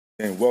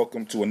and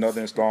welcome to another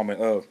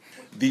installment of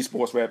the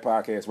Sports Rap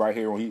Podcast right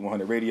here on Heat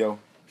 100 Radio,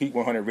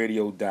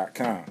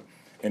 heat100radio.com.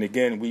 And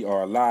again, we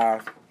are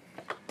live,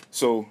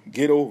 so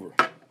get over.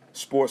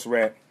 Sports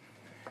Rap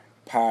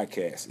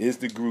Podcast is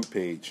the group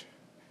page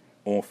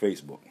on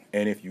Facebook.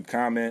 And if you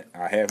comment,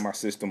 I have my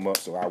system up,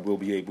 so I will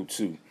be able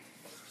to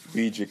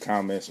read your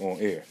comments on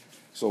air.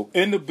 So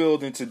in the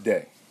building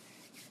today,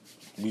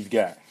 we've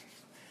got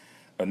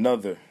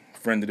another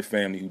friend of the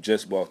family who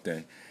just walked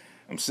in.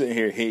 I'm sitting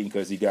here hating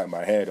because he got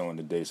my hat on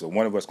today, so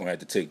one of us going to have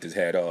to take this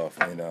hat off.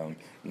 And no,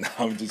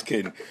 I'm just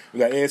kidding. We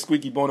got Ed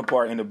Squeaky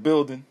Bonaparte in the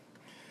building.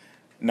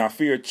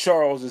 Nafir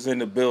Charles is in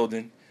the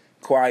building.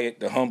 Quiet,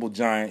 the humble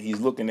giant. He's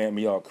looking at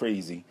me all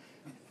crazy.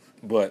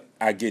 But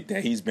I get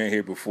that. He's been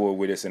here before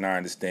with us, and I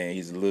understand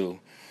he's a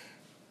little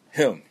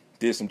him.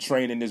 Did some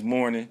training this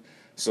morning,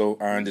 so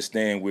I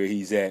understand where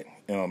he's at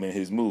in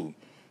his mood.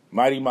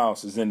 Mighty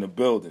Mouse is in the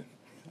building.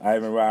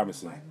 Ivan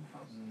Robinson.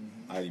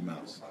 Mighty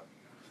Mouse.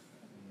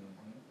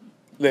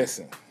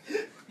 Listen.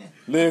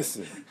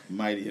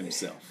 Mighty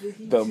himself.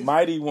 The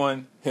mighty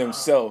one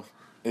himself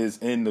is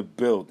in the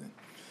building.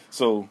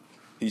 So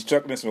he's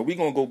chuckling us. We're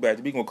going to go back.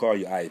 We're going to call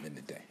you Ivan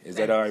today. Is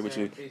that all right with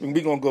you?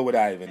 We're going to go with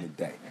Ivan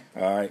today.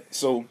 All right.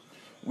 So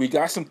we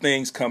got some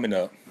things coming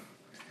up,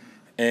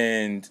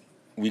 and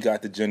we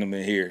got the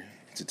gentleman here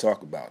to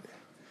talk about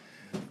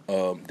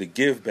it. The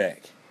Give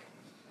Back,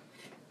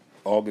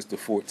 August the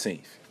 14th.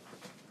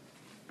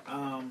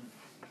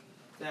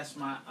 That's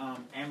my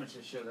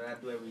amateur show that I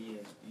do every year.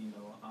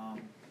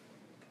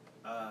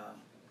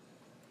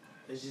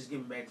 It's just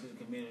giving back to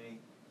the community,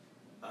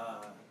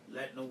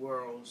 letting the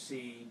world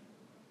see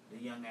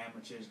the young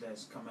amateurs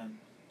that's coming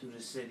through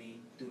the city,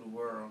 through the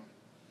world.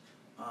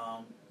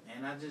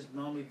 And I just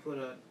normally put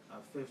a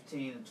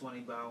 15 and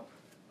 20 bout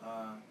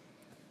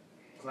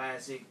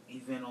classic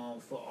event on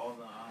for all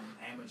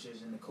the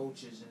amateurs and the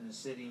coaches in the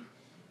city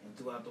and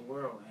throughout the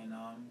world. And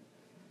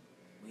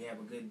we have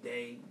a good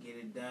day, get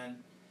it done,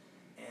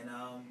 and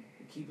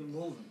keep it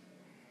moving.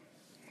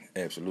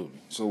 Absolutely.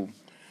 So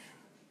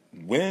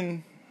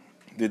when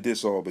did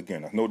this all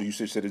begin? I know that you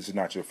said this is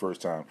not your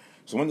first time.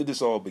 So when did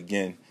this all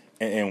begin,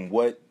 and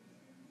what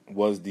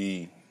was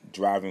the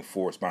driving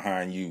force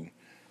behind you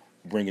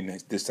bringing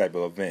this type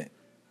of event?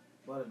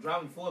 Well, the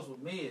driving force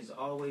with me is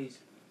always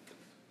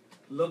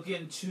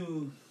looking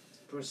to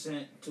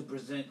present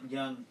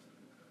young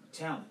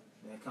talent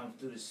that comes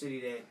through the city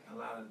that a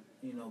lot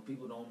of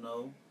people don't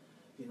know,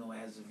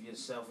 as of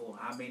yourself, or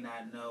I may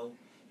not know,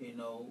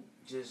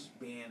 just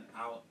being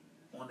out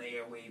on the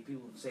airway,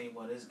 people say,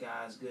 well, this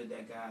guy's good,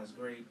 that guy's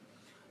great.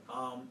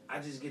 I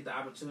just get the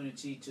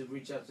opportunity to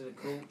reach out to the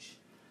coach,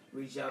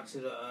 reach out to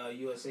the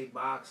USA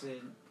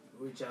Boxing,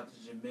 reach out to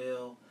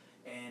Jamil,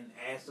 and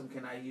ask them,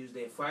 can I use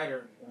their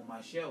fighter on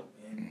my show?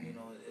 And,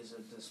 it's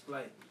a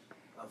display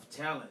of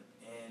talent.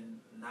 And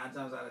 9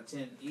 times out of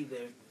 10,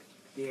 either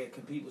they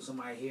compete with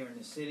somebody here in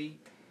the city,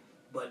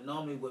 but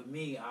normally with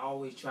me, I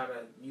always try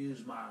to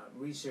use my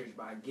research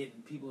by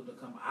getting people to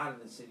come out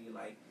of the city.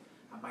 Like,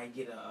 I might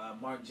get a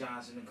Mark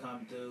Johnson to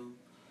come through.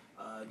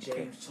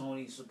 James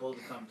Toney's supposed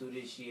to come through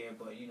this year,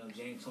 but,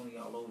 James Toney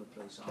all over the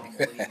place, so I don't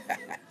believe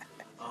him.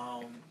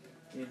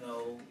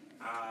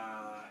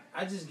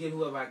 I just get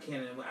whoever I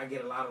can, and I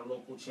get a lot of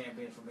local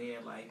champions from here,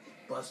 like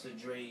Buster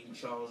Drayton,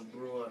 Charles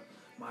Brewer,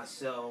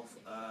 myself,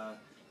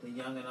 the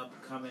young and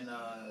up-and-coming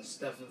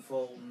Stephen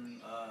Fulton,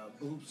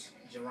 Boots,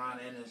 Jerron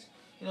Ennis,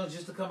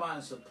 just to come out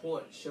and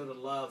support, show the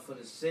love for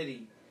the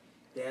city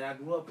that I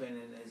grew up in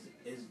and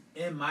is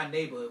in my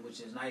neighborhood,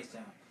 which is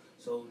Nicetown.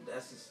 So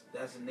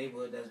that's a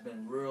neighborhood that's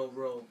been real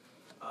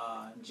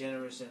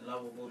generous and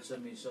lovable to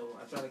me. So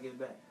I try to give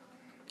back.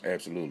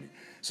 Absolutely.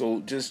 So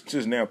just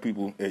now,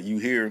 people, you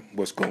hear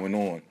what's going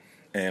on,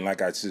 and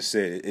like I just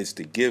said, it's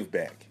the give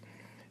back,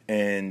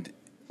 and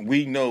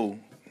we know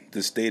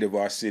the state of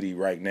our city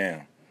right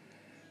now.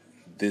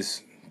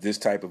 This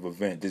type of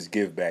event, this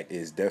give back,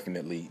 is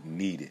definitely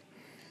needed.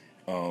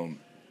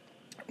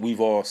 We've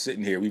all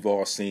sitting here, we've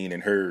all seen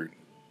and heard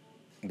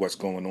what's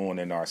going on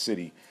in our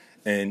city,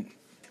 and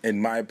in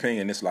my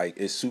opinion,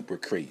 it's super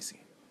crazy.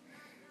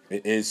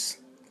 It's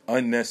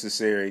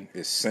unnecessary,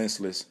 it's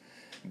senseless,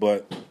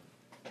 but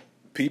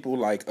people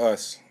like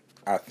us,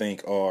 I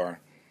think, are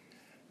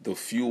the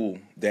fuel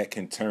that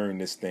can turn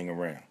this thing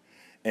around.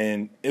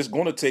 And it's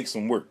going to take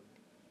some work.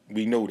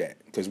 We know that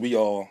because we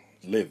all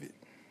live it.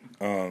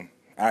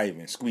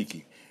 Ivan,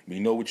 Squeaky, we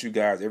know what you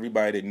guys,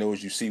 everybody that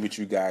knows you see what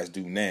you guys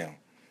do now.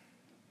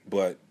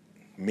 But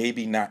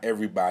maybe not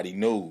everybody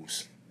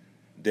knows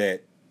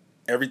that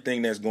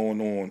everything that's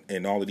going on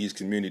in all of these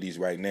communities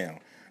right now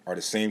are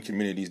the same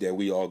communities that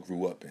we all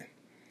grew up in.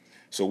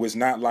 So it's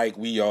not like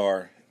we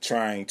are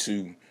trying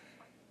to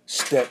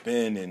step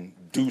in and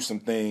do some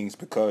things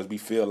because we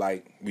feel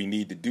like we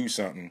need to do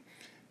something.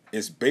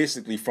 It's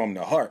basically from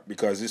the heart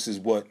because this is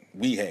what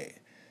we had.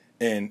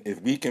 And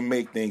if we can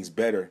make things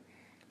better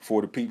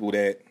for the people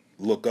that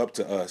look up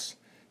to us,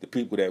 the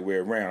people that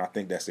we're around, I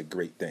think that's a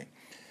great thing.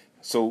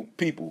 So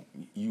people,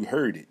 you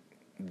heard it.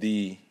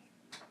 The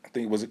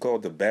think, was it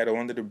called the Battle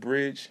Under the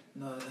Bridge?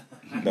 No,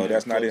 No,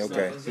 that's not it. no,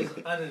 Okay, it's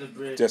just under the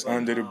bridge. just but,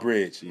 under the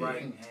bridge.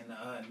 Right, and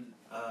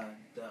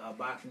the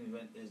boxing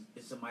event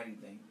it's a mighty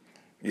thing.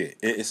 Yeah,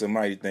 it's a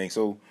mighty thing.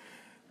 So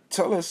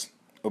tell us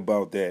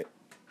about that.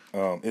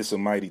 It's a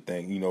mighty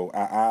thing. You know,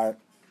 I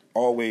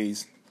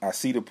always I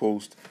see the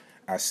post.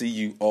 I see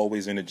you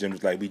always in the gym.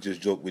 It's like we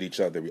just joke with each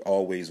other. We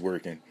always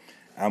working.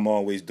 I'm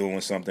always doing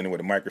something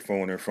with a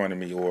microphone in front of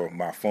me or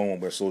my phone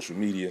with social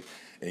media,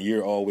 and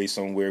you're always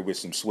somewhere with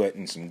some sweat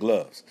and some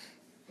gloves.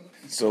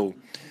 So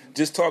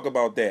just talk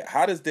about that.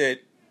 How does that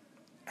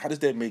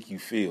make you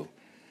feel,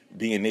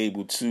 being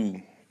able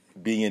to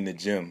be in the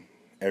gym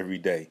every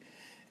day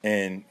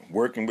and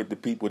working with the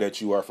people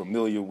that you are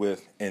familiar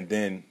with, and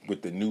then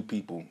with the new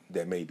people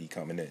that may be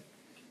coming in?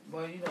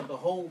 Well, you know, the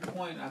whole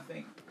point, I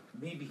think,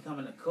 me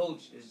becoming a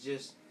coach is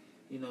just,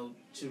 you know,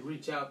 to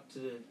reach out to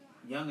the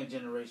younger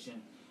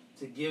generation,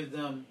 to give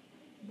them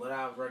what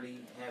I already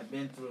have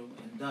been through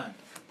and done.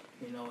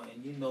 You know,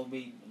 and you know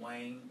me,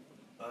 Wayne,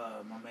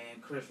 my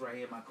man Chris right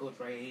here, my coach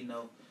right here, he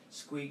know,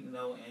 Squeak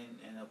know,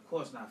 and of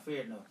course Not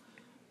Fair know.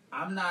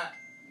 I'm not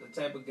the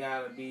type of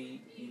guy to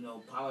be, you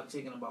know,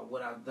 politicking about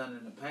what I've done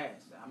in the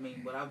past. I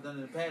mean, what I've done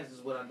in the past is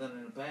what I've done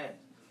in the past.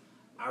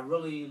 I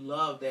really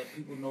love that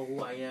people know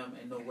who I am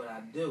and know what I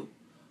do.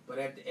 But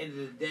at the end of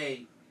the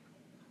day,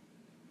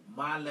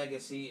 my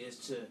legacy is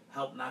to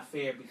help Not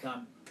Fair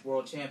become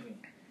world champion,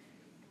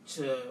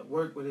 to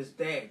work with his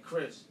dad,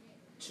 Chris,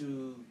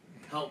 to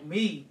help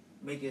me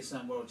make his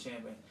son world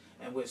champion.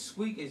 And with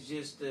Squeak is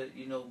just to,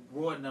 you know,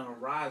 broaden the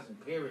horizon,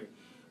 period.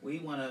 We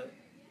want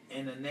to,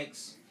 in the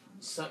next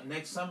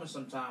summer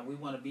sometime, we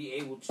want to be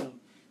able to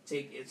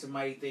take It's a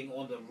Mighty Thing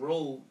on the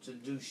road to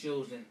do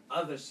shows in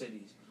other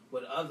cities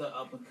with other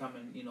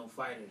up-and-coming, you know,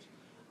 fighters.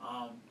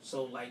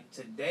 So, like,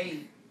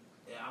 today,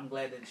 I'm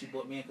glad that you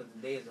brought me in, because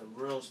today is a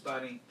real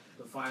starting,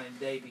 defining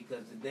day,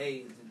 because today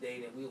is the day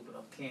that we open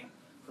up camp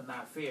for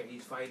Not Fair.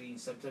 He's fighting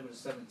September the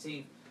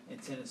 17th in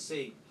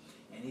Tennessee,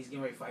 and he's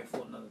getting ready to fight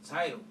for another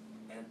title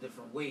at a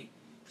different weight.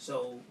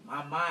 So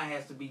my mind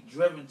has to be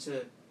driven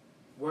to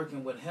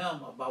working with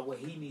him about what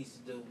he needs to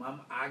do.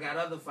 I got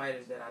other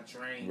fighters that I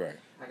train. Right.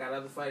 I got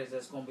other fighters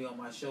that's going to be on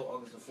my show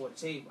August the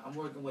 14th. I'm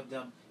working with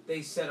them.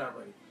 They set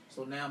already.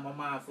 So now my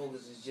mind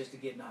focus is just to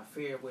get Not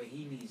Fair where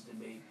he needs to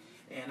be.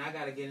 And I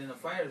got to get in the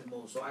fighter's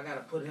mode. So I got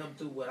to put him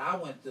through what I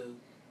went through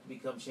to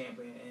become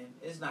champion. And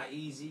it's not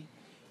easy,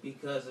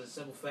 because of the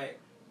simple fact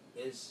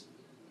it's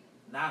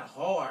not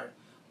hard,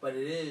 but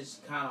it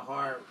is kind of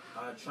hard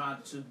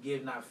trying to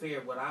give Not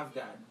Fair what I've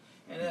gotten.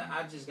 And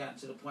I just gotten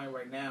to the point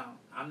right now,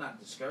 I'm not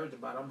discouraged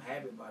about it. I'm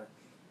happy about it.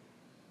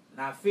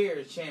 Not Fair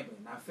is champion.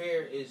 Not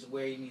Fair is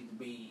where he needs to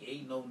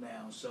be. 8-0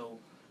 now. So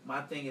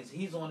my thing is,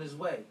 he's on his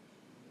way.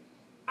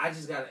 I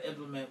just got to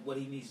implement what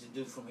he needs to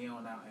do from here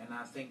on out. And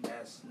I think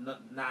that's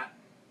not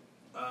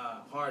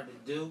hard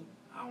to do.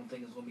 I don't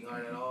think it's going to be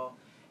hard at all.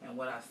 And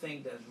what I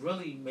think that's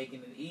really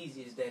making it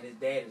easy is that his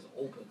dad is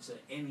open to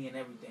any and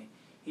everything.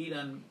 He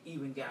done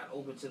even got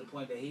open to the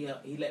point that he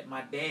let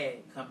my dad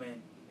come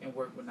in and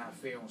work with Not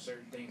Fair on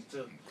certain things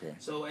too. Okay.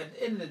 So at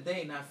the end of the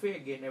day, Not Fair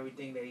getting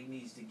everything that he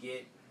needs to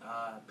get.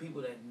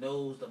 People that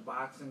knows the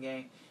boxing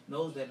game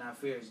knows that Not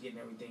Fair is getting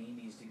everything he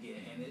needs to get,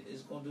 and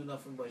it's going to do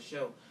nothing but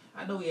show.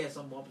 I know he has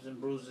some bumps and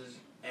bruises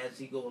as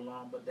he go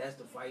along, but that's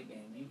the fight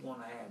game. You're going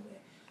to have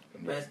that. The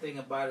best thing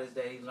about it is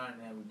that he's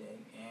learning every day,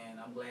 and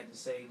I'm glad to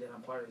say that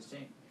I'm part of his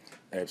team.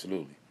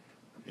 Absolutely.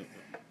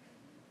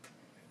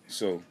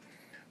 So,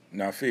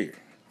 Not Fair,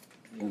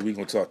 we're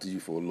going to talk to you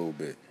for a little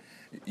bit.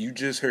 You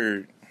just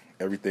heard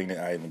everything that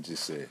Ivan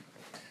just said.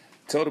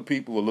 Tell the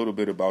people a little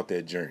bit about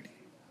that journey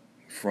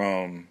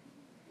from,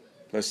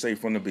 let's say,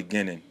 from the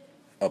beginning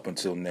up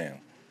until now.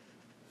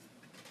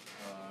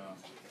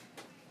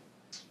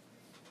 It's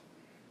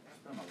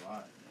been a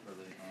lot,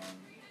 really.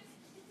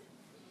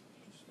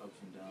 Just ups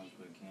and downs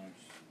with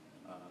camps,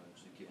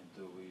 just getting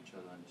through with each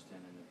other,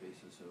 understanding the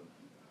basis of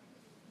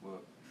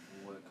what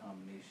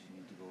combinations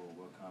you need to go,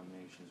 what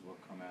combinations, what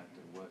come after,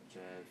 what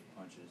jabs,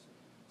 punches,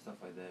 stuff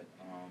like that.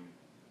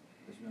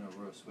 There's been a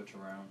real switch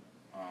around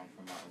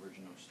from my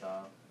original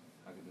style.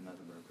 I could do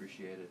nothing but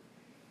appreciate it,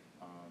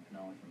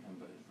 not only from him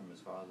but from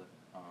his father.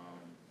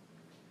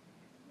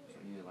 So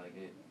yeah, like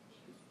it's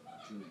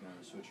truly been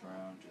a switch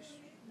around, just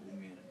moved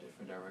me in a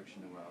different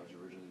direction than where I was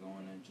originally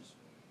going in, just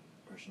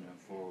pushing it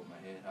forward with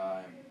my head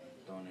high and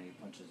throwing any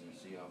punches and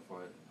see how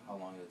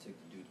long it'll take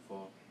the dude to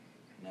fall.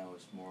 Now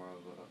it's more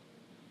of a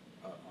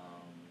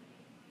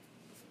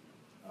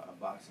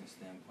boxing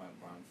standpoint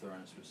where I'm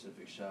throwing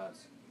specific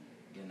shots,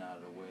 getting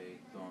out of the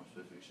way, throwing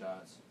specific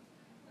shots,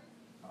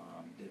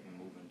 dipping,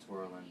 moving,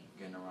 twirling,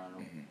 getting around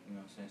them, you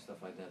know what I'm saying,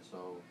 stuff like that.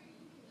 So,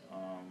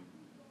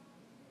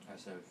 like I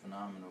said,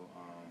 phenomenal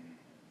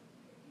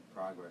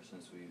progress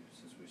since we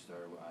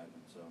started with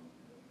Ivan. So,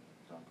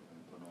 don't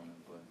put on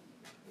it, but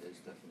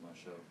it's definitely my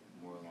show.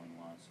 More along the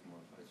lines,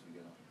 more fights we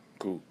get on.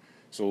 Cool.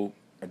 So,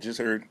 I just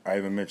heard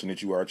Ivan mention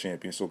that you are a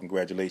champion, so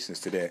congratulations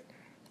to that.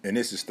 And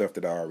this is stuff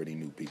that I already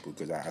knew, people,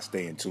 because I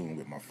stay in tune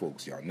with my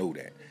folks. Y'all know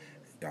that.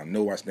 Y'all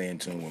know I stay in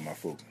tune with my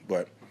folks.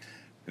 But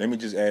let me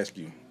just ask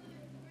you,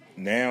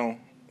 now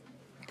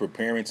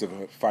preparing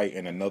to fight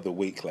in another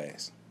weight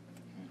class,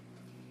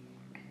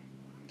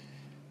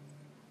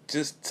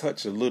 just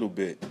touch a little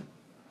bit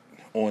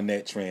on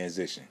that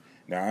transition.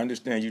 Now I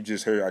understand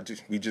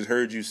we just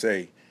heard you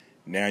say,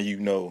 now you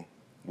know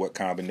what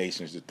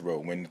combinations to throw,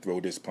 when to throw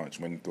this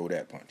punch, when to throw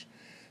that punch.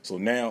 So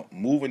now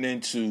moving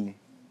into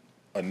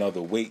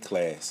another weight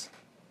class,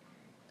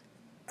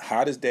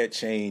 how does that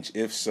change,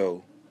 if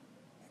so,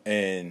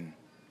 and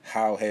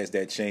how has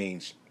that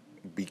change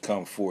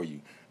become for you?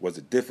 Was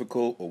it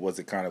difficult, or was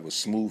it kind of a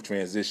smooth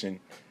transition,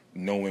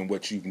 knowing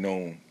what you've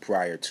known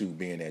prior to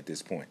being at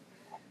this point?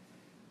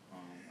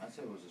 I'd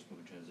say it was a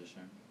smooth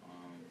transition.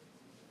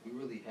 We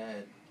really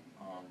had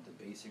the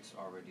basics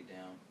already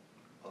down.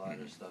 A lot of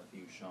the stuff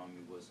you've shown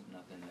me was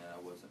nothing that I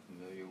wasn't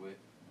familiar with.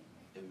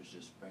 It was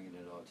just bringing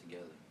it all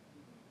together.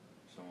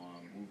 So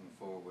moving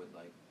forward with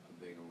like a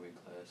bigger weight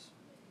class,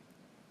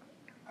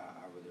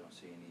 I really don't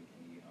see any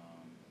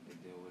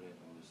big deal with it.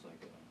 It was like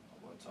a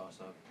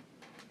toss up,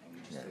 and we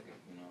just took it.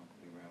 We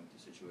ran with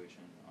the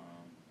situation. I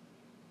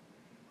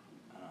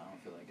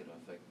don't feel like it'll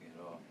affect me at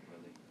all,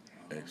 really.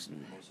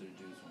 Absolutely. Most of the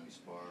dudes when we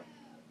spar,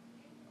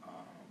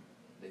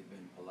 they've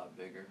been a lot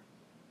bigger,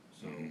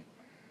 so.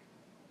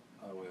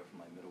 All the way up from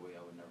like middleweight,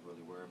 I would never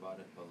really worry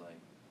about it. But like,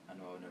 I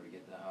know I would never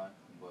get that high.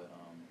 But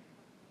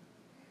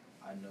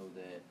I know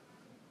that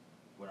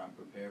what I'm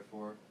prepared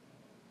for,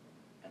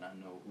 and I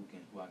know who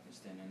I can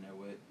stand in there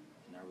with,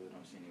 and I really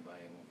don't see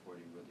anybody at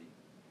 140 really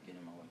getting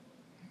in my way.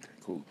 Okay,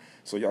 cool.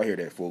 So y'all hear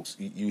that, folks?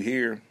 You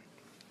hear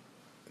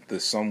the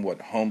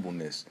somewhat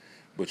humbleness,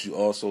 but you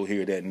also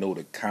hear that note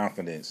of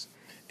confidence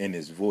in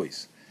his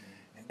voice,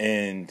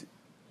 and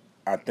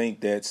I think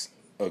that's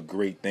a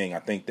great thing. I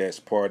think that's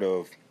part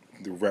of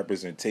the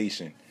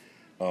representation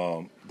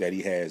that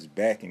he has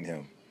backing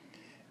him.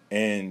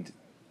 And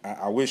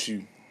I wish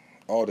you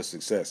all the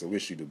success. I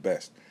wish you the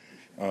best.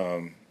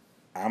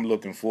 I'm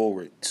looking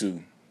forward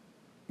to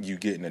you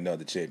getting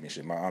another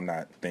championship. I'm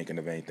not thinking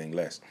of anything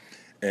less.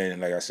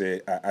 And like I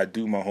said, I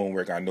do my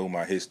homework. I know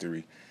my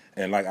history.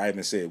 And like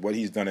Ivan said, what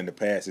he's done in the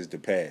past is the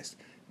past.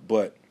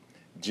 But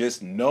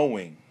just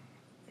knowing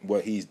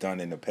what he's done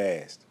in the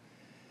past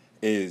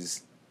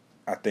is,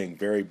 I think,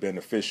 very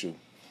beneficial.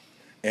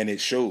 And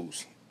it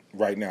shows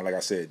right now, like I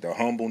said, the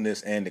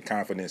humbleness and the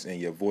confidence in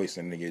your voice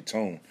and in your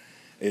tone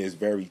is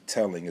very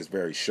telling, is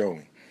very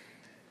showing.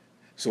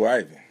 So,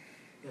 Ivan,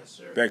 Yes,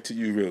 sir. back to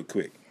you real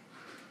quick.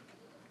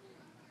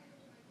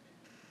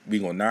 We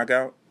gonna knock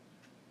out,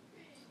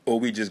 or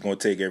we just gonna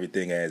take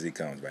everything as it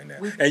comes right now?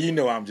 And you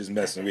know I'm just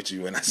messing with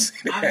you when I say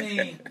that. I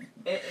mean,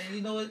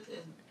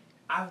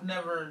 I've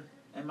never,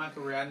 in my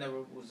career, I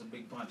never was a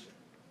big puncher.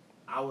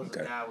 I was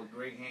a guy with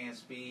great hand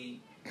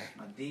speed.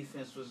 My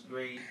defense was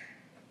great.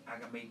 I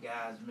can make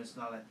guys miss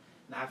and all that.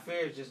 Now,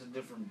 Fair is just a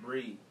different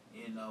breed,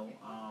 He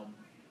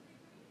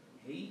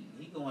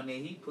go in there,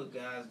 he put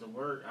guys to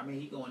work. I mean,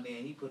 he go in there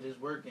and he put his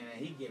work in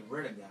and he get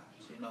rid of guys,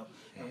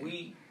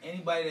 And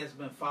anybody that's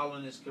been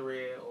following his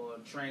career or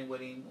trained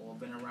with him or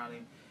been around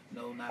him,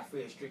 Not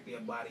Fair is strictly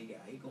a body guy.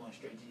 He going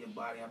straight to your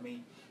body. I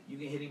mean, you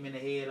can hit him in the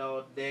head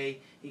all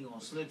day. He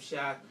gonna slip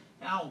shot.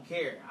 And I don't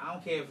care. I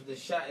don't care if the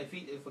shot, if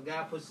a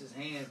guy puts his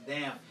hands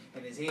down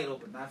and his head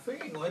open. Now, Fair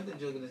ain't gonna hit the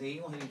joke in his head. He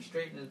gonna hit him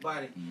straight in his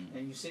body.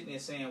 And you sitting there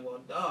saying, "Well,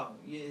 dog,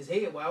 his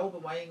head wide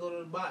open. Why you go to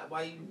the body?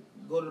 Why you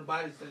go to the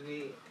body instead of the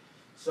head?"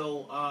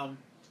 So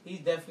he's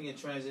definitely a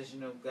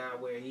transitional guy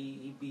where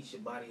he beats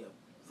your body up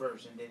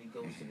first and then he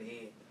goes to the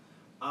head.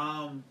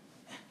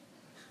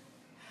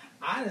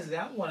 Honestly,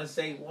 I want to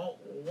say,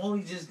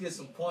 won't he just get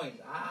some points?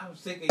 I'm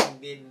sick of him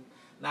getting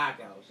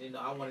knockouts.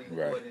 I wanted to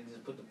go ahead and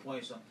just put the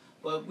points on.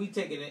 But we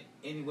take it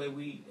any way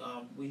we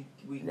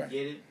can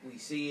get it. We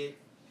see it.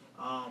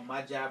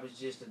 My job is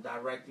just to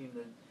direct him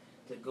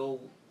to go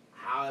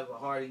however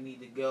hard he need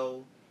to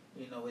go.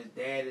 His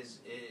dad is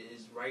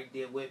right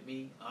there with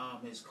me.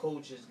 His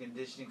coach, his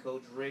conditioning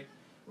coach, Rick.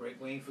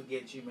 Rick, we ain't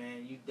forget you,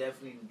 man. You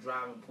definitely the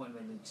driving point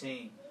of the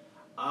team.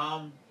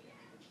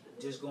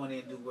 Just go in there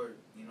and do work.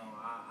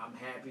 I'm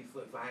happy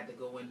if I had to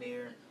go in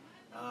there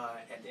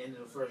at the end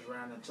of the first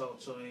round and talk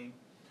to him.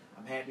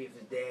 I'm happy if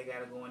his dad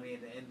got to go in there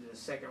at the end of the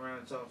second round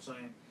and talk to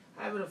him.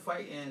 However the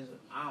fight ends,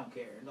 I don't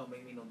care. It don't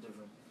make me no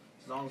difference.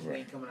 As long as we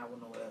ain't coming out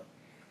with no L.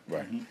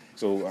 Right.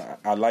 So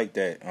I like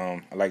that.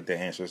 I like that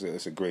answer.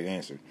 It's a great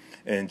answer.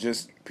 And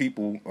just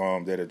people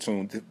that are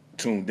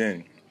tuned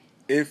in,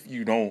 if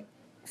you don't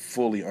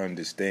fully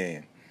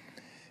understand,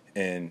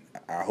 and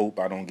I hope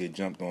I don't get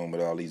jumped on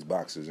with all these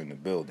boxers in the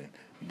building,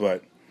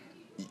 but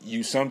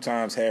you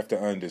sometimes have to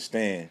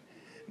understand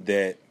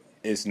that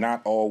it's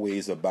not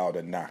always about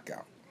a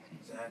knockout.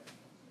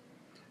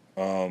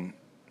 Exactly.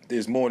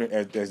 There's more than,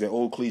 as the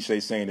old cliche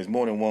saying, there's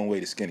more than one way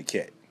to skin a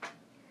cat.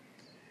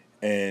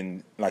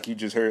 And like you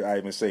just heard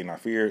Ivan say,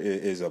 Fear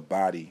is a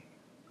body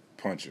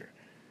puncher.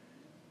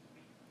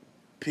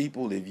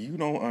 People, if you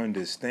don't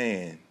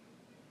understand,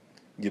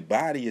 your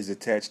body is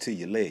attached to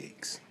your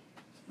legs.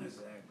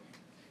 Exactly.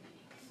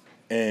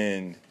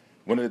 And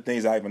one of the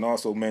things Ivan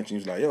also mentioned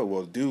was like,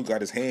 dude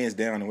got his hands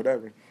down and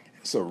whatever.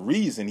 It's a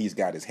reason he's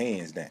got his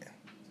hands down.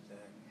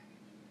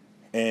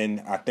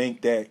 And I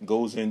think that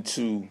goes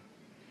into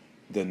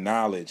the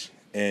knowledge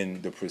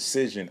and the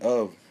precision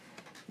of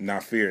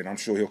Nafir, and I'm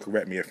sure he'll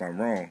correct me if I'm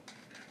wrong,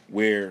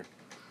 where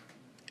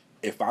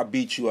if I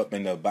beat you up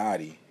in the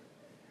body,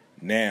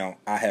 now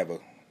I have a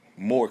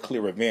more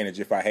clear advantage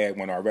if I had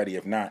one already.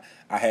 If not,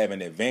 I have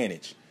an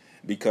advantage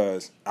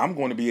because I'm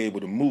going to be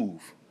able to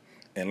move.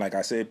 And like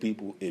I said,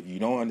 people, if you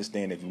don't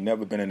understand, if you've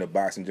never been in a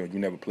boxing gym, you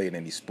never played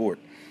any sport,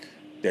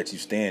 that you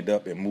stand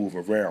up and move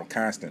around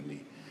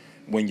constantly.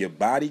 When your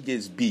body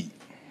gets beat,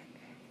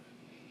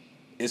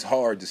 it's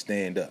hard to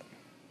stand up.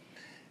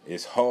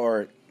 It's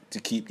hard to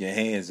keep your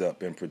hands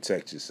up and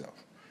protect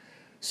yourself.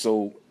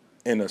 So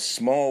in a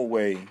small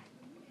way,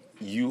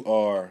 you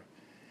are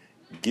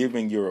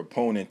giving your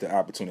opponent the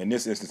opportunity. In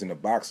this instance, in the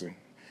boxing,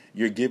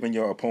 you're giving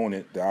your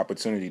opponent the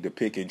opportunity to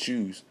pick and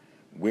choose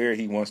where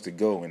he wants to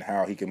go and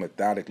how he can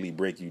methodically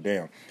break you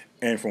down.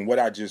 And from what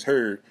I just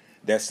heard,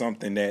 that's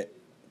something that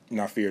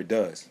Nafir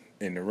does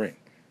in the ring.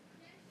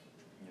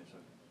 Yes,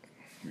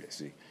 sir. Yeah,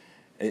 see,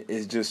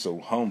 it's just so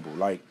humble.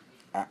 Like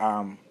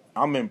I'm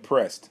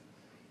impressed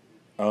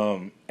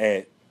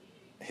at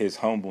his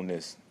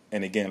humbleness,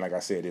 and again, like I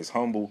said, it's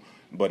humble,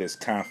 but it's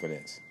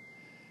confidence,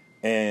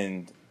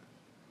 and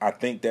I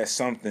think that's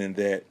something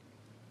that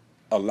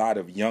a lot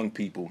of young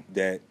people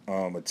that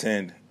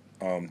attend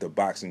the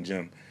boxing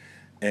gym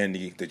and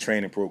the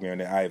training program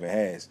that Ivan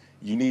has,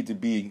 you need to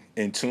be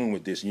in tune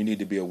with this. You need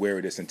to be aware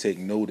of this and take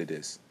note of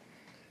this,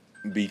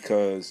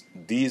 because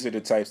these are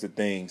the types of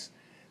things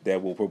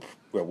that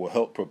will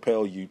help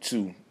propel you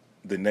to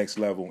the next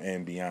level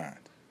and beyond.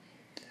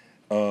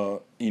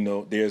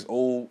 There's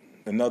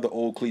another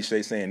old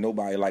cliche saying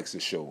nobody likes to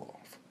show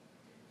off.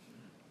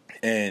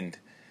 And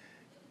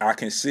I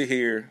can sit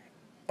here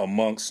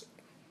amongst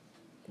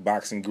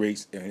boxing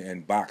greats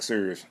and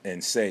boxers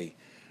and say,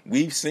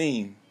 we've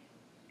seen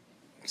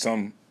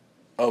some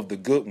of the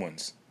good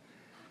ones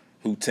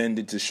who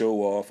tended to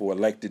show off or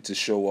elected to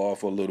show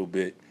off a little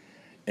bit,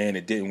 and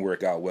it didn't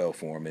work out well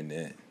for them in the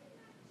end.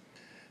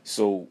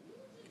 So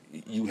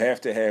you have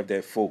to have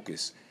that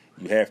focus.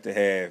 You have to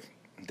have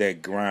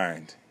that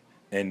grind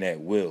and that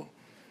will.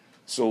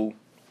 So,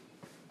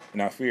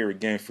 Nafir,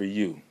 again for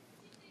you,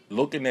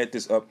 looking at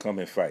this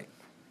upcoming fight,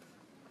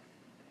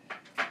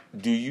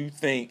 do you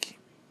think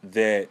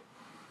that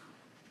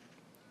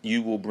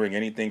you will bring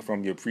anything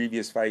from your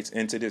previous fights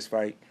into this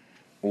fight?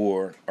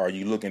 Or are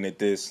you looking at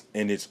this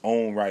in its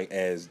own right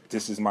as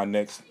this is my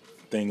next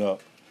thing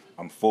up,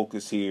 I'm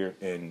focused here,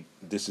 and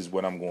this is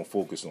what I'm going to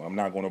focus on? I'm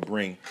not going to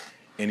bring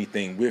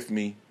anything with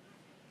me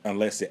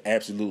unless it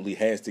absolutely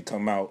has to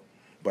come out.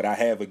 But I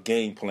have a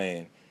game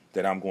plan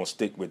that I'm going to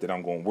stick with, that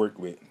I'm going to work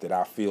with, that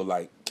I feel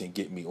like can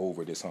get me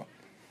over this hump.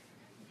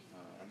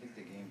 I think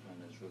the game plan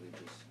is really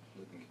just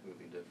looking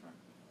completely different.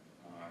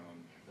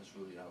 That's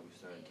really how we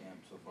started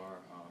camp so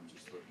far.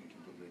 Just looking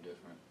completely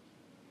different.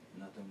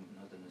 Nothing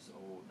is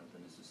old.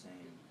 Nothing is the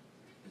same.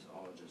 It's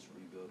all just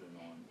rebuilding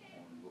on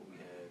what we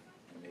have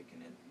and making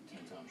it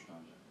 10 times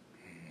stronger.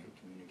 So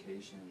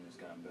communication has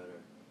gotten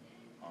better.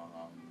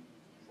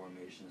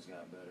 Formations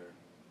got better.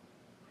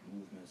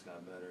 Movements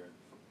got better.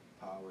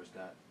 Powers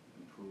got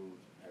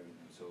improved.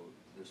 Everything. So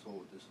this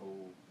whole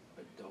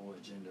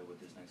agenda with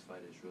this next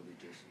fight is really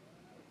just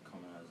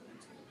coming out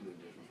as a completely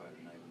different fight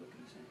and not even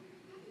looking the same.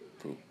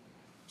 Cool.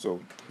 So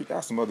we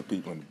got some other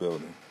people in the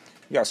building.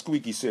 You got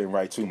Squeaky sitting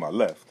right to my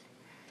left.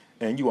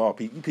 And you all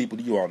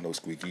know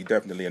Squeaky.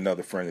 Definitely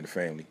another friend of the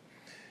family.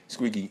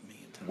 Squeaky,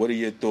 what are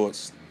your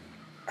thoughts?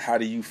 How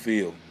do you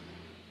feel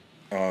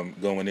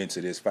going into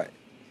this fight?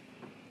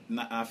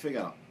 I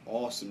figured an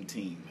awesome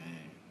team, man.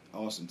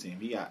 Awesome team.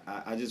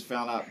 I just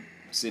found out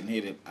sitting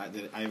here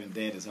that Ivan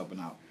Dad is helping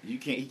out. He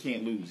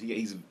can't lose.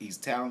 He's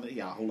talented. He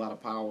got a whole lot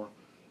of power.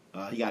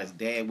 He got his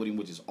dad with him,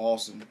 which is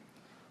awesome.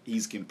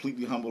 He's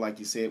completely humble, like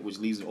you said, which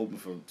leaves it open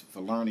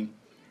for learning.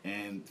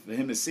 And for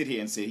him to sit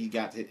here and say he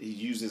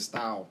used his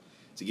style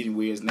to get him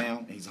where he is now,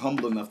 and he's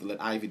humble enough to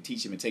let Ivan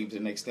teach him and take him to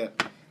the next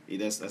step.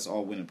 That's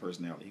all winning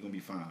personality. He's gonna be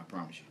fine. I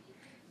promise you.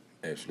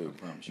 Absolutely.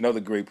 I promise you. Another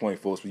great point,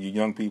 folks, for you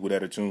young people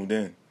that are tuned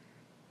in.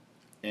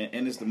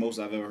 And it's the most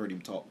I've ever heard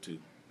him talk to.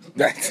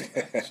 Like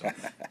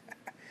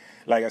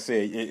I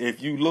said,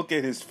 if you look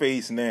at his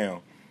face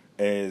now,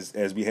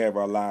 as we have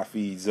our live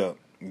feeds up,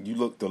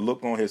 the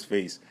look on his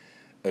face,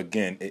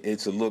 again,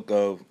 it's a look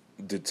of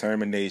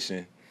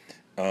determination.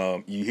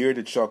 You hear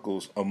the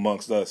chuckles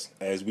amongst us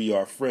as we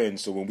are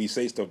friends. So when we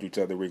say stuff to each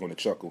other, we're going to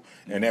chuckle.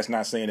 And that's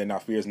not saying that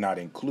Nafir is not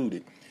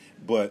included,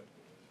 but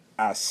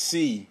I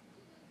see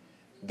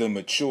the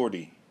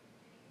maturity,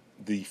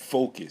 the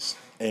focus,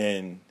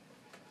 and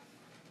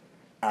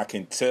I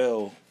can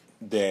tell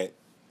that,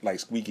 like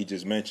Squeaky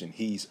just mentioned,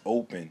 he's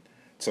open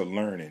to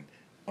learning,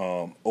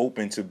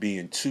 open to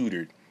being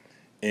tutored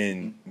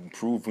and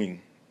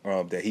proving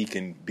that he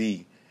can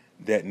be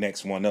that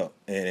next one up.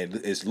 And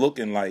it's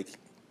looking like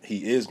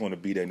he is going to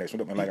be that next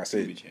one up. And like I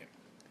said,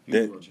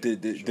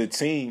 the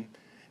team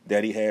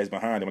that he has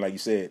behind him, like you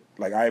said,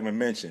 like Ivan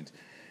mentioned,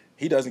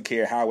 he doesn't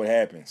care how it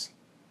happens.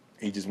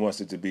 He just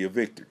wants it to be a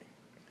victory.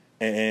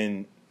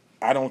 And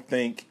I don't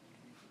think,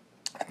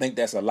 I think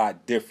that's a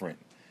lot different,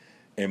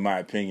 in my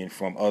opinion,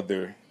 from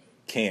other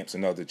camps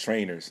and other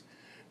trainers,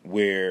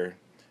 where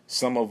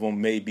some of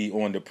them may be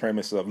on the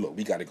premise of, look,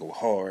 we got to go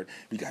hard,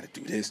 we got to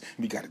do this,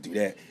 we got to do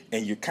that,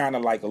 and you're kind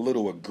of like a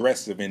little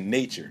aggressive in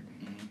nature.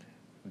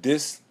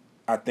 This,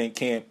 I think,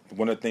 camp,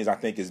 one of the things I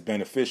think is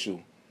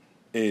beneficial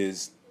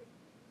is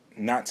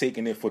not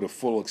taking it for the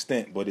full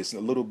extent, but it's a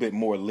little bit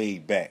more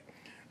laid back.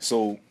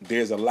 So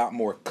there's a lot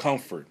more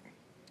comfort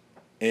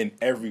in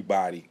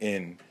everybody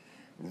in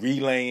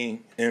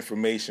relaying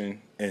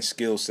information and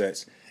skill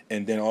sets,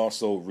 and then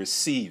also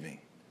receiving.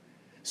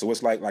 So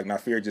it's like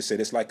Nafir just said,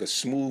 it's like a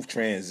smooth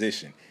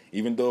transition.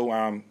 Even though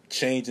I'm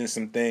changing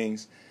some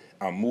things,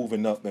 I'm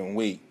moving up in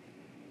weight,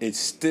 it's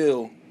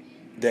still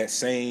that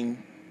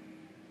same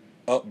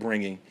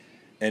upbringing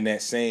and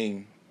that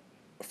same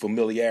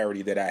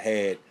familiarity that I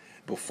had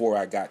before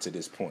I got to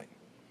this point.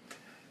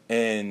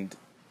 And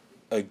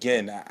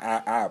again,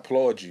 I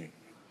applaud you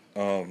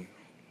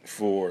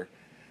for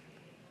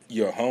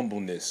your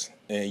humbleness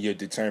and your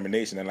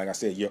determination, and like I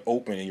said, your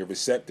open and your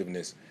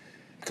receptiveness,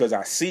 because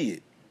I see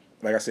it.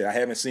 Like I said, I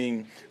haven't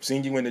seen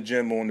you in the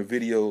gym or on the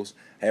videos.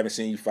 I haven't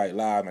seen you fight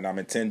live, and I'm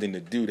intending to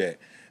do that.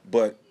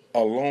 But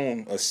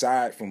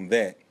aside from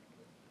that,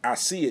 I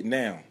see it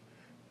now,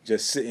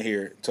 just sitting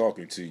here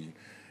talking to you.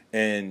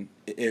 And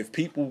if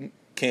people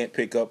can't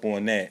pick up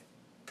on that,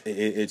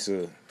 it's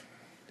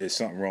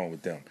something wrong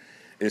with them.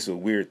 It's a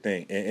weird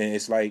thing, and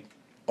it's like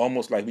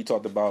almost like we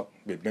talked about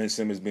with Ben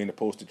Simmons being the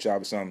poster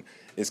child or something.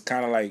 It's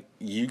kind of like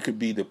you could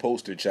be the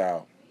poster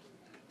child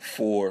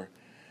for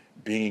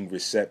being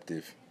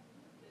receptive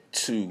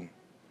to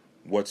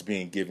what's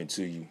being given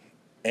to you,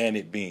 and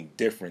it being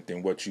different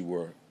than what you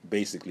were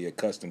basically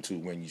accustomed to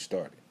when you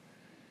started.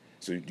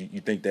 So you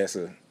think that's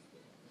the game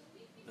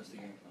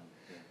plan?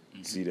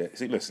 Yeah. See that?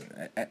 See, listen,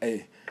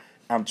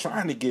 I'm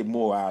trying to get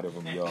more out of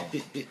him, y'all.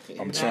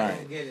 I'm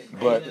trying,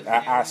 but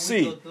I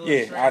see.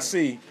 Yeah, I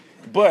see.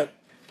 But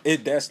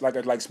that's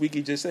like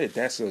Squeaky just said.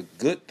 That's a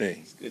good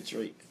thing. It's a good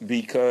trait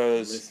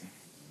because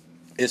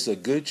it's a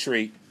good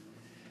trait.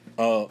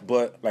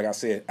 But like I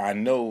said, I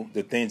know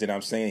the things that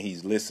I'm saying.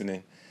 He's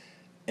listening,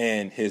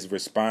 and his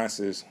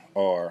responses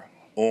are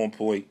on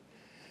point,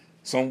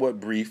 somewhat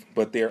brief,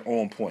 but they're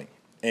on point.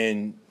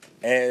 And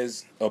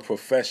as a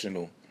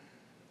professional,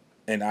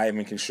 and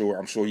I'm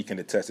sure he can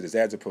attest to this,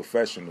 as a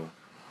professional,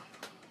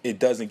 it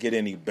doesn't get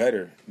any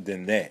better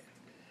than that,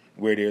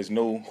 where there's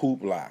no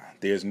hoopla,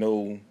 there's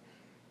no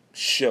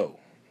show.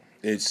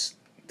 This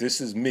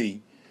is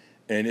me,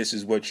 and this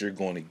is what you're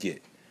going to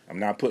get. I'm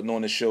not putting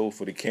on a show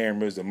for the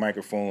cameras, the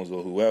microphones,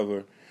 or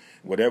whoever.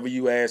 Whatever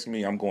you ask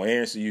me, I'm going to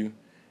answer you,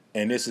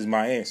 and this is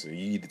my answer.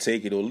 You either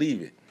take it or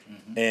leave it.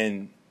 Mm-hmm.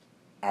 And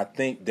I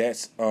think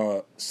that's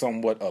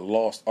somewhat a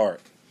lost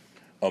art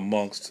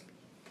amongst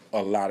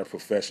a lot of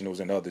professionals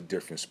in other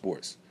different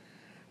sports,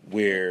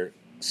 where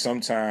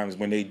sometimes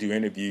when they do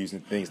interviews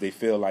and things, they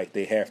feel like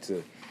they have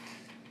to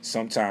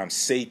sometimes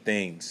say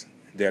things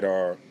that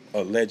are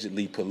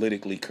allegedly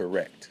politically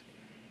correct.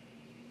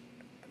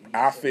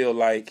 I feel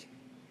like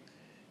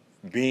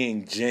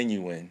being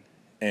genuine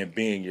and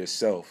being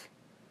yourself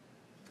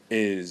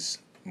is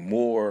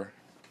more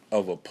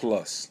of a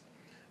plus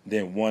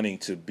than wanting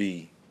to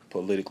be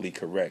politically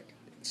correct,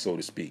 so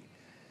to speak.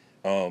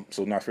 So,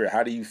 Nafir,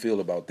 how do you feel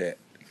about that?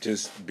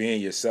 Just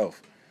being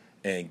yourself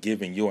and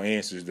giving your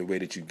answers the way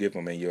that you give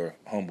them, and your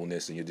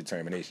humbleness and your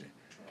determination.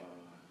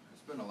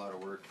 It's been a lot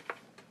of work.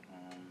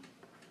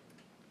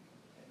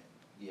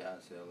 Yeah,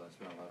 I'd say it's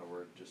been a lot of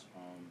work. Just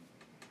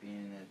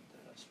being at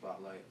the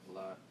spotlight a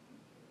lot.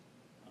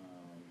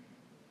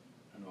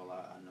 I know a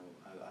lot.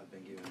 I've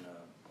been given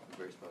a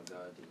grace by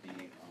God to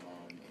be,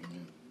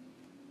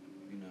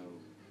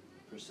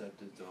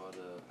 perceptive to all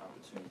the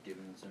opportunities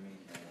given to me,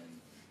 and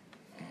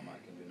I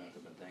can do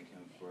nothing but thank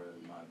Him for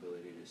my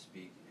ability to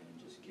speak and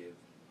just give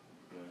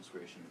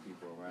inspiration to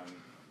people around me.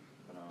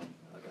 But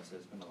like I said,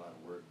 it's been a lot of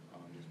work.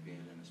 Just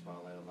being in the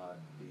spotlight a lot,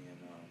 being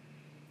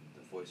the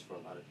voice for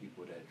a lot of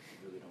people that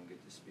really don't get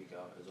to speak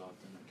out as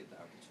often or get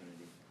the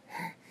opportunity.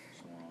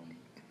 So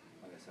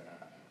like I said,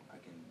 I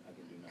can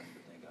do nothing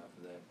but thank God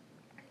for that.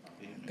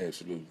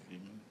 Absolutely.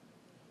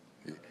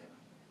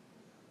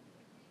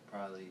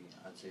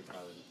 I'd say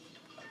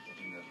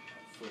in the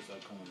first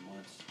upcoming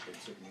months, it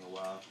took me a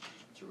while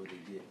to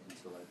really get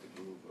into like the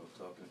groove of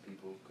talking to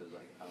people, because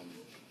like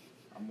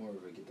I'm more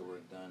of a get the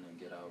work done and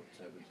get out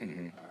type of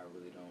dude. Mm-hmm. I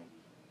really don't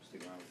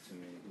stick around with too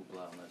many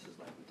hoopla unless it's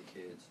like with the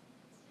kids.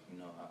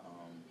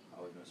 I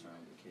always mess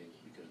around with the kids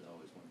because I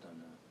always want them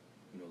to,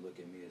 look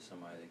at me as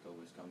somebody they can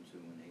always come to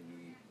when they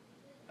need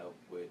help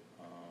with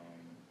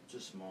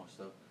just small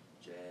stuff,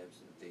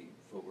 jabs. If they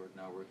footwork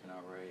not working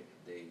out right,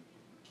 they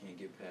can't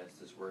get past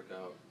this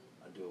workout,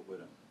 I do it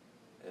with them.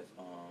 If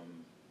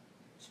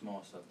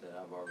small stuff that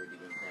I've already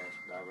been past,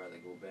 but I'd rather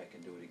go back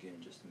and do it again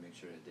just to make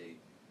sure that they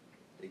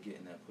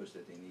getting that push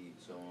that they need.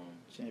 So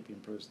champion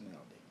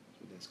personality. That's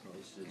what that's called.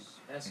 It's just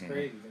that's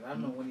crazy. Because I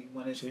remember when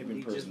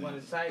he just won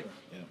his title.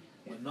 Yeah.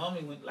 When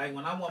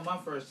I won my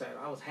first title,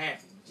 I was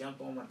happy.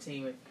 Jumped on my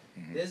team.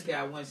 This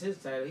guy wins his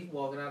title. He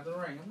walking out the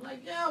ring. I'm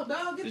like, yo,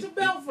 dog, get your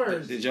belt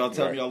first. Did y'all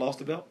tell me Right. y'all lost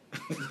the belt?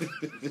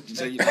 Did you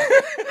say you lost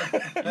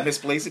it?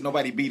 Misplaced it?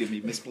 Nobody beat him.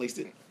 He misplaced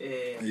it.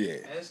 Yeah,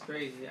 that's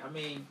crazy. I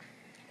mean,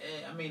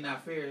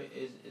 Not Fair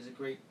is a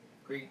great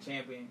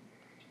champion.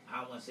 I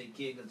don't want to say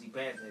kid because he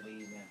passed that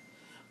age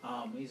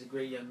now. He's a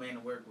great young man to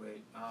work with.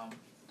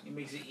 He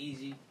makes it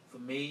easy for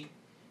me.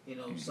 You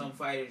know, some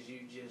fighters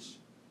they just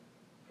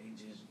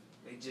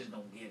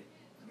don't get it.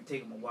 It can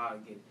take them a while to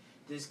get it.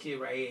 This kid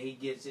right here, he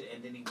gets it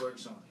and then he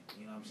works on it.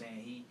 You know what I'm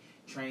saying? He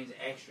trains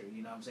extra.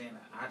 You know what I'm saying?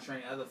 I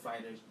train other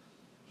fighters.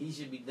 He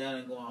should be done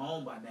and going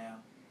home by now.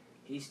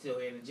 He's still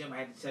here in the gym. I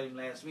had to tell him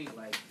last week,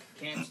 like,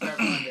 camp start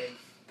Monday.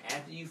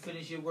 After you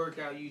finish your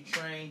workout, you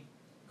train,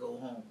 go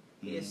home.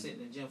 He is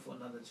sitting in the gym for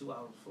another 2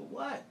 hours. For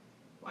what?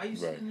 Why are you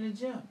sitting in the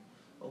gym?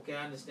 Okay,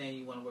 I understand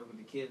you want to work with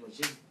the kids, but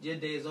your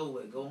day is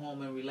over. Go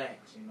home and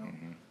relax, you know.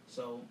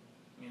 So,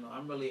 you know,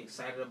 I'm really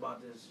excited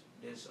about this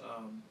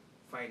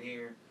fight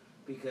here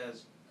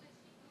because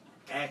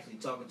actually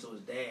talking to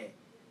his dad,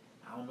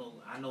 I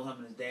know him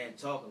and his dad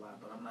talk a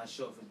lot, but I'm not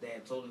sure if his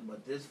dad told him.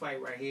 But this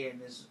fight right here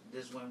and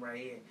this one right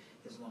here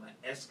is going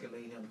to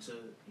escalate him to,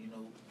 you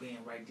know,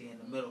 being right there in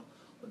the middle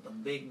with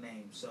them big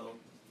names. So,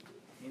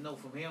 you know,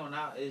 from here on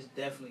out, it's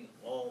definitely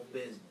all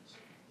business.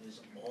 It's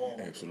all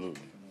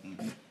Absolutely.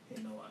 business.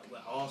 You know,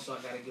 also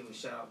I got to give a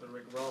shout out to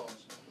Rick Ross.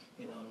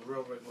 You know, the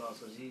real Rick Ross,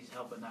 because he's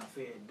helping Not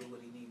Fair do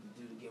what he needs to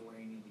do to get where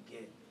he needs to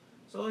get.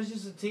 So it's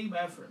just a team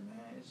effort,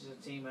 man. It's just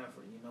a team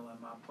effort, you know. And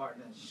my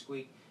partner,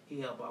 Squeak, he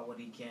help out when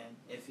he can,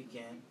 if he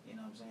can. You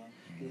know what I'm saying?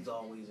 He's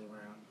always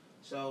around.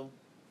 So,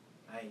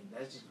 hey,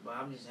 but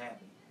I'm just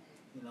happy,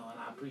 you know. And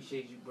I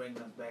appreciate you bringing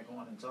us back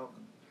on and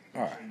talking.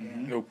 All right,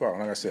 no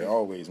problem. Like I said,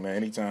 always, man.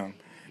 Anytime,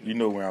 you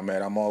know where I'm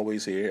at. I'm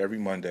always here every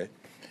Monday.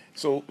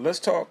 So let's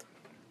talk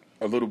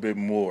a little bit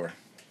more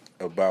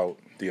about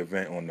the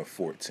event on the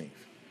 14th.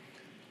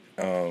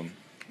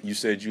 You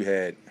said you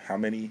had how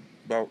many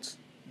bouts?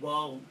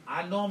 Well,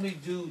 I normally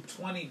do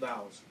 20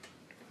 bouts,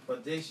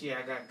 but this year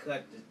I got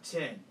cut to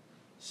 10.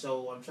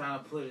 So I'm trying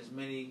to put as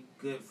many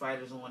good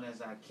fighters on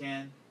as I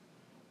can.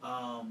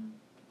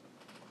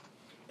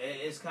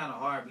 It's kind of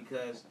hard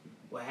because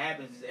what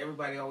happens is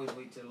everybody always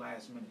waits till the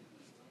last minute.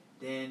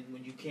 Then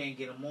when you can't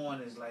get them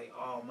on, it's like,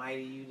 oh,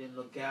 Mighty, you didn't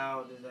look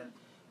out.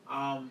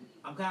 I'm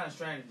kind of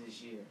stranded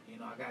this year. You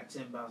know, I got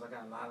 10 bouts. I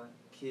got a lot of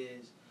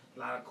kids. A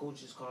lot of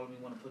coaches calling me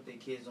want to put their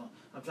kids on.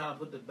 I'm trying to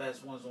put the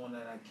best ones on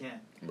that I can.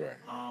 Right.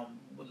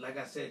 But like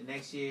I said,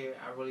 next year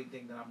I really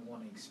think that I'm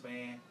going to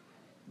expand.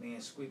 Me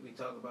and Squeak, we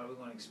talked about it. We're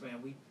going to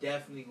expand. We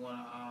definitely going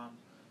to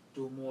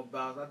do more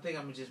bouts. I think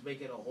I'm going to just make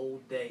it a whole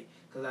day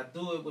because I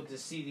do it with the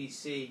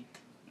CDC.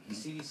 The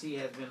CDC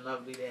has been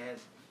lovely.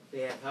 They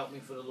have helped me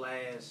for the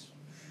last,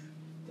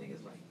 I think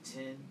it's like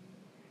 10,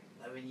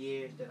 11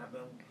 years that I've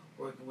been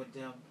working with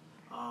them.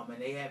 And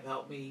they have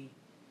helped me.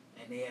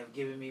 And they have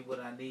given me what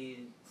I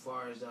need as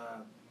far as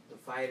the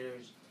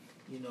fighters,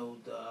 you know,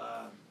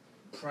 the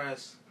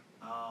press,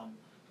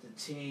 the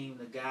team,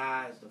 the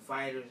guys, the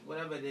fighters,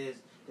 whatever it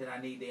is that I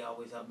need, they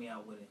always help me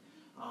out with it.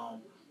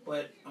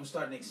 But I'm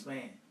starting to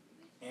expand,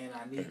 and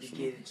I need to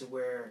get it to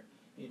where,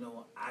 you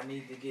know, I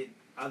need to get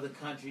other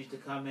countries to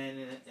come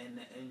in and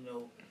you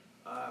know,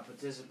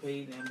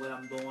 participate in what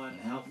I'm doing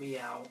and help me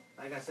out.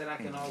 Like I said, I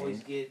can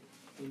always get,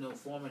 you know,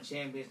 former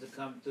champions to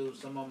come through.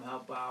 Some of them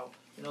help out.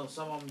 You know,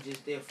 some of them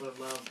just there for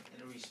the love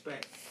and the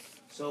respect.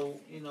 So,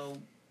 you know,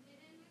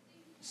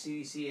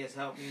 CDC has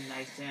helped me.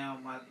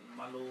 Nicetown, my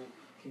little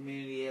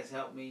community has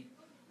helped me.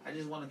 I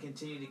just want to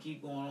continue to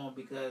keep going on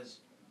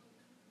because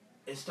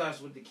it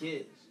starts with the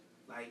kids.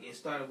 Like, it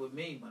started with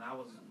me when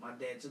my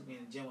dad took me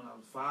in the gym when I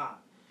was 5.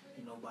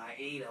 You know, by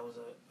 8, I was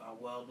a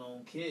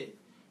well-known kid.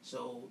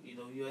 So, you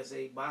know,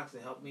 USA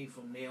Boxing helped me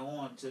from there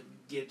on to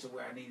get to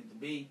where I needed to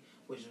be,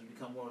 which was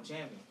become world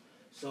champion.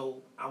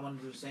 So I want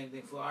to do the same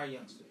thing for our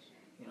youngsters.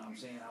 You know what I'm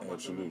saying? I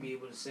want them to be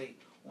able to say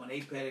on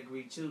a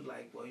pedigree too,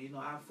 like, well, you know,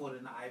 I fought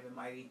in the Ivan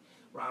Mighty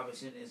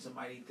Robinson and some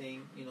Mighty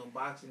Thing, you know,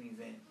 boxing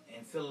event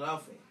in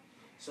Philadelphia.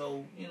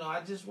 So, you know,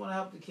 I just want to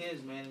help the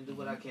kids, man, and do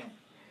what I can.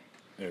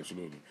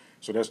 Absolutely.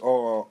 So that's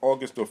all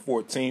August the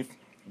 14th,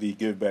 the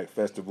Give Back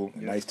Festival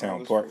in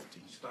Nicetown Park.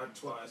 Start at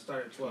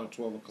 12.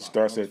 12 o'clock.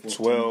 Starts at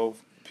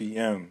 12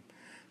 p.m.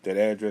 That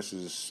address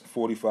is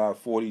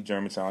 4540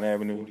 Germantown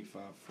Avenue.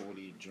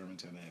 4540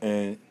 Germantown Avenue.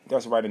 And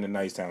that's right in the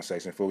Nicetown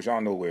section, folks.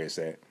 Y'all know where it's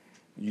at.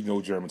 You know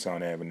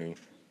Germantown Avenue.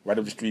 Right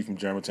up the street from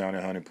Germantown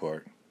and Hunting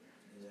Park.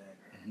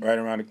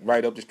 Exactly.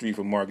 Right up the street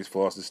from Marcus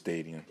Foster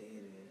Stadium. There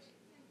it is.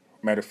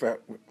 Matter of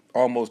fact,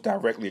 almost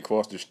directly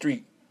across the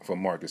street from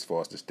Marcus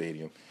Foster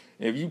Stadium.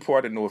 If you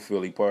part of North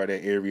Philly, part of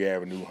that Erie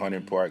Avenue,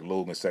 Hunting Park,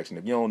 Logan section,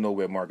 if you don't know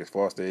where Marcus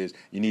Foster is,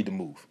 you need to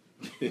move.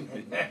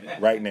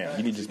 Right now.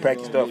 You need to just pack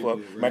your stuff up.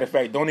 Matter of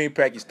fact, don't even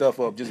pack your stuff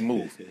up, just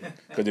move.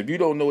 Because if you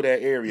don't know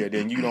that area,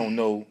 then you don't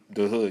know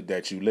the hood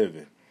that you live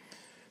in.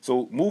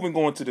 So moving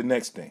on to the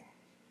next thing.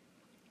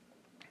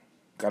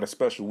 Got a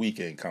special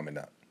weekend coming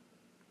up.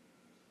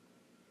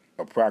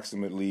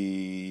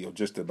 Approximately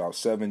just about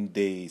 7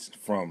 days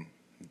from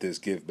this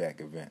Give Back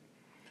event.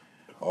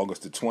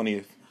 August the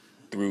 20th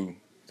through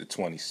the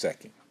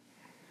 22nd.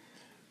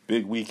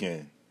 Big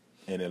weekend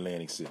in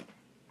Atlantic City.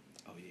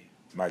 Oh yeah.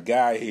 My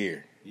guy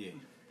here, Yeah.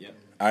 Yep.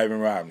 Ivan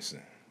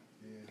Robinson,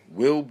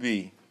 will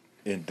be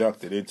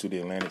inducted into the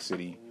Atlantic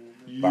City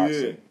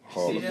Boxing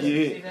Hall See, of that's,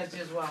 Fame. see, that's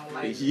just why I don't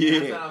like Yeah.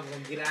 I thought I was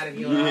going to get out of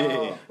here.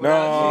 Yeah.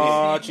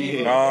 No,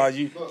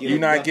 Chief, you're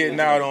not getting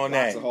out on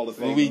that. Hall of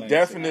Fame, We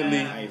Atlantic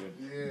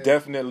City.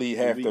 definitely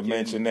have to Weekend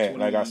mention that.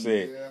 Like I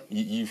said,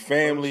 you To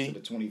family, the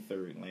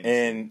 23rd. Atlantic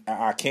and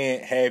I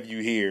can't have you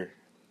here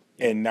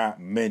and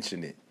not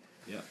mention it.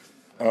 City.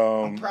 Yeah.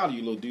 Um, I'm proud of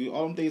you, little dude.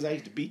 All them days I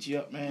used to beat you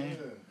up, man.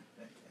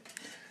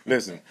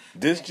 Listen,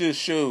 this just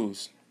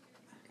shows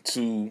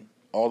to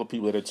all the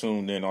people that are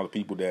tuned in, all the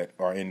people that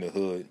are in the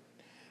hood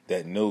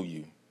that know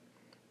you.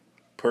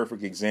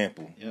 Perfect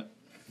example Yep.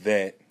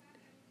 that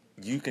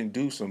you can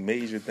do some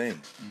major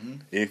things Mm-hmm.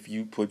 if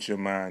you put your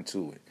mind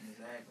to it.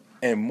 Exactly.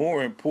 And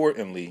more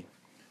importantly,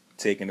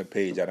 taking a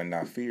page out of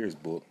Nafir's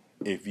book,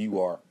 if you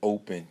are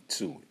open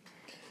to it.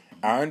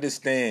 I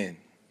understand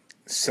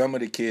some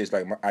of the kids,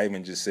 like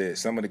Ivan just said,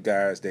 some of the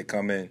guys that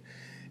come in,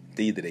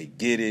 either they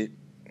get it,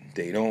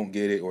 they don't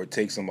get it, or it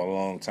takes them a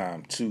long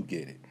time to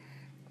get it.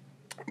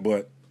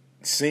 But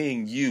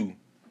seeing you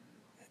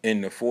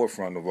in the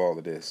forefront of all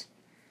of this,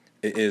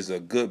 it is a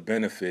good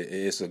benefit.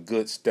 It's a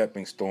good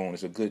stepping stone.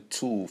 It's a good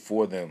tool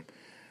for them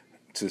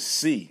to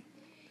see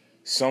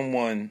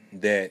someone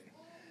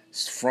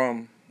that's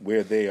from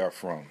where they are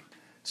from,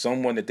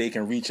 someone that they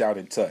can reach out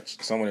and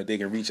touch, someone that they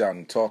can reach out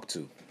and talk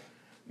to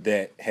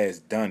that has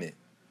done it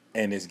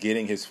and is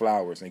getting his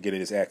flowers and getting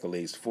his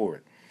accolades for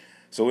it.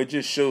 So it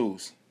just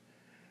shows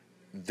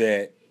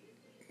that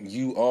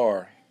you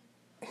are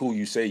who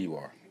you say you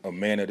are, a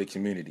man of the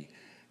community,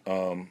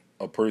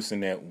 a person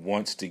that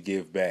wants to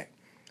give back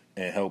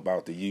and help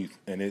out the youth.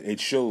 And it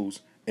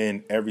shows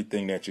in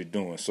everything that you're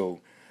doing.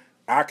 So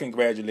I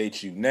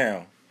congratulate you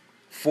now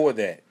for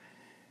that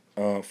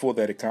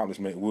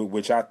accomplishment,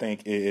 which I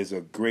think is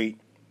a great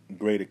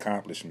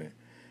accomplishment.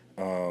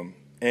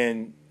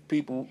 And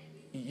people,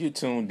 you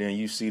tuned in,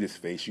 you see this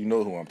face, you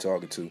know who I'm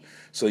talking to,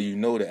 so you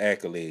know the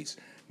accolades.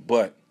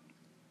 But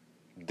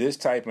this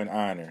type of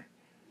honor,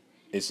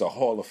 it's a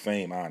Hall of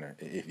Fame honor.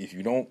 If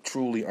you don't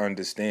truly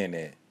understand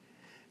that,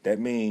 that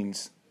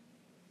means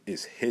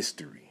it's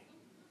history.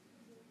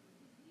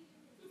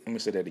 Let me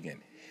say that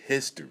again.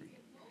 History.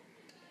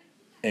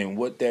 And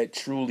what that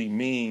truly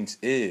means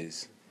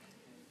is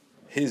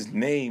his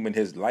name and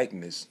his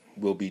likeness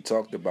will be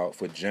talked about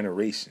for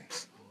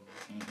generations.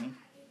 Mm-hmm.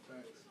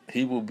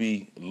 He will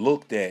be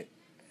looked at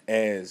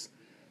as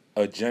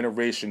a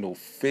generational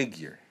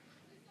figure.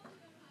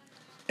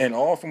 And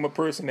all from a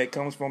person that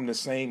comes from the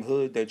same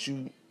hood that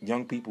you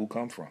young people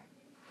come from.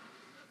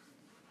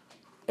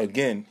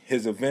 Again,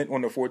 his event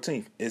on the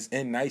 14th is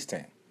in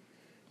Nicetown.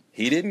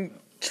 He didn't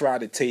try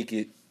to take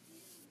it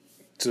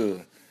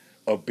to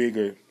a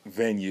bigger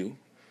venue.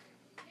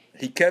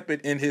 He kept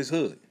it in his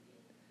hood,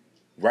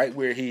 right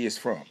where he is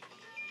from.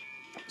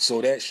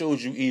 So that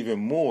shows you even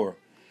more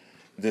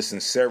the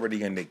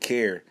sincerity and the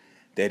care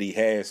that he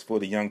has for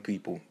the young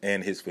people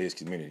and for his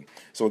community.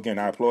 So again,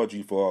 I applaud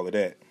you for all of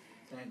that.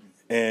 Thank you.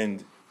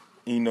 And,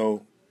 you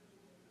know,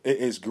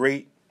 it's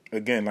great,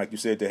 again, like you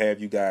said, to have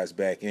you guys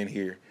back in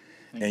here.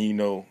 And, you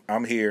know,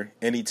 I'm here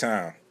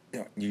anytime.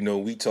 You know,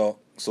 we talk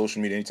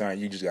social media anytime.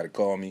 You just got to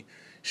call me,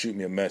 shoot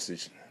me a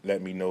message,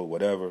 let me know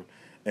whatever,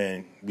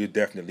 and we'll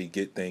definitely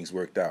get things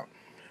worked out.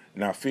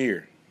 Now,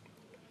 Fear,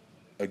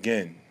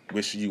 again,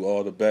 wishing you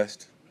all the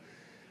best.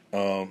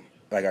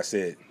 Like I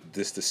said,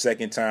 this is the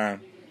second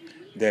time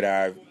that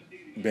I've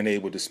been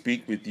able to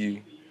speak with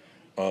you.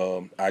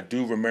 I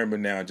do remember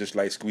now, just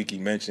like Squeaky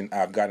mentioned,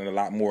 I've gotten a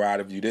lot more out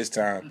of you this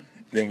time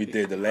than we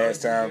did the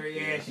last time.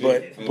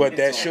 But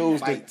that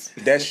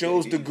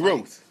shows the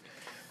growth,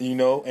 you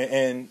know,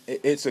 and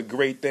it's a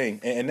great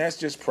thing, and that's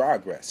just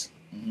progress.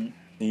 Mm-hmm.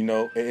 You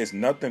know, it's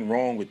nothing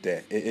wrong with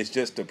that. It's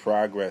just the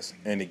progress,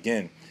 and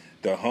again,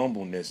 the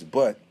humbleness.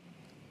 But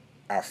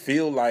I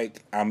feel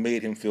like I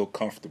made him feel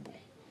comfortable.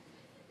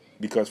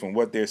 Because from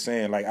what they're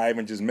saying, like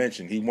Ivan just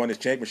mentioned, he won his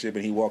championship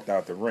and he walked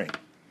out the ring.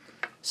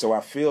 So I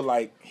feel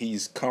like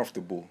he's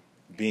comfortable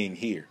being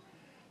here,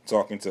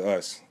 talking to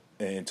us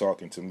and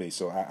talking to me.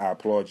 So I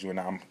applaud you, and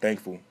I'm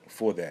thankful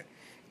for that.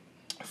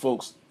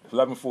 Folks,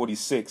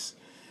 11:46,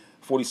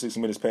 46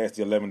 minutes past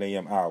the 11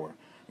 a.m. hour.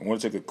 I want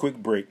to take a quick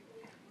break.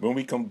 When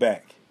we come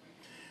back,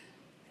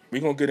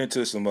 we're going to get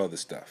into some other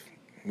stuff.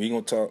 We're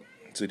going to talk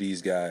to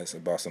these guys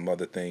about some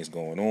other things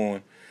going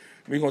on.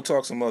 We're going to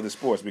talk some other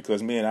sports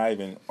because me and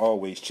Ivan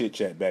always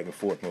chit-chat back and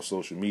forth on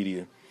social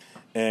media.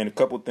 And a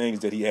couple things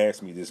that he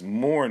asked me this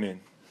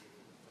morning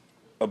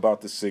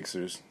about the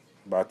Sixers,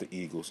 about the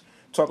Eagles.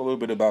 Talk a little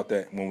bit about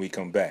that when we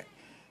come back.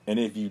 And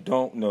if you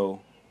don't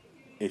know,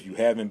 if you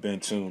haven't been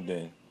tuned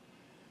in,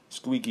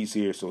 Squeaky's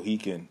here so he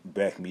can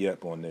back me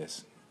up on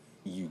this.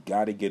 You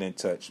got to get in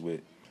touch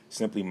with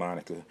Simply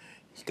Monica.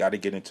 You got to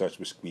get in touch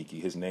with Squeaky.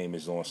 His name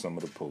is on some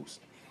of the posts.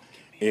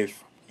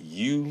 If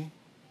you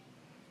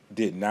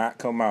did not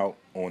come out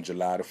on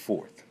July the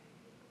 4th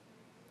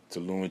to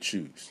Lewin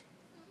Choose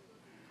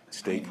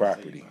State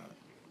Property,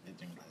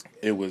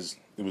 it was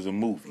a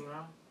movie.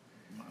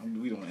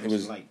 We don't.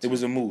 It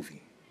was a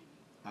movie.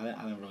 I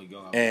didn't really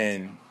go out.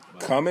 And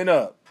coming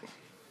up,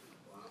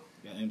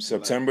 MC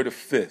September the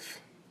 5th,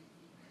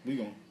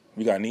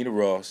 we got Nina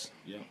Ross.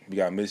 Yeah. We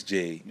got Miss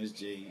Jade. Miss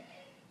Jade.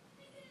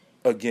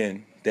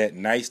 Again, that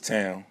nice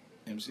town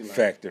MC Light.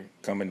 factor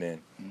coming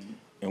in. Mm-hmm.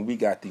 And we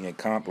got the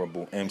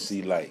incomparable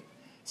MC Light.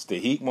 It's the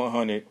Heat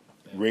 100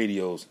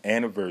 Radio's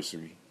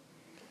anniversary.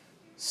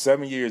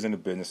 7 years in the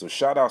business. So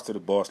shout outs to the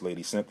boss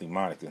lady, Simply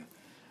Monica,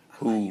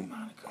 who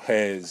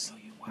has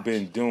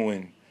been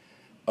doing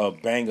a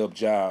bang up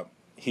job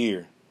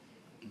here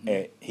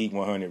at Heat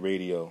 100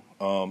 Radio.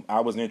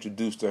 I was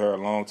introduced to her a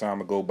long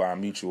time ago by a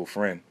mutual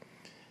friend,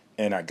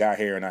 and I got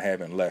here and I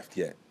haven't left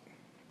yet.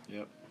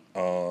 Yep.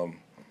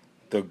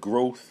 The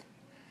growth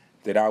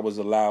that I was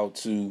allowed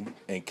to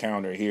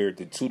encounter here,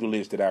 the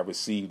tutelage that I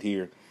received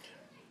here,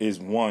 is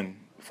one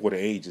for the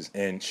ages.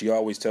 And she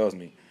always tells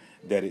me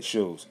that it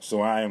shows.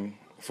 So I am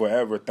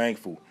forever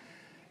thankful.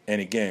 And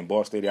again,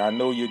 Boss Lady, I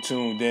know you're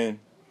tuned in.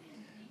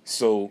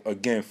 So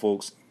again,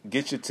 folks,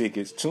 get your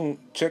tickets.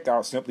 Check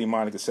out Simply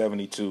Monica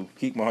 72,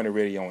 Heat 100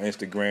 Radio on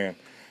Instagram,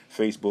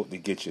 Facebook to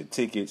get your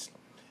tickets.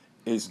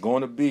 It's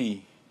going to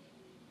be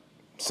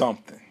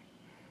something.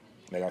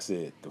 Like I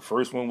said, the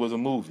first one was a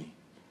movie.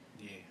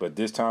 Yeah. But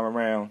this time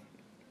around,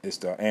 it's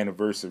the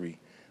anniversary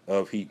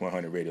of Heat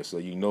 100 Radio. So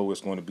you know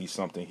it's going to be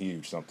something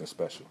huge, something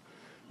special.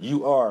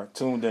 You are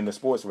tuned in to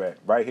Sports Rap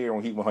right here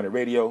on Heat 100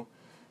 Radio.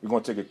 We're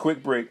going to take a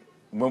quick break.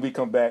 When we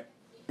come back,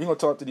 we're going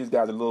to talk to these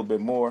guys a little bit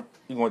more.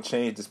 We're going to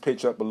change this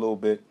pitch up a little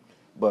bit,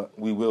 but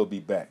we will be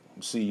back.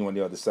 We'll see you on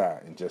the other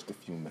side in just a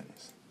few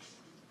minutes.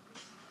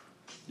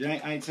 Yeah,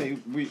 I ain't tell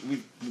you, we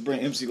bring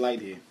MC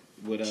Light here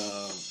with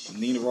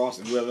Nina Ross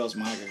and whoever else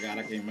Monica got.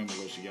 I can't remember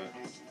what she got.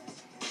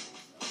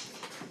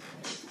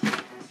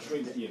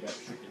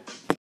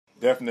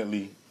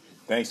 Definitely.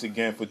 Thanks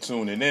again for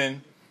tuning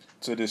in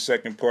to the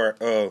second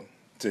part of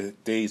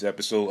today's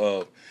episode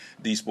of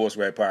the Sports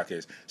Rap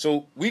Podcast.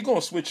 So we're going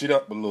to switch it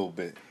up a little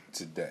bit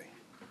today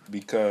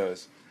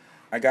because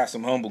I got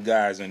some humble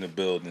guys in the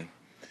building.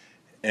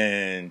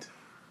 And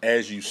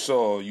as you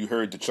saw, you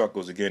heard the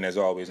chuckles again, as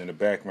always, in the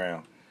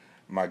background.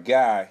 My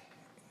guy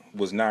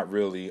was not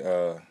really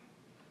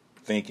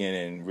thinking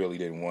and really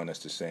didn't want us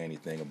to say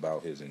anything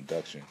about his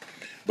induction.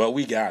 But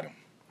we got him.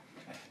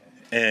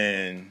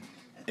 And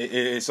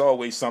it's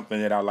always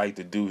something that I like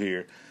to do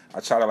here. I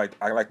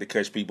like to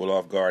catch people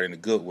off guard in a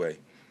good way.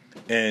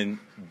 And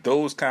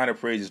those kind of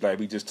praises, like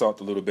we just talked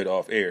a little bit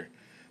off air,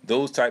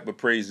 those type of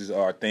praises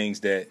are things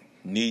that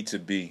need to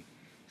be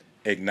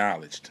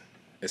acknowledged,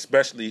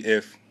 especially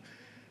if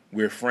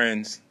we're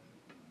friends,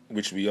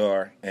 which we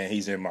are, and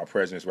he's in my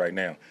presence right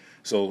now.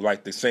 So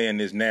like the saying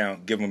is now,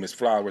 give him his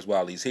flowers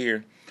while he's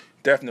here.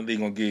 Definitely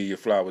going to give you your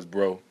flowers,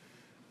 bro.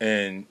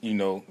 And, you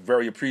know,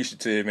 very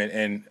appreciative.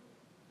 And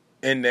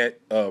in that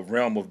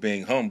realm of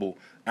being humble,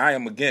 I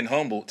am again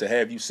humbled to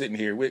have you sitting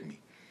here with me.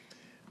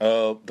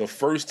 The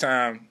first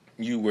time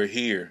you were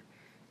here,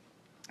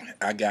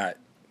 I got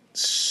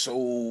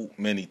so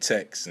many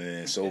texts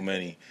and so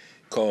many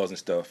calls and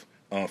stuff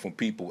from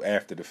people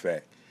after the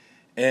fact.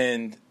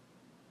 And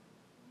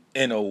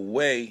in a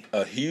way,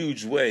 a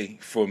huge way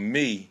for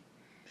me,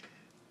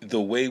 the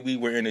way we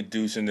were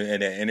introduced in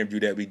that interview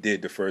that we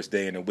did the first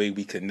day and the way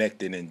we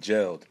connected and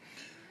gelled.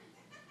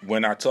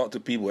 When I talked to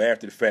people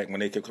after the fact, when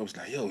they kept coming,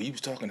 like, yo, you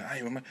was talking to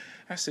Ivan.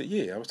 I said,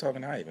 yeah, I was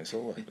talking to Ivan. So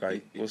what?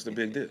 Like, what's the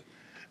big deal?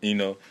 You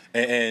know?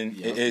 And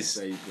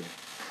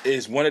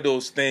it's one of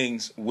those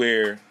things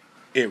where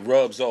it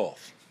rubs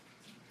off.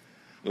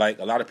 Like,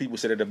 a lot of people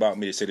said it about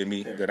me. They said to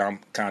me that I'm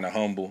kind of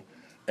humble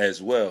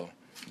as well.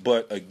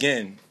 But,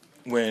 again,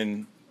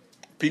 when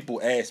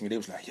people ask me, they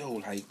was like, yo,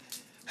 like,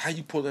 how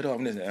you pull it off?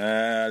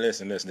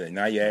 Listen.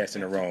 Now you're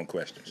asking the wrong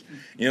questions.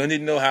 You don't need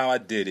to know how I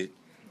did it.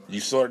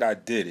 You saw that I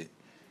did it.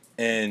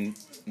 And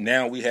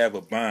now we have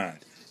a bond.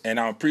 And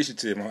I'm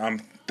appreciative. I'm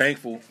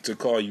thankful to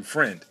call you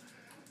friend,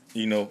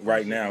 you know,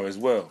 right now as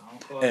well.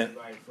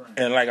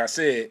 And like I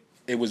said,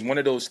 it was one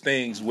of those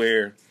things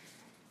where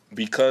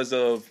because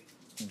of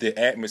the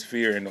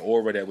atmosphere and the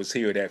aura that was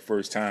here that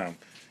first time,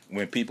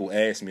 when people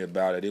asked me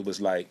about it, it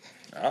was like,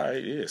 all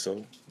right, yeah,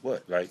 so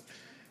what? Like,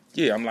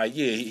 yeah, I'm like,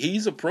 yeah,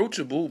 he's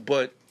approachable,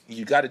 but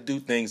you got to do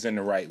things in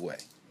the right way.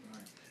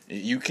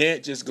 You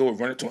can't just go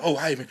run up to him, oh,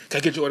 Ivan, can I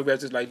get your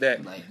autograph just like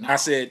that? Like, no. I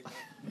said,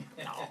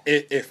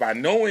 if I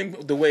know him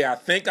the way I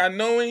think I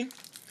know him,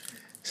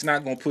 it's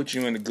not going to put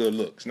you in a good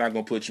look. It's not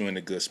going to put you in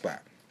a good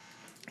spot.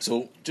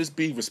 So just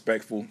be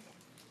respectful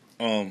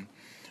on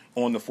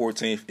the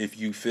 14th if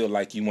you feel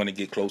like you want to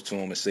get close to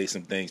him and say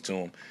some things to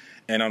him.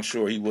 And I'm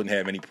sure he wouldn't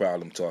have any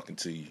problem talking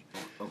to you.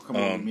 Oh, come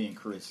on with me and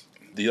Chris.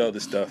 The other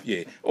stuff,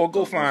 yeah. Or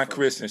go find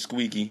Chris and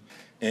Squeaky,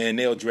 and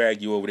they'll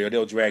drag you over there.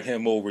 They'll drag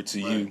him over to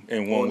you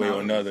in one way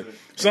or another.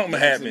 Something will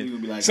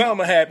happen. Something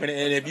will happen,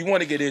 and if you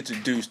want to get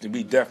introduced, then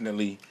we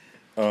definitely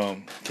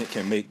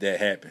can make that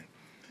happen.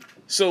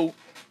 So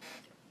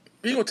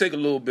we're going to take a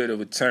little bit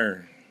of a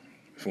turn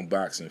from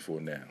boxing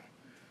for now,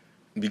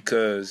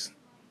 because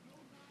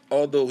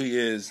although he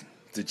is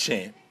the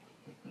champ,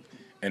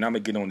 and I'm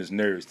gonna get on his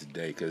nerves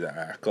today because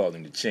I called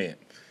him the champ.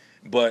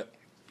 But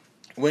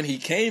when he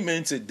came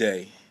in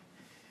today,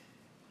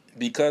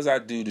 because I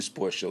do the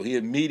sports show, he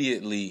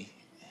immediately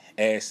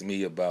asked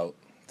me about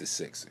the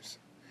Sixers,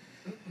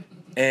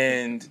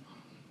 and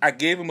I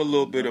gave him a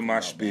little bit of my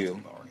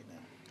spiel.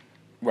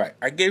 Right,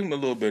 I gave him a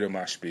little bit of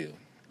my spiel,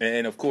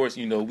 and of course,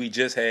 we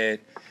just had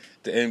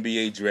the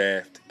NBA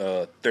draft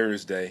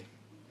Thursday.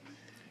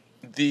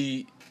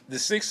 The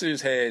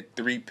Sixers had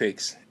 3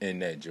 picks in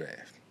that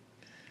draft,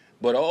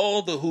 but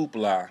all the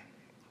hoopla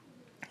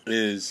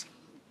is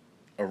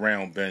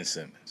around Ben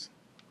Simmons.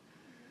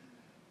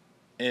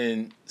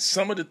 And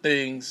some of the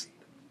things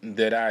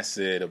that I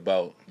said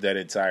about that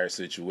entire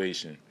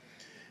situation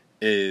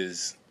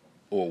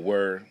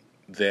were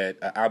that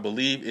I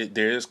believe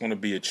there is going to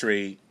be a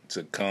trade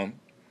to come,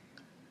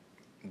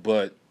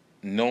 but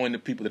knowing the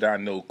people that I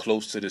know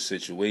close to the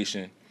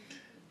situation,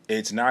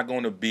 it's not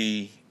going to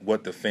be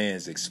what the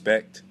fans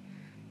expect.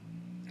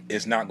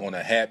 It's not going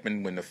to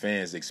happen when the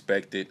fans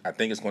expect it. I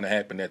think it's going to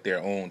happen at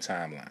their own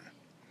timeline.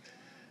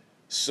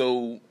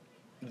 So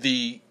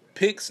the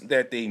picks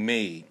that they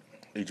made,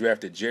 they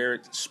drafted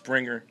Jared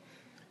Springer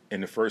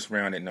in the first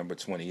round at number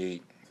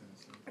 28,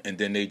 and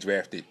then they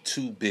drafted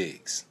 2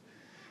 bigs,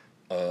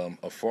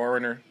 a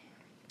foreigner,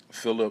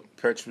 Philip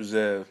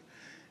Petrusev,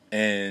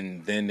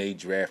 and then they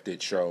drafted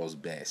Charles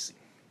Bassey.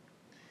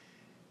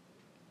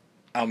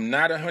 I'm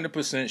not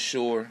 100%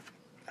 sure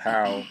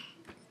how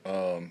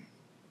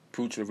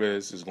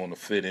Petrusev is going to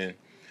fit in,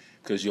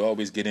 because you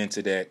always get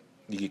into that.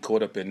 You get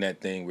caught up in that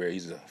thing where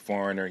he's a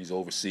foreigner, he's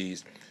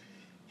overseas.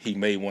 He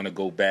may want to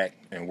go back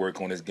and work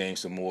on his game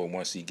some more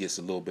once he gets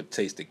a little bit of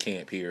taste of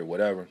camp here or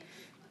whatever.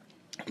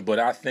 But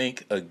I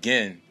think,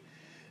 again,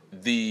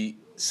 the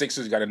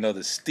Sixers got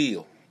another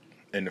steal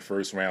in the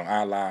first round,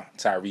 a la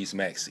Tyrese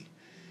Maxey.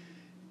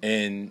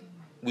 And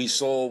we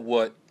saw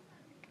what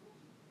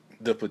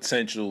the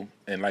potential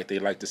and, like they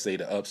like to say,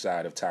 the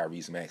upside of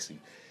Tyrese Maxey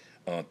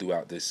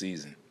throughout this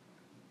season.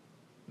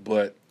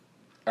 But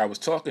I was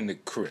talking to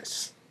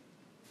Chris.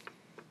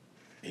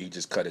 He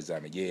just cut his eye.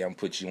 Yeah, I'm going to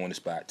put you on the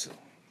spot, too.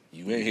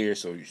 You in here,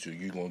 so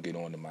you're going to get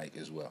on the mic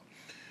as well.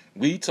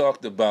 We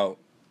talked about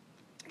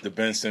the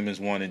Ben Simmons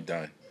one and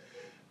done.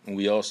 And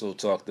we also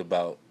talked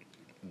about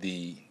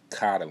the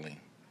coddling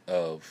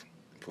of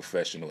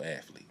professional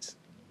athletes.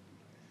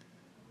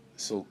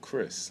 So,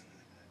 Chris,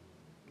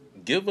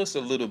 give us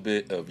a little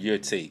bit of your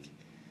take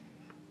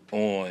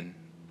on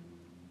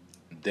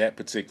that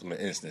particular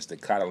instance, the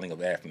coddling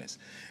of athletes.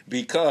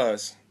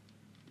 Because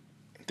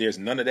there's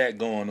none of that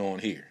going on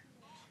here.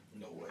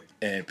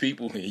 And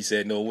he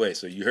said, no way.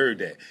 So you heard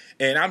that.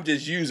 And I'm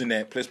just using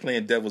that, just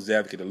playing devil's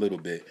advocate a little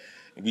bit.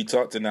 We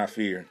talked to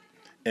Nafir,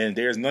 and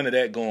there's none of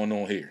that going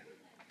on here.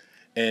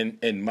 And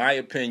in my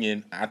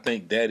opinion, I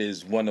think that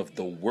is one of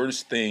the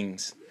worst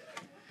things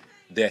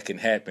that can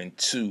happen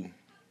to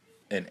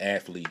an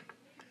athlete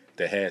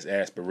that has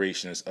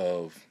aspirations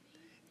of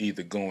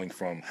either going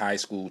from high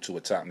school to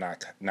a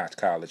top-notch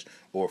college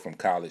or from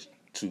college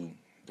to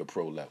the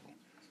pro level.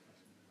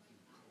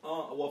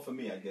 Well, for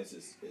me, I guess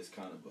it's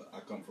kind of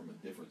I come from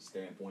a different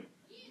standpoint.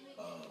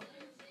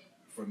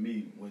 For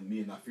me, when me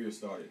and Nafir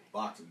started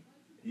boxing,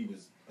 he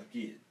was a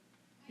kid.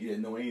 He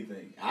didn't know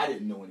anything. I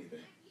didn't know anything.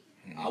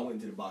 Mm-hmm. I went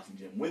to the boxing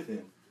gym with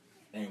him,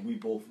 and we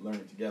both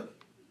learned together.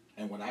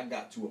 And when I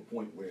got to a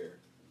point where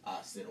I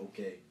said,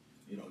 okay,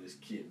 this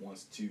kid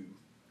wants to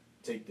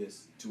take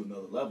this to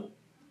another level,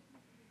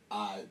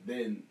 I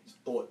then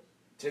thought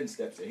 10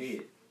 steps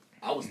ahead.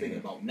 I was thinking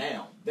about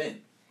now,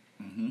 then.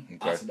 Mm-hmm.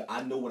 Okay. I said,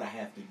 I know what I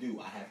have to do.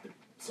 I have to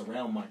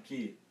surround my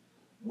kid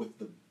with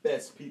the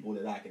best people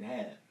that I can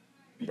have,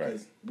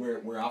 because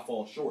where I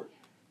fall short,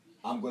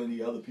 I'm going to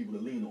need other people to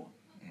lean on.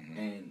 Mm-hmm.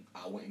 And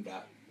I went and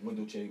got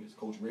Wendell Chambers,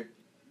 Coach Rick.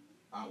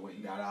 I went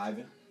and got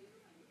Ivan.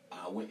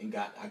 I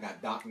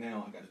got Doc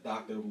now. I got a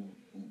doctor who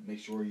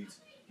makes sure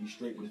he's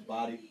straight with his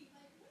body.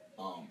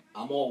 I'm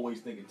always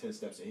thinking 10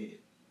 steps ahead,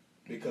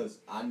 because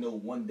I know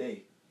one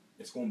day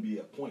it's going to be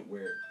a point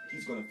where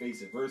he's going to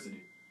face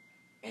adversity,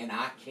 and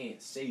I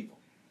can't save him.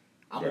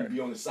 I'm going to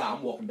be on the side.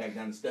 I'm walking back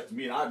down the steps.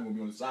 Me and Ivan going to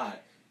be on the side,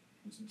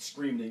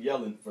 screaming and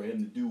yelling for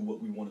him to do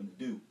what we want him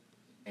to do.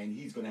 And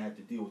he's going to have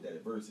to deal with that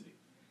adversity.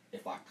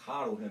 If I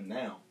coddle him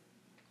now,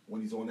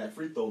 when he's on that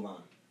free throw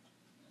line,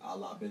 a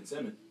la Ben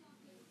Simmons,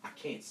 I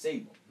can't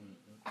save him.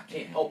 I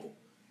can't help him.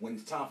 When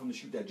it's time for him to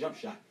shoot that jump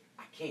shot,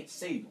 I can't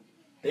save him.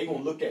 They're going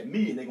to look at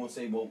me and they're going to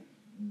say, well,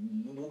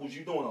 what was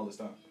you doing all this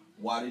time?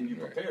 Why didn't you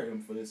prepare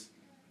him for this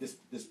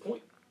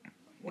point?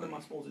 What am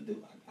I supposed to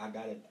do? I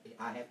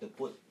have to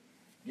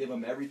give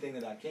him everything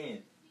that I can,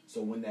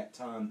 so when that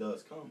time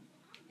does come,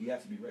 he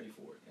has to be ready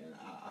for it. And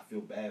I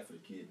feel bad for the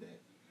kid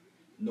that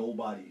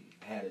nobody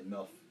had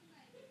enough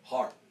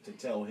heart to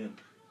tell him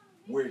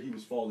where he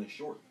was falling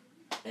short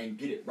and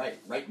get it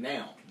right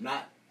now,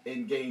 not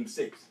in Game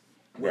 6,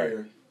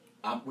 where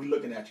we're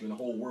looking at you and the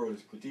whole world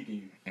is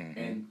critiquing you,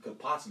 and could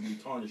possibly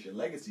tarnish your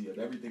legacy of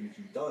everything that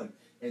you've done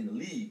in the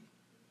league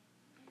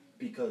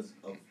because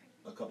of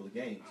a couple of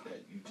games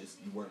that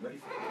you weren't ready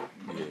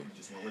for. You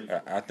just weren't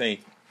ready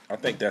for. I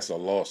think that's a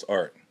lost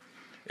art,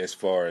 as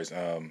far as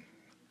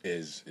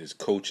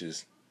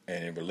coaches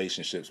and in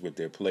relationships with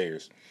their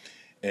players,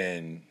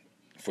 and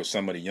for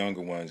some of the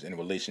younger ones in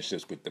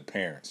relationships with the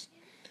parents.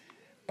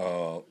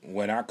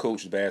 When I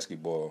coached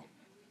basketball,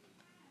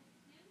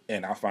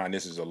 and I find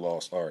this is a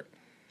lost art,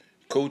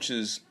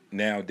 coaches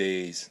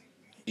nowadays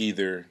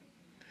either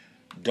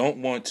don't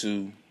want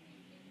to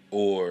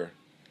or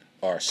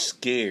are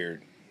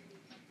scared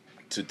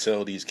to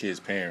tell these kids'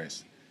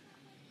 parents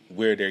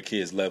where their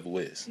kids' level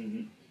is.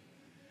 Mm-hmm.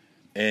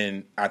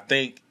 And I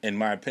think, in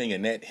my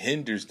opinion, that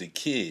hinders the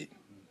kid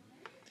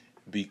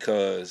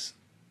because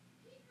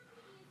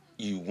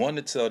you want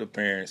to tell the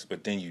parents,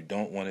 but then you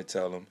don't want to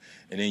tell them,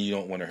 and then you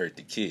don't want to hurt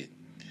the kid.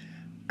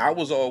 I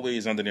was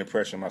always under the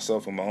impression,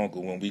 myself and my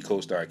uncle, when we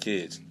coached our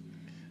kids,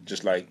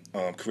 just like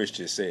Chris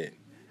just said,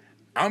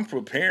 I'm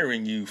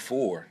preparing you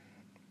for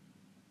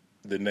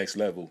the next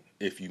level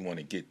if you want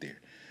to get there.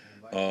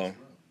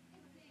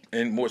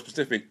 And more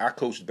specific, I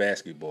coached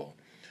basketball.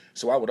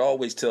 So I would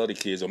always tell the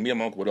kids, or me and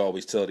my uncle would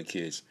always tell the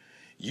kids,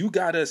 you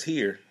got us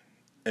here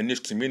in this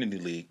community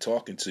league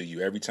talking to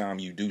you every time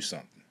you do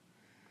something.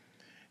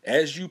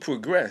 As you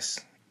progress,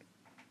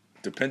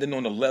 depending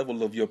on the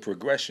level of your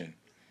progression,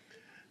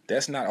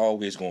 that's not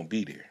always going to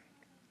be there.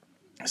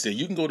 So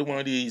you can go to one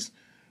of these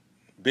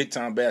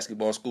big-time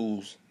basketball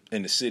schools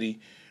in the city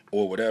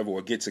or whatever,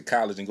 or get to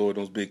college and go to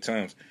those big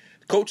times.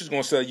 The coach is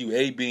going to tell you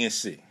A, B, and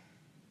C.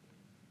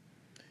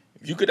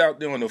 If you get out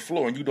there on the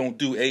floor and you don't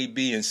do A,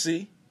 B, and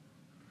C,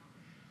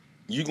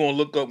 you're going to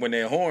look up when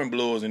that horn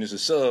blows and it's a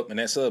sub, and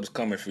that sub's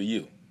coming for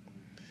you.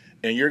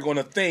 And you're going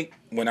to think,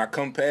 when I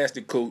come past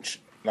the coach,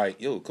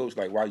 like, yo, coach,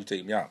 like, why you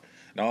take me out?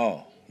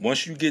 No,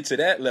 once you get to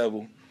that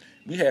level,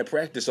 we had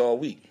practice all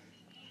week.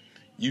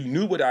 You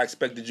knew what I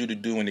expected you to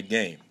do in the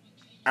game.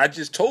 I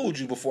just told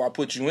you before I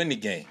put you in the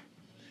game.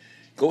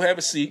 Go have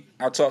a seat.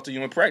 I'll talk to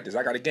you in practice.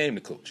 I got a game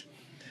to coach.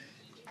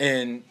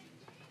 And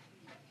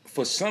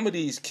for some of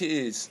these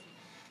kids,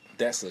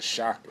 that's a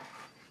shocker.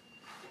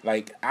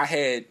 Like, I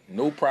had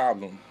no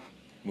problem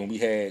when we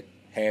had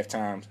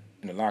halftime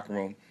in the locker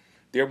room.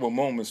 There were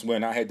moments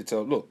when I had to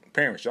tell, look,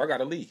 parents, y'all got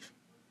to leave.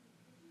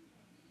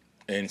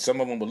 And some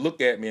of them would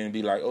look at me and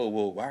be like, oh,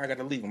 well, why I got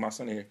to leave with my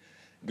son here?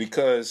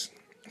 Because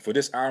for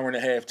this hour and a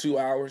half, 2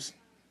 hours,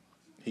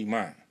 he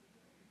mine.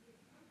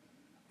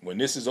 When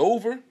this is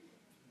over,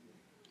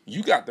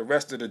 you got the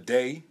rest of the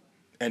day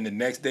and the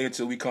next day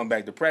until we come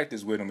back to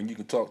practice with him, and you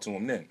can talk to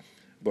him then.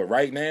 But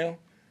right now,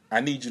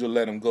 I need you to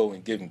let him go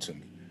and give him to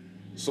me.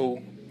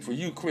 So for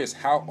you, Chris,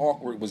 how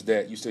awkward was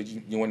that? You said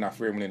you were not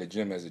fearing in the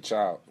gym as a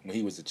child, when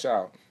he was a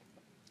child.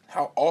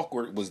 How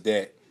awkward was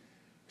that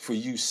for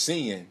you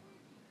seeing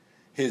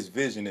his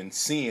vision and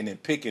seeing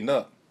and picking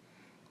up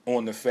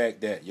on the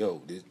fact that,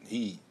 yo,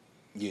 he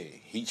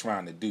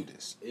trying to do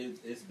this?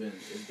 It's been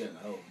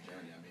a hell of a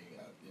journey. I mean,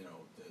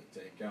 to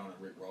encounter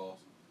Rick Ross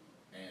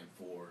and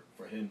for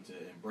him to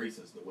embrace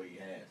us the way he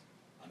has.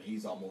 I mean,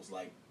 he's almost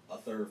like a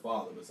third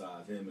father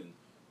besides him and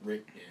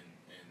Rick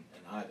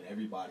and Ivan.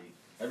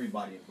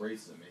 Everybody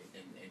embraces him,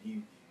 and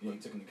he he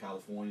took him to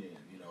California,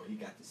 and he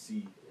got to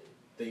see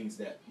things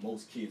that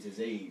most kids his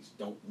age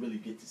don't really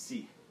get to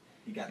see.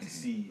 He got to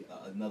see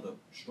another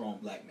strong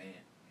black man,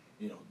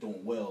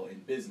 doing well in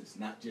business,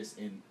 not just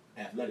in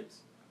athletics.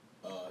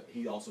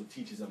 He also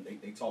teaches them.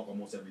 They talk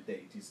almost every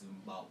day. He teaches them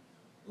about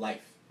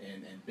life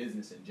and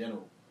business in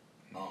general.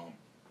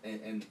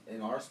 And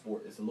in our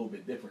sport, it's a little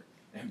bit different.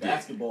 In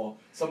basketball,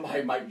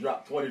 somebody might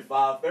drop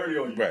 25, 30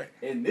 on you. Right.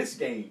 In this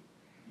game,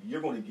 you're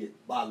going to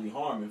get bodily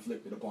harm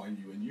inflicted upon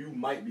you, and you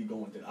might be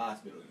going to the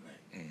hospital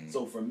tonight. Mm-hmm.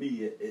 So for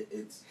me,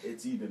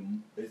 it's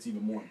even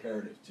more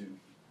imperative to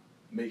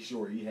make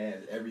sure he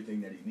has everything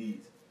that he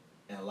needs.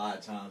 And a lot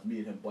of times, me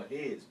and him butt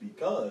heads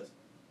because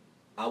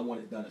I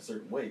want it done a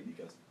certain way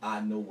because I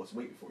know what's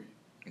waiting for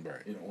you.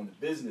 Right. On the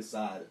business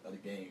side of the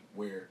game,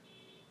 where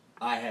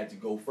I had to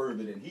go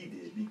further than he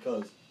did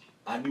because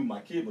I knew my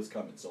kid was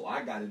coming. So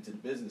I got into the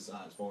business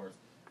side as far as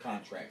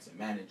contracts and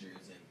managers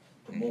and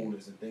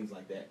promoters and things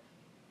like that.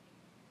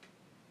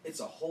 It's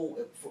a whole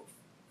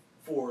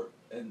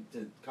and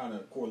to kind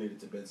of correlate it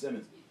to Ben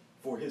Simmons,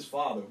 for his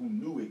father who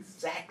knew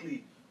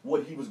exactly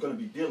what he was going to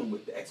be dealing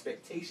with, the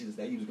expectations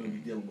that he was going to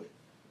be dealing with.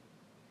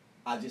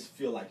 I just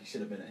feel like he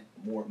should have been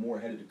more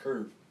ahead of the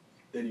curve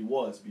than he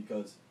was,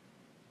 because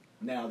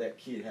now that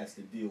kid has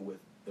to deal with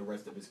the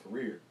rest of his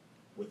career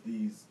with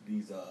these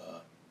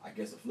I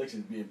guess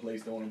afflictions being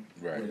placed on him.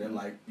 Right. Where they're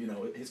like,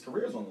 his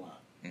career's on the line.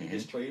 Mm-hmm. He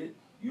gets traded.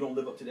 You don't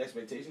live up to the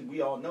expectations.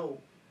 We all know,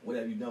 what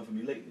have you done for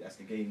me lately? That's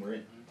the game we're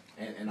in.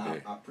 And I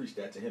preach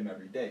that to him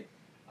every day.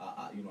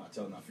 I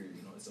tell him, I fear,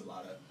 it's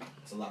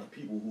a lot of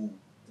people who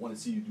want to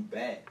see you do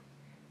bad,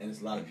 and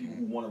it's a lot of people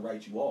who want to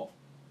write you off.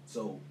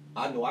 So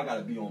I know I got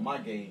to be on my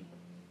game.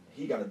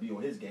 He got to be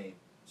on his game.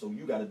 So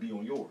you got to be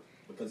on yours,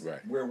 because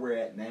where we're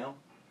at now,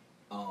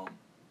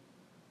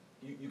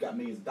 you got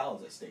millions of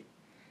dollars at stake.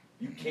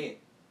 You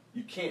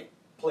can't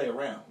play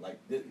around. Like,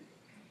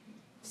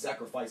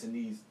 sacrificing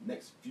these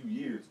next few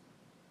years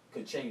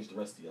could change the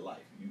rest of your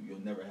life.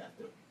 You'll never have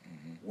to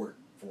work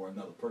for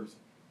another person.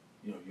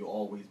 You know, you'll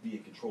always be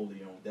in control of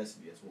your own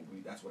destiny.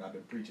 That's what I've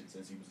been preaching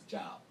since he was a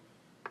child.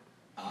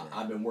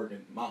 I've been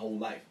working my whole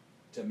life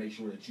to make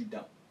sure that you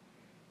don't.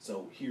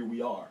 So here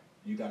we are.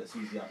 You got to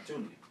seize the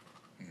opportunity.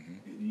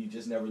 Mm-hmm. You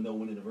just never know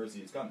when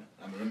adversity is coming.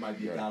 I mean, it might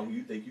be a guy who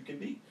you think you can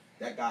beat.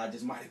 That guy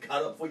just might have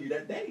got up for you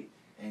that day,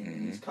 and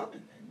he's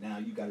coming. And now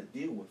you got to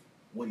deal with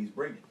what he's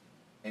bringing.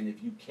 And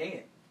if you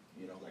can't,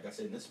 you know, like I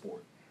said in this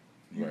sport,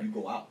 you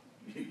go out.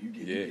 you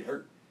get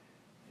hurt.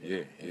 You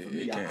know? And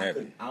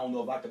for me, I don't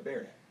know if I could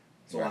bear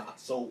that.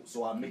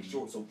 So I make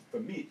sure. So for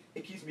me,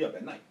 it keeps me up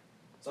at night.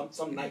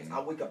 Some nights I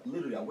wake up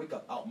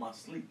out my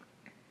sleep,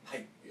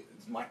 like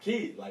it's my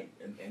kid, like,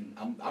 and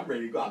I'm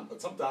ready to go.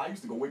 Sometimes I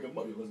used to go wake him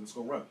up. Let's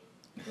go run.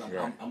 I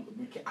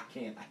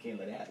can't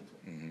let it happen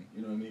to him.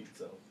 You know what I mean?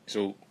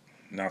 So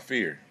now,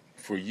 Fear,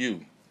 for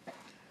you,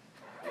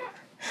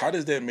 how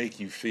does that make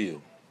you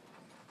feel?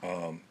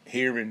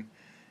 Hearing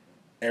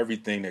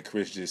everything that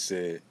Chris just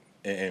said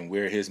and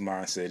where his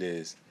mindset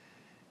is,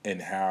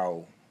 and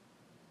how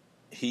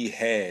he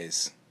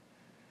has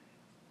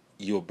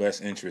your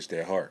best interest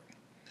at heart,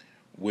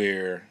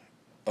 where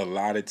a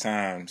lot of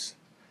times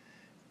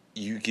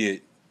you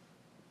get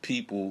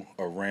people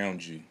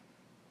around you,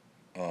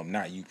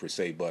 not you per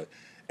se, but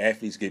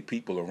athletes get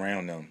people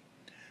around them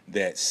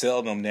that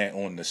sell them that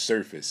on the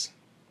surface,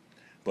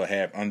 but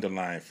have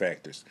underlying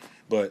factors.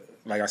 But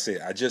like I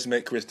said, I just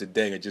met Chris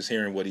today and just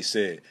hearing what he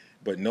said,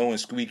 but knowing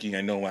Squeaky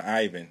and knowing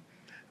Ivan,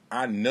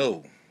 I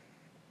know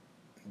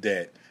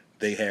that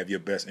they have your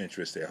best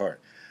interest at heart.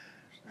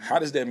 How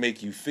does that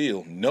make you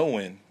feel,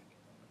 knowing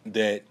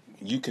that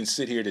you can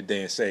sit here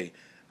today and say,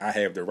 I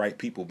have the right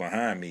people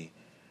behind me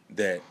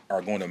that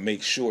are going to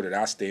make sure that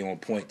I stay on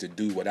point to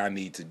do what I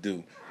need to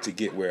do to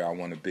get where I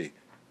want to be?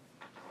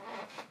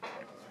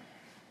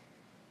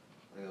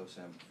 Like I was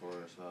saying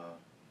before, it's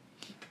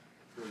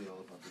really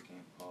all about the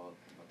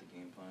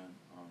game plan.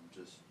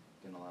 Just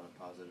getting a lot of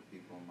positive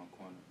people in my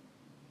corner.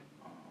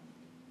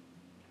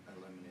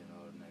 Eliminate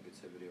all the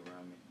negativity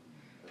around me.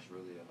 That's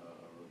really a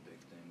real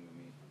big thing with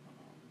me.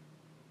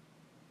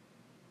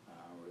 I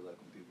don't really like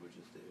when people are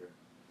just there,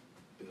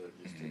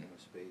 just taking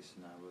up space,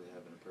 not really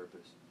having a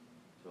purpose.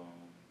 So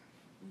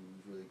we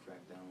really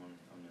cracked down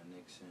on the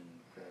nicks and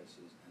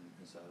crasses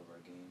inside of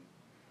our game,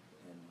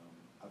 and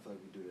I feel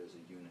like we do it as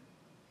a unit.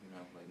 You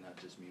know, like not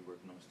just me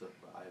working on stuff,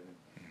 but Ivan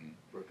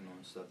working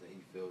on stuff that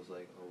he feels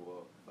like, oh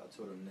well, if I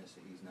told him this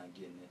and he's not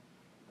getting it,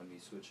 let me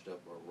switch it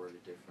up or word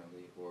it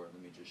differently, or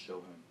let me just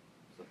show him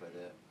stuff like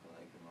that.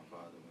 Like with my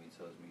father when he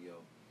tells me,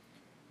 yo,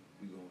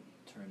 we gonna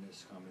turn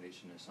this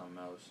combination into something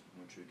else.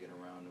 I want you to get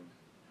around him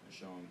and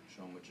show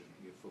him what your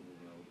foot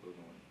movement we're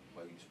doing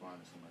while you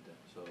sparring or something like that.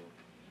 So,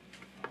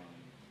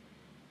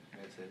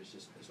 like I said,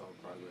 it's all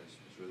progress.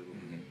 It's really what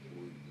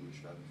we're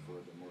striving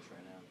for the most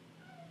right now.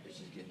 It's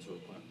just getting to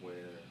a point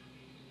where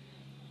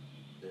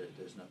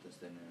there's nothing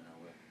standing in our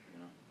way, you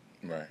know?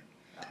 Right.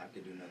 I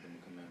could do nothing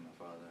but commend my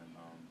father and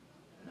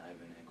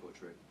Ivan and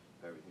Coach Rick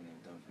for everything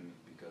they've done for me,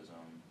 because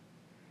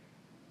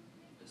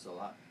it's a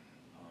lot.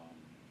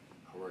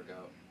 I work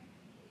out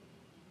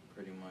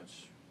pretty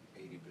much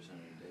 80%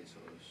 of the day,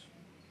 so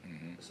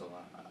it's a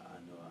lot. I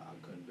know I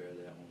couldn't bear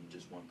that on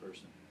just one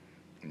person.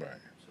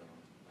 Right. So,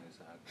 like I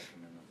said, I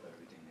commend them for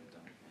everything they've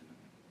done, and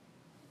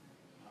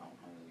I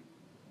only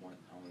want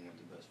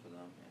the best for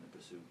them and to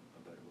pursue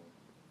a better world.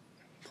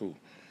 Cool.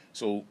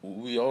 So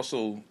we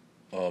also,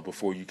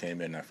 before you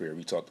came in,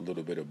 we talked a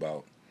little bit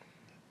about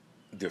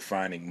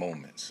defining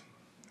moments.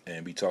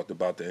 And we talked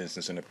about the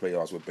instance in the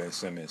playoffs with Ben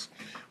Simmons,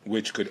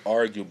 which could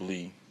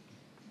arguably,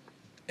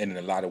 and in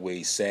a lot of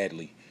ways,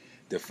 sadly,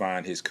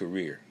 define his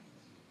career.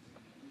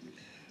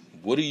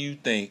 What do you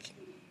think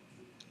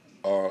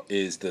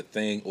is the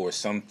thing or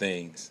some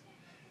things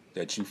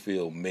that you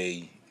feel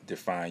may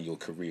define your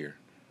career?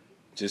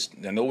 Just,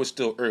 I know it's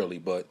still early,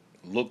 but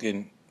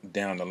looking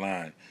down the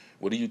line,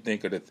 what do you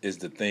think is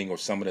the thing or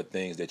some of the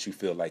things that you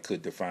feel like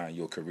could define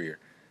your career?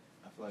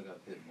 I feel like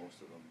I've hit most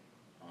of them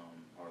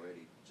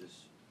already.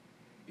 Just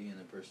being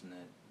the person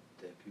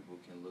that people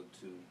can look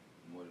to,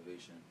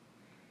 motivation,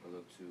 or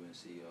look to and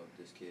see, oh,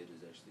 this kid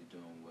is actually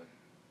doing what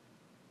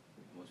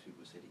most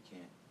people said he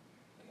can't.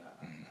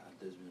 Like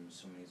there's been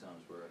so many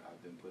times where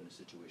I've been put in a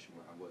situation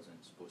where I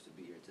wasn't supposed to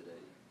be here today,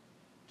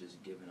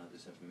 just giving out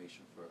this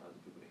information for other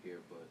people to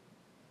hear, but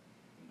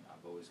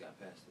I've always got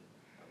past it.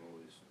 I've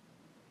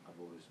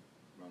always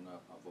rung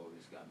up. I've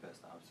always gotten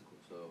past the obstacle.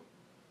 So,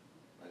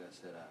 like I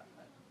said,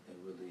 it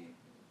really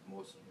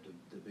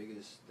the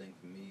biggest thing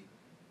for me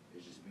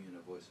is just being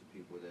a voice of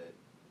people that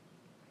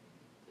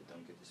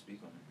don't get to speak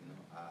on it. You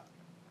know,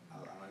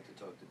 I like to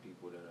talk to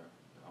people that are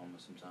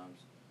homeless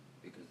sometimes,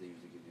 because they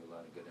usually give you a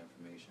lot of good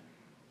information,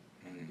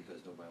 mainly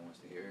because nobody wants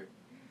to hear it,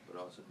 but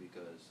also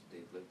because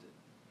they've lived it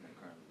and they're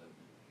currently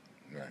living it.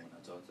 Right. When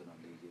I talk to them,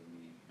 they give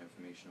me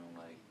information on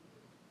like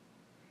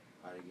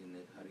how to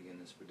get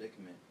in this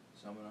predicament.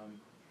 Some of them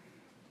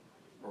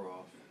are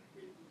off;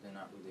 they're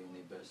not really in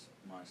their best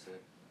mindset.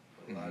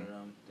 But a lot of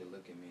them, they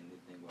look at me and they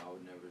think, "Well, I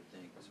would never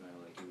think somebody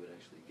like you would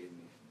actually give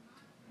me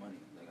money.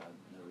 Like I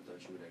never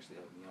thought you would actually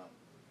help me out."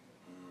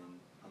 And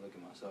a look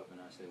at myself and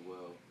I say,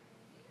 well,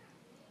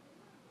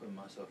 putting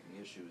myself in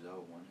your shoes, I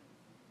would want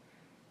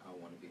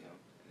to be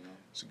helped, you know?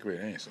 It's a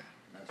great answer.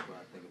 And that's what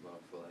I think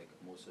about for like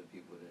most of the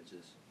people that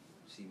just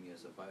see me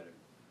as a fighter.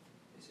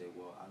 They say,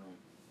 well, I don't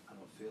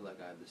feel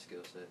like I have the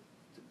skill set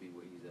to be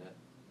where he's at.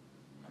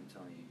 I'm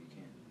telling you, you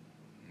can't.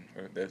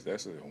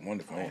 That's a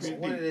wonderful I answer.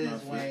 don't know what it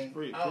is, No, Wayne.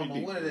 pretty- I don't know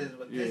pretty what it deep, is,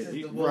 but yeah, this is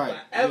he- the most right. I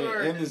ever Yeah,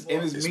 heard. and it's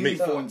It's me.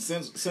 meaningful and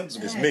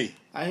sensible. It's me.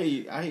 I hear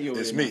you. I hear you. over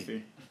It's there, me.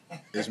 Nafi.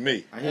 It's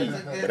me. I hear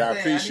That's you. a good But I thing.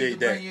 appreciate I need to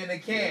that. bring you in the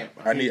camp.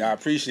 I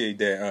appreciate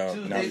that. Not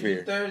Tuesday through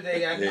fair.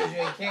 Thursday, I need Yeah.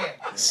 you in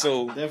camp.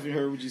 So Definitely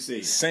heard what you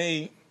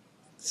said.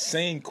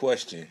 same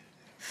question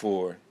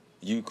for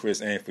you,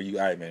 Chris, and for you,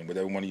 Ivan.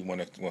 Whatever one of you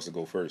wants to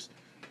go first.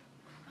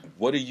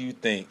 What do you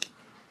think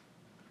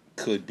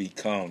could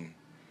become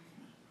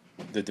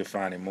the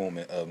defining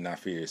moment of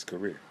Nafir's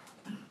career?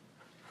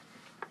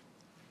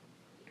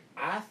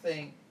 I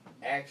think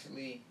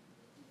actually,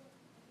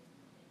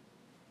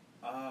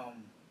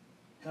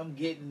 him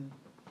getting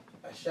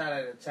a shot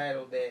at a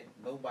title that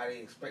nobody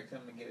expected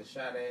him to get a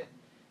shot at,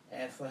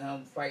 and for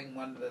him fighting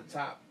one of the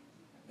top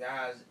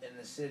guys in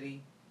the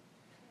city,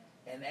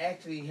 and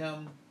actually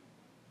him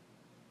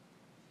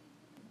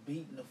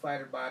beating the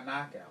fighter by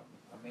knockout.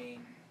 I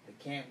mean, the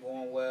camp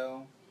going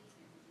well.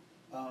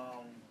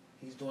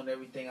 He's doing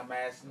everything I'm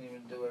asking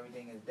him to do,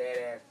 everything his dad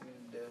asked him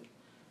to do.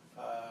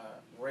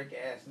 Rick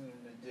asked him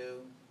to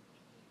do,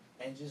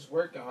 and just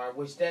working hard,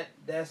 which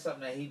that's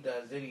something that he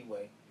does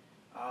anyway.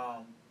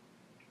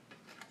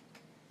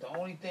 The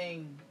only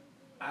thing,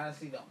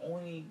 honestly, the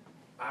only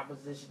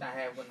opposition I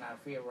have with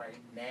Nafir right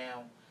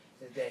now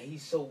is that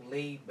he's so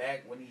laid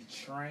back when he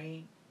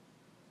trained.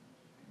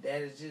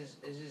 That it's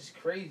just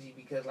crazy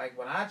because like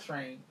when I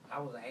trained,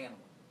 I was an animal.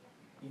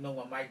 You know,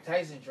 when Mike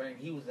Tyson trained,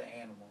 he was an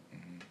animal.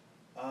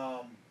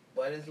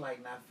 But it's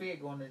like Nafir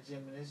going to the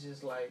gym and it's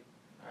just like,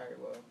 all right,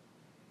 well,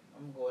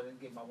 I'm gonna go ahead and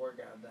get my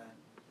workout done,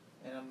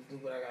 and I'm gonna do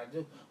what I gotta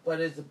do.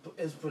 But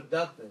it's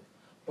productive.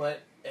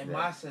 But in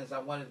my sense, I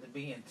want it to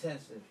be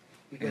intensive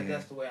because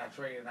that's the way I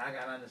train. And I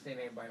gotta understand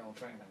everybody don't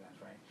train like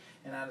I train,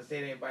 and I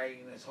understand everybody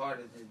even as hard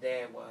as his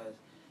dad was,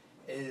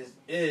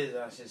 is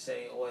I should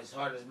say, or as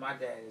hard as my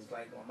dad is.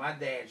 Like when my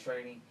dad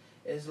training,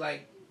 it's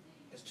like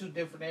it's two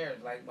different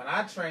areas. Like when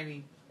I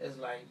training, it's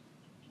like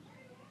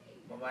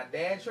when my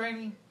dad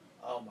training.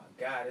 Oh my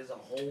God, it's a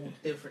whole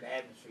different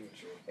atmosphere.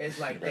 It's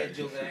like that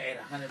joke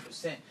at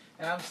 100%.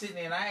 And I'm sitting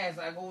there and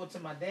I go over to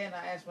my dad and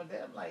I ask my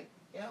dad, I'm like,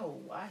 yo,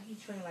 why he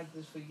train like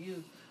this for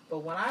you?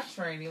 But when I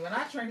train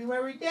him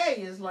every day,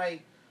 it's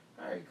like,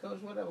 all right,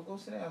 coach, whatever, go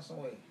sit down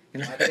somewhere.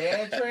 My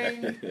dad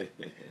training,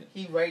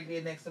 he right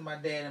there next to my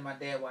dad and my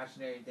dad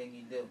watching everything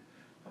he do.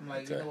 I'm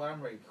like, you know what,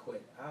 I'm ready to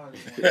quit. I don't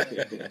even want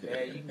to do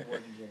Dad, you can go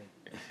ahead and get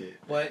it.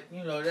 But,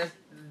 you know,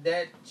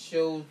 that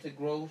shows the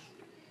growth.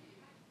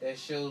 That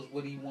shows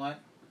what he wants.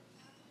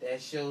 That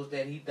shows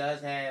that he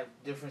does have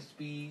different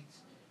speeds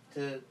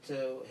to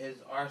his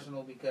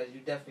arsenal because you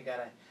definitely got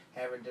to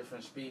have a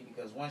different speed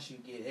because once you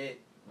get hit,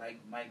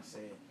 like Mike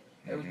said,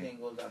 everything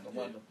goes out the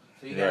window.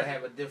 So you got to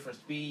have a different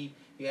speed.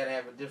 You got to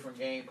have a different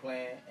game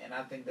plan. And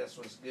I think that's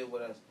what's good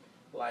with us.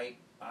 Like,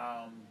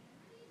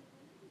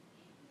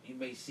 you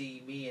may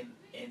see me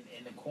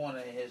in the corner,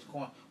 in his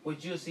corner,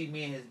 which you'll see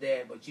me and his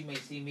dad, but you may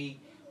see me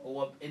go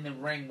up in the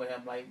ring with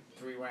him like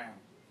 3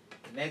 rounds.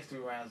 The next 3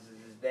 rounds is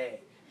his dad.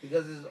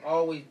 Because there's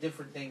always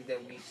different things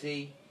that we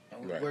see,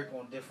 and we work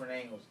on different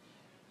angles.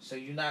 So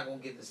you're not going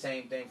to get the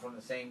same thing from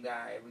the same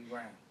guy every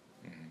round.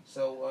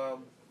 So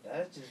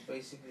that's just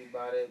basically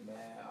about it, man.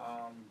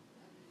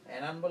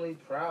 And I'm really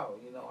proud.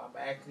 You know, I'm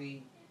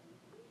actually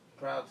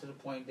proud to the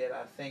point that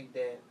I think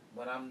that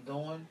what I'm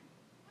doing,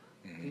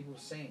 people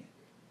seeing.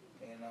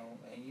 You know,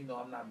 and you know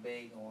I'm not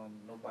big on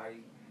nobody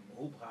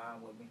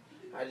hoop-hawing with me.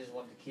 I just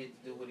want the kid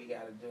to do what he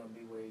got to do and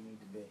be where he needs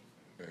to be.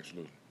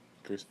 Absolutely.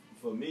 Chris?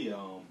 For me,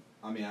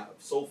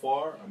 so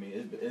far,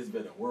 it's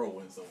been a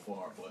whirlwind so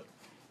far, but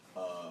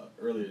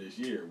earlier this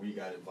year, we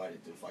got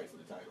invited to fight for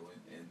the title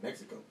in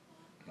Mexico.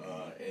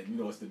 And,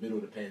 you know, it's the middle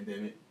of the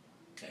pandemic.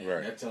 And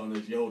they're telling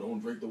us, yo,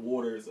 don't drink the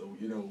water. So,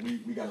 you know,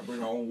 we got to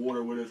bring our own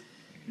water with us.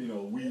 You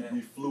know,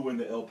 we flew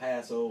into El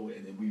Paso,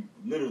 and then we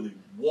literally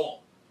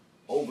walked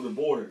over the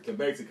border to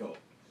Mexico.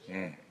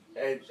 And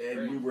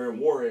we were in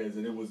Juarez,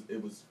 and it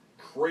was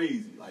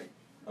crazy. Like,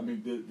 I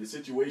mean, the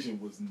situation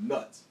was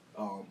nuts.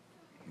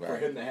 For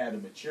him to have the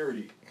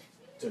maturity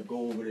to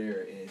go over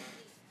there and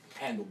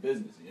handle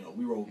business. You know,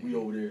 we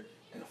over there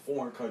in a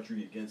foreign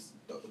country against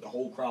the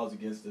whole crowd's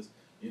against us.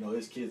 You know,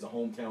 this kid's a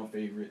hometown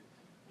favorite.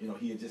 You know,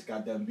 he had just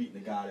got done beating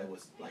a guy that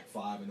was like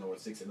 5-0 or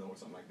 6-0 or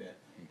something like that.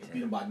 He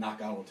beat him by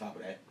knockout on top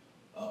of that.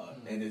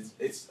 And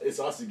it's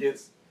us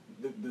against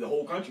the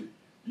whole country.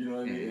 You know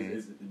what I mean?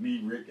 It's me,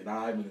 Rick, and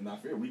Ivan, and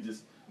Nafir. We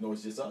just know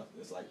it's just us.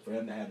 It's like for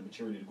him to have the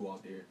maturity to go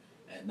out there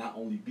and not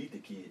only beat the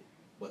kid,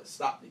 but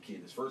stop the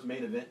kid. His first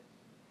main event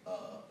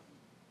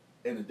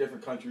in a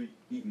different country,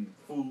 eating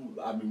food.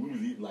 I mean, we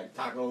was eating like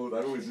tacos.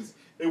 Like,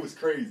 it was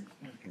crazy.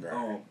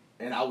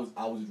 And I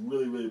was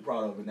really, really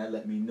proud of him. And that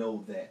let me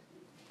know that,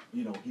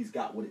 you know, he's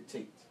got what it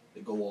takes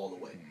to go all the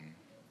way.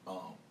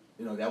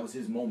 that was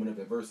his moment of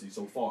adversity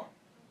so far,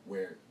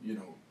 where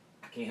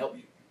I can't help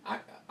you.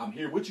 I'm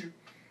here with you,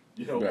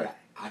 but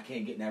I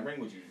can't get in that ring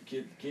with you.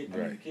 The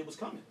kid was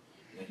coming.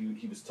 And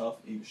he was tough.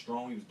 He was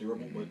strong. He was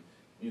durable. But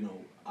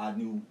I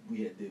knew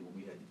we had did what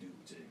we had to do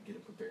to get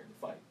him prepared to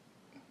fight,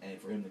 and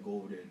for him to go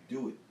over there and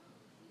do it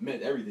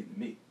meant everything to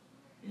me.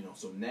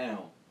 So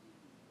now,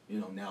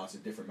 now it's a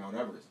different Mount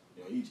Everest.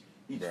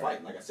 Each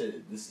fight, like I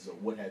said, this is a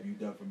what have you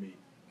done for me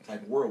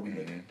type of world we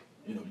live in.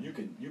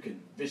 You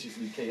can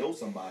viciously KO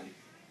somebody,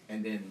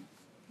 and then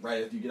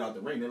right after you get out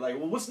the ring, they're like,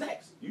 well, what's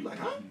next? You like,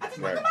 huh? I just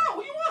knocked him out.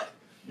 What do you want?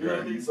 You know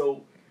what I mean?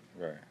 So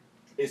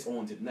it's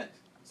on to the next.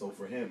 So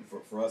for him,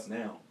 for us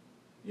now,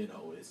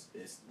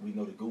 it's we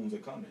know the goons are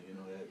coming.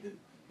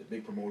 The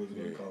big promoters are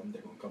going to come.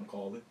 They're going to come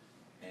calling,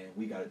 and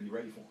we got to be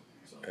ready for them.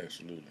 So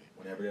absolutely.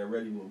 Whenever they're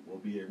ready, we'll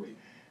be there waiting.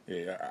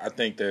 Yeah, I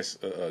think that's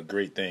a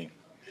great thing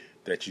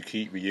that you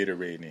keep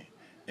reiterating,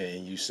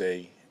 and you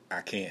say,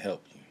 I can't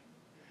help you.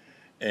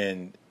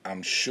 And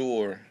I'm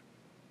sure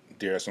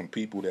there are some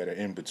people that are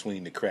in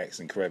between the cracks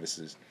and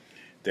crevices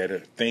that are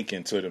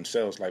thinking to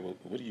themselves, like, well,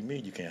 what do you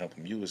mean you can't help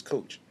him? You as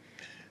coach.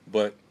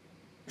 But,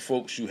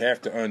 folks, you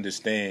have to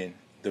understand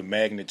the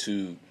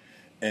magnitude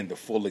and the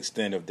full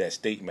extent of that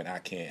statement, I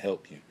can't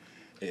help you.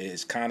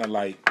 It's kind of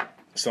like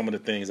some of the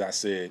things I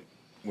said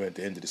at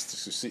the end of the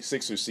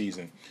Sixers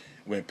season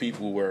when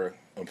people were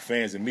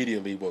fans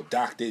immediately, well,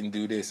 Doc didn't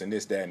do this and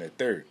this, that, and the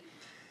third.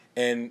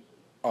 And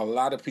a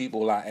lot of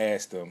people, I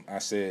asked them, I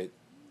said,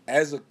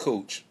 as a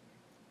coach,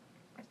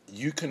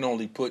 you can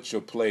only put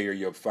your player,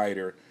 your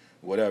fighter,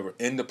 whatever,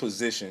 in the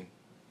position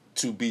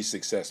to be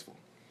successful.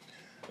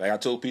 Like I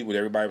told people,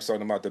 everybody was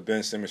talking about the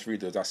Ben Simmons free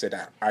throws. I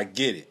said, I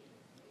get it.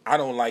 I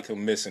don't like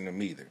him missing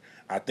them either.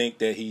 I think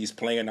that he's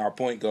playing our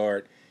point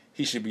guard.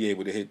 He should be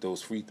able to hit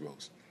those free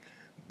throws.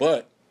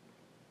 But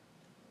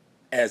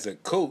as a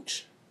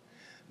coach,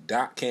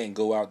 Doc can't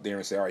go out there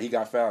and say, all right, he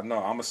got fouled. No,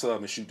 I'm going to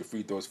sub and shoot the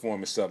free throws for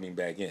him and sub him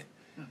back in.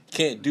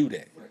 Can't do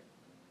that.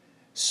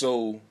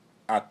 So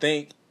I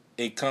think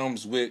it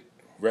comes with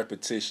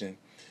repetition.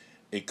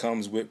 It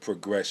comes with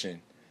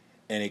progression.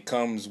 And it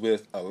comes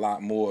with a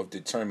lot more of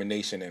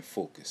determination and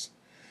focus.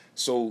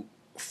 So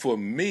for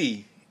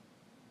me,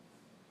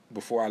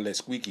 before I let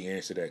Squeaky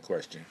answer that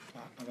question.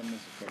 I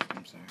missed the question,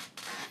 I'm sorry.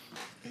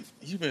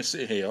 You've been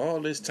sitting here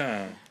all this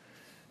time,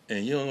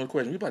 and you don't know the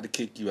question. We about to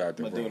kick you out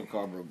the room. The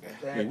car broke down.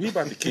 Yeah, we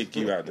about to kick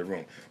you out the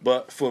room.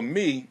 But for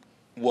me,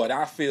 what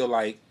I feel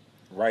like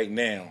right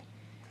now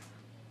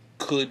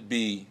could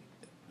be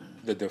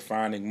the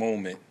defining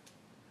moment.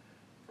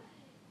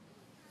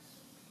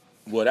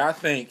 What I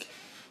think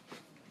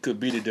could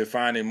be the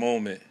defining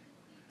moment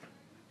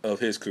of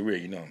his career.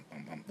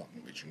 I'm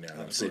with you now.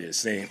 I'm sitting here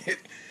saying it.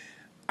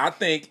 I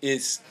think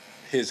it's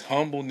his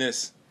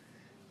humbleness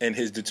and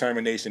his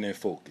determination and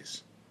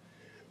focus.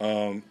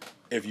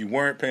 If you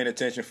weren't paying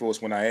attention for us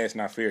when I asked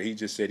Not Fair, he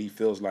just said he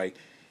feels like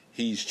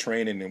he's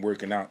training and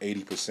working out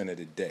 80% of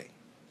the day.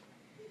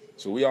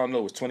 So we all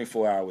know it's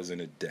 24 hours in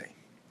a day.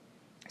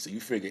 So you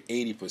figure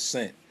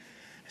 80%,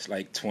 it's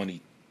like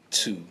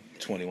 22,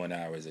 21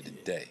 hours of the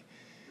day.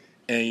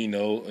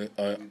 And,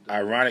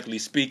 ironically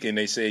speaking,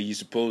 they say you're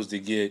supposed to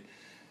get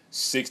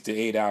 6 to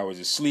 8 hours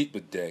of sleep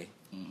a day.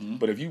 Mm-hmm.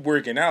 But if you're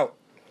working out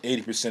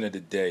 80% of the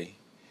day,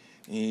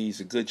 it's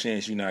a good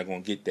chance you're not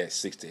going to get that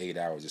 6 to 8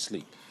 hours of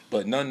sleep.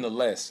 But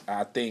nonetheless,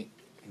 I think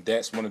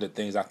that's one of the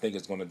things I think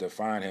is going to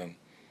define him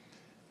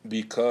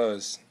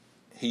because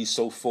he's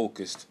so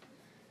focused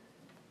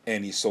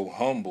and he's so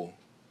humble.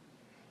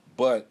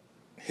 But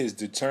his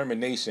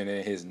determination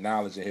and his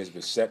knowledge and his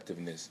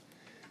receptiveness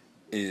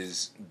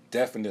is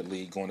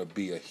definitely going to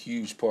be a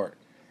huge part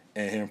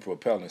in him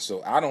propelling.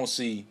 So I don't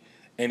see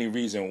any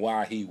reason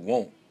why he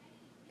won't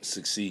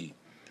succeed.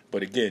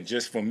 But again,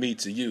 just from me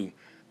to you,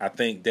 I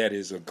think that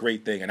is a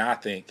great thing. And I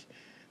think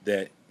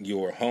that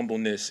your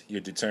humbleness, your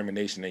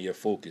determination, and your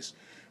focus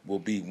will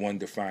be one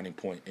defining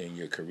point in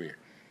your career.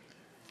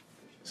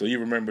 So you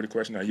remember the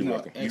question now? You're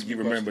welcome. You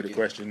remember the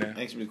question now?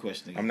 Ask me the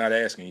question again. I'm not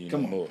asking you no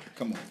more.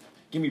 Come on.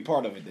 Give me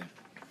part of it then.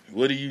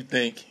 What do you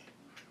think?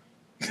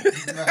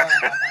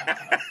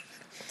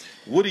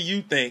 What do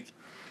you think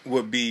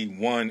would be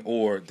one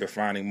or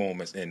defining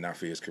moments in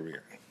Nafia's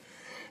career?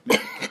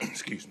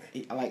 Excuse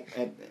me.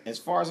 As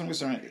far as I'm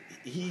concerned,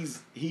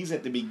 he's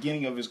at the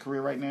beginning of his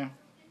career right now.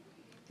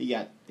 He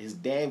got his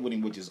dad with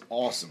him, which is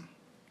awesome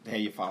to have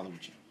your father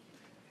with you.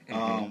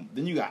 Mm-hmm.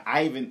 Then you got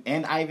Ivan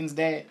and Ivan's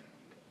dad.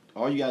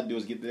 All you got to do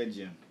is get to that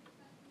gym.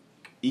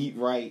 Eat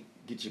right.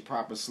 Get your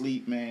proper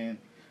sleep, man.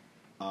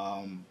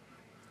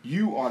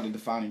 You are the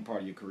defining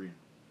part of your career.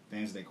 To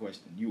answer that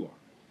question, you are.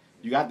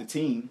 You got the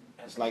team.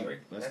 That's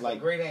a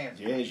great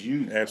answer. Yeah, it's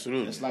you.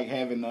 Absolutely. It's like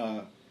having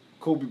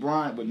Kobe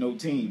Bryant but no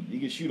team. You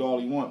can shoot all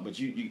you want, but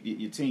you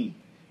your team.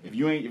 If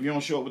you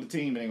don't show up with the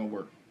team, it ain't gonna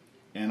work.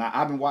 And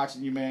I've been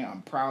watching you, man.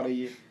 I'm proud of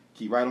you.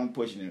 Keep right on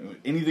pushing it.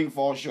 Anything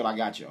falls short, I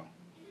got y'all.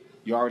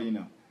 You already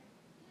know.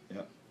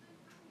 Yep.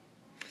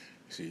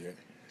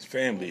 It's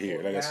family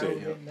here. Like I said,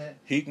 Hitting that.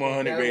 Heat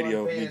 100 Guy wasn't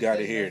Radio. paying You got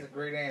to attention. hear That's it. a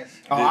great answer.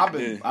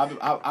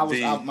 Oh,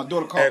 The- my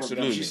daughter called her.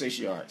 absolutely. She said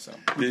she all right. So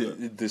we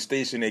good. The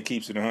station that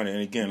keeps it 100.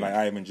 And again, like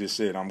Ivan just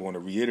said, I'm going to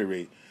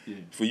reiterate,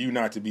 for you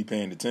not to be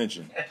paying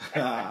attention,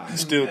 you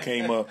still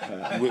came up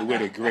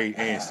with a great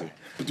answer.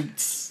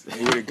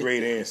 With a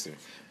great answer.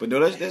 But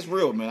no, that's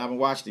real, man. I've been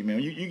watching it,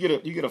 man. You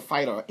get a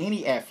fighter or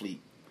any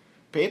athlete.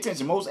 Pay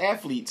attention. Most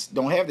athletes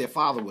don't have their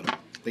father with them.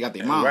 They got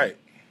their mom. Right.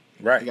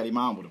 They got Right. their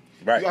mom with them.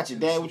 Right. You got your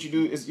dad. What you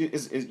do is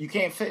you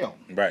can't fail.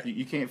 Right.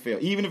 You can't fail.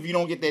 Even if you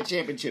don't get that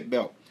championship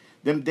belt,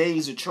 them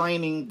days of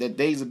training, that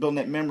days of building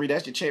that memory,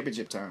 that's your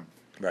championship time.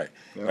 Right.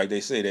 Yeah. Like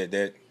they say,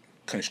 that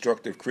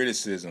constructive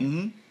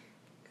criticism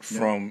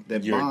from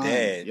That your bond.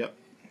 dad Yep.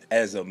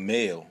 as a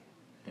male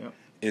Yep.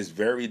 is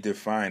very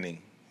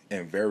defining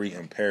and very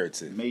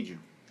imperative. Major.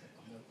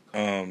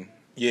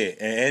 Yeah,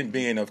 and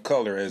being of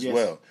color as Yes.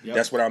 well. Yep.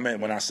 That's what I meant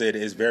when I said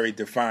it's very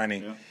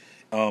defining Yep.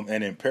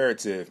 and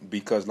imperative,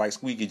 because like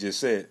Squeaky just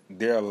said,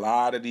 there are a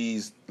lot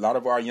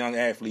of our young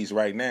athletes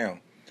right now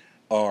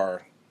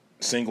are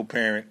single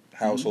parent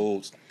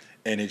households,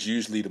 and it's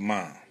usually the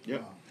mom.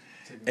 Yep.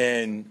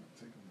 And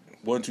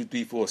 1, 2,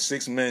 3, 4,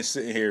 6 men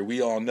sitting here,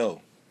 we all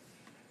know,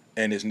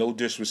 and it's no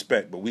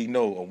disrespect, but we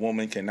know a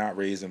woman cannot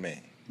raise a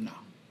man. No.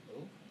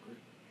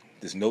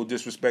 There's no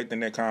disrespect in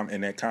that comment,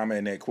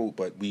 and that quote,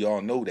 but we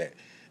all know that,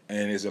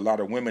 and there's a lot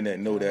of women that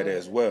know that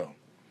as well.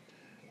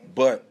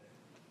 But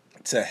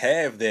to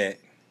have that,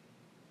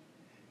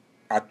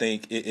 I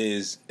think it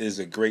is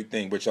a great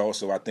thing, which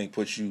also I think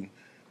puts you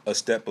a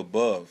step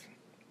above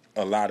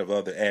a lot of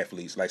other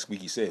athletes, like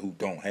Squeaky said, who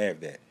don't have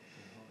that.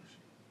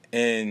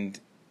 And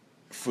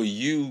for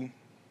you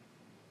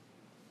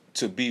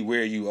to be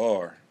where you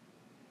are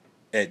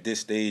at this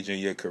stage in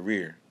your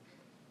career,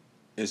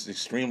 it's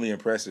extremely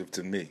impressive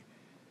to me.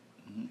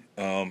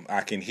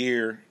 I can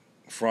hear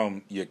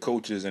from your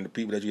coaches and the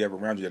people that you have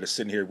around you that are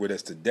sitting here with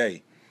us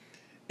today,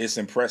 it's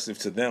impressive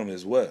to them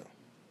as well.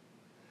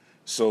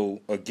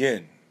 So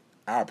again,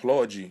 I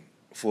applaud you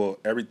for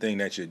everything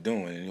that you're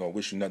doing, and I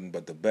wish you nothing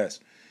but the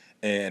best.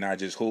 And I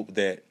just hope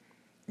that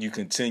you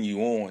continue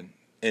on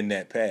in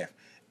that path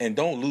and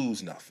don't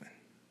lose nothing.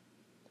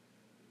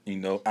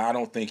 I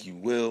don't think you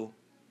will,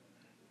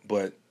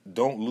 but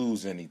don't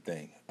lose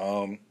anything.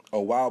 A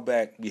while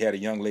back, we had a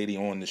young lady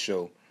on the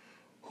show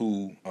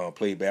who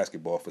played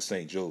basketball for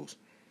St. Joe's,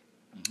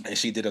 and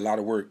she did a lot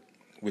of work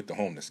with the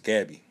homeless.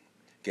 Gabby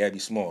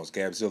Smalls,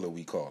 Gabzilla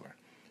we call her.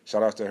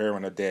 Shout out to her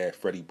and her dad,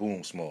 Freddie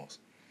Boom Smalls.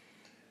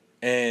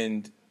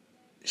 And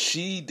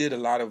she did a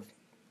lot of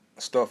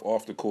stuff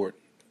off the court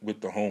with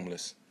the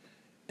homeless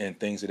and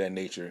things of that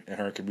nature in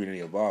her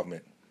community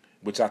involvement,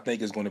 which I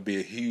think is going to be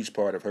a huge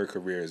part of her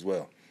career as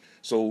well.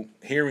 So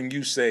hearing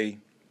you say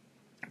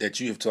that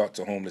you have talked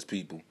to homeless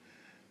people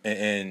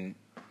and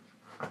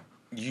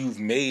you've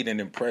made an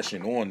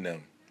impression on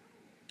them,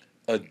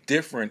 a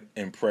different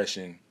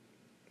impression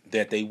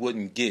that they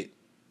wouldn't get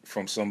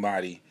from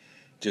somebody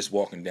just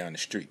walking down the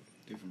street.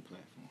 Different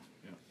platform.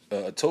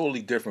 Yeah. A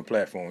totally different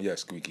platform.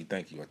 Yes, Squeaky,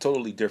 thank you. A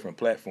totally different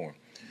platform.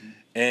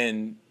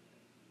 And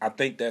I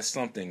think that's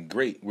something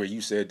great where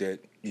you said that,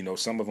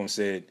 some of them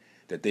said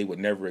that they would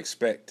never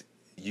expect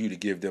you to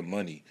give them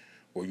money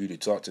or you to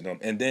talk to them.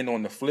 And then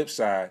on the flip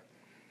side,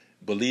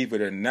 believe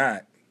it or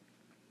not,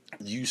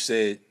 you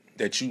said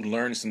that you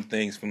learned some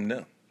things from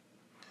them.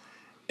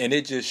 And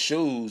it just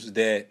shows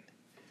that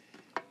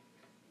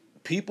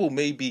people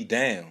may be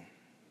down,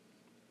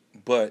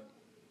 but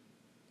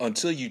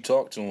until you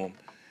talk to them,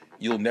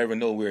 you'll never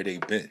know where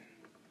they've been.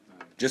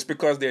 Just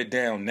because they're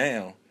down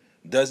now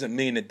doesn't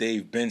mean that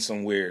they've been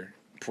somewhere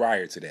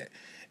prior to that.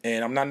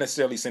 And I'm not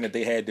necessarily saying that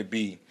they had to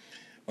be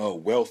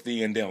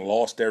wealthy and then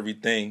lost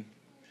everything.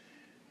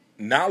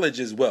 Knowledge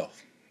is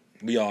wealth.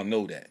 We all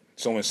know that.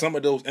 So in some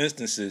of those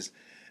instances,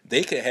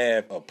 they could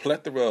have a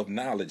plethora of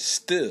knowledge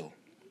still.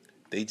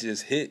 They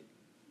just hit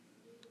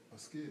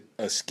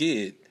a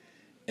skid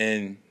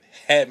and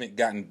haven't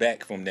gotten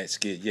back from that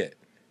skid yet.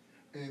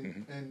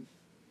 And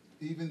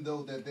even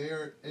though that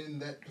they're in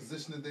that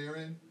position that they're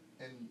in,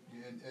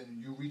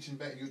 and you're reaching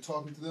back, you're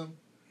talking to them,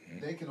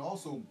 they can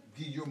also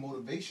be your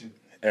motivation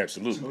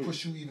Absolutely. to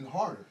push you even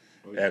harder,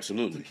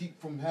 Absolutely. to keep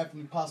from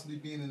having possibly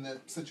being in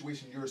that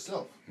situation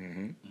yourself.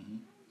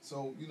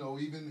 So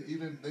even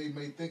if they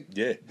may think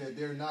that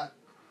they're not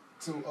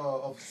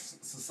of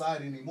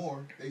society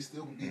anymore, they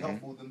still can be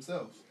helpful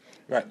themselves.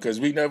 Right, because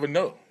we never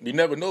know. We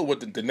never know what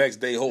the next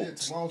day Yeah,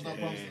 holds. tomorrow's not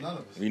promised to none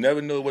of us. We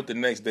never know what the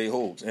next day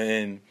holds.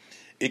 And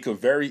it could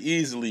very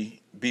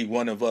easily be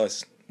one of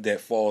us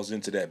that falls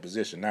into that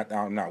position.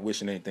 I'm not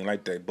wishing anything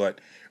like that, but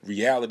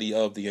reality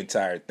of the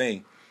entire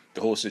thing,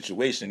 the whole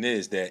situation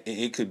is that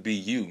it could be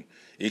you.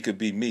 It could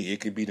be me. It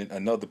could be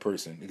another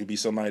person. It could be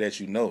somebody that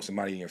you know,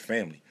 somebody in your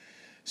family.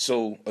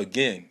 So,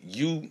 again,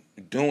 you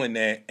doing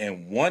that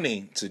and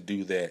wanting to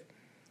do that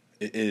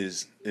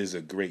is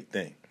a great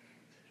thing.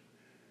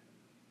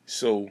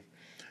 So,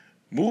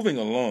 moving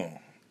along,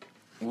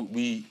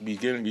 we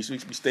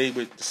stayed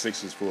with the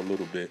Sixers for a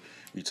little bit.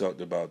 We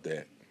talked about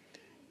that.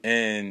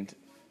 And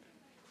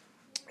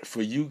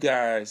for you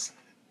guys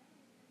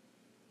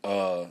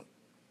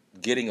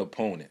getting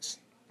opponents.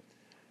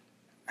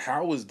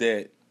 How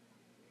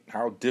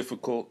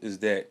difficult is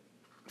that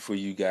for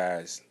you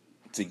guys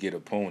to get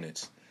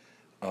opponents,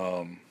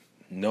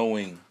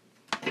 knowing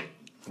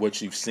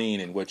what you've seen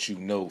and what you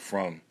know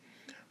from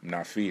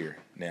Nafir?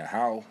 Now,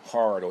 how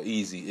hard or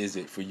easy is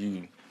it for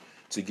you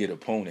to get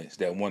opponents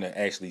that want to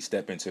actually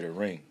step into the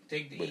ring?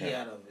 Take the E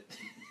out of it.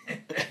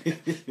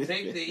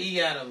 Take the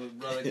E out of it,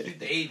 brother. Keep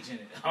the H in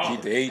it. Hard.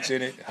 Keep the H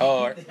in it.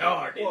 Hard.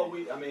 Hard. Well,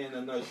 in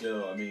a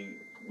nutshell,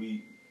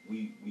 we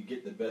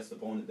get the best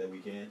opponent that we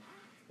can.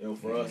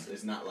 For us,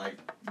 it's not like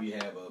we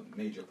have a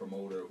major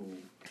promoter who,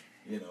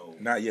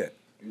 Not yet.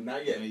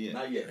 Not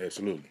yet.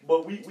 Absolutely.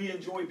 But we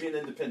enjoy being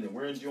independent.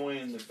 We're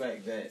enjoying the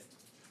fact that,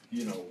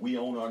 we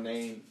own our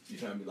name. You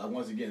know what I mean? Like,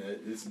 once again,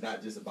 it's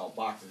not just about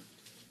boxing.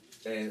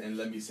 And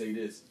let me say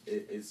this: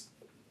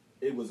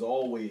 it was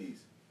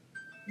always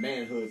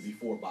manhood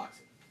before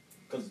boxing,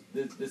 because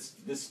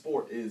this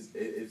sport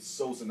it's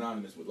so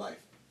synonymous with life.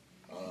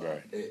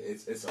 Right.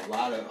 It's a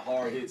lot of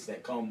hard hits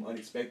that come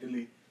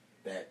unexpectedly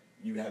that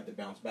you have to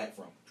bounce back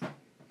from.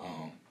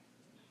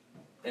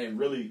 And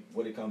really,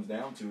 what it comes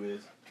down to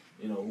is,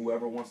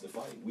 whoever wants to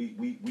fight,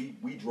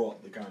 we draw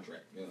up the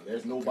contract.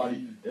 There's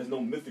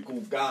no mythical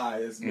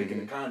guy that's making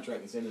the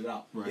contract and sending it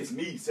out. Right. It's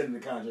me sending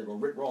the contract, or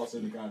Rick Ross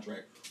sending the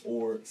contract,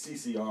 or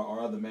CC, our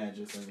other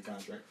manager, sending the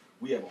contract.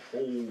 We have a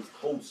whole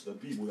host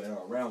of people that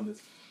are around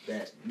us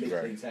that make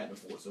things happen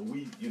for us. So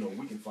we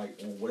can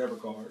fight on whatever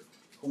card,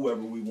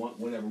 whoever we want,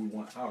 whenever we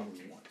want, however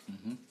we want.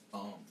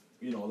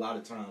 A lot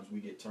of times we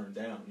get turned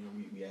down.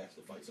 We ask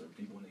to fight certain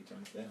people and they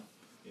turn us down.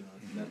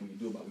 There's nothing we can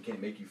do about it. We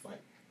can't make you fight.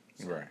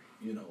 So, right.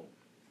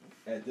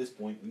 At this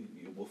point,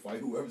 we'll fight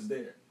whoever's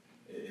there.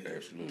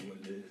 Absolutely. What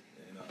it is.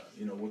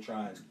 And, we're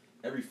trying.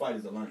 Every fight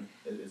is a learning.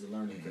 It's a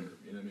learning curve.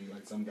 You know what I mean?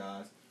 Like, some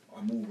guys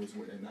are movers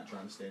where they're not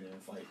trying to stand there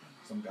and fight.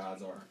 Some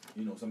guys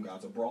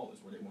are brawlers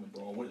where they want to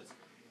brawl with us.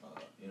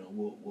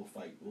 We'll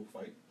fight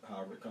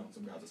however it comes.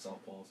 Some guys are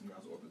southpaw, some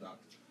guys are orthodox.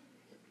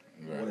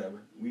 Right.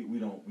 Whatever. We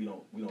don't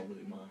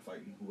really mind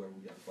fighting whoever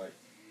we got to fight.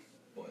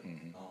 But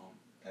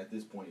at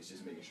this point, it's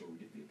just making sure we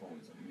get the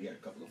opponents. We had a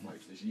couple of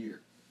fights this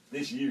year,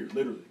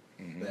 literally,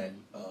 that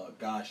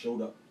guys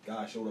showed up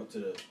to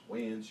the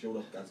weigh-ins, showed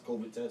up, got his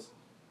COVID test,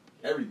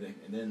 everything,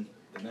 and then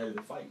the night of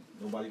the fight,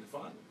 nobody could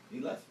find him. He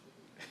left.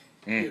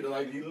 He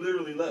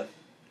literally left.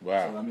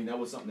 Wow. So that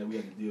was something that we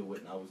had to deal with,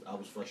 and I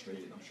was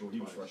frustrated. I'm sure he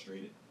was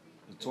frustrated.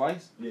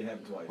 Twice? Yeah, it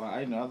happened twice. Wow,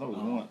 I know it was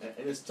once.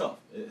 And it's tough.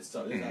 It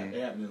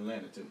happened in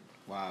Atlanta too.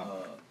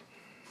 Wow.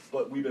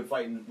 But we've been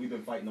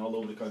fighting all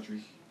over the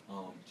country,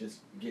 just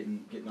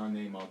getting our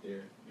name out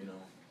there.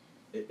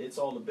 It's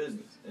all a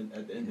business, and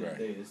at the end of the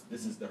day,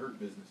 this is the hurt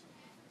business,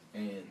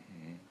 and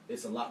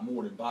it's a lot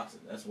more than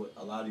boxing. That's what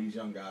a lot of these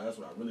young guys. That's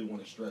what I really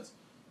want to stress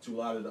to a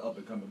lot of the up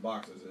and coming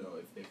boxers.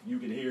 If you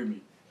can hear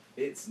me,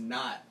 it's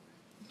not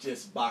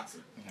just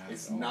boxing.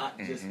 It's not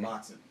just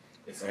boxing.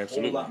 It's a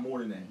whole lot more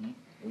than that.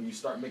 When you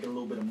start making a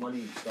little bit of money,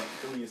 you start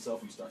feeling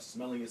yourself, you start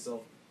smelling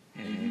yourself,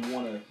 and you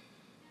want to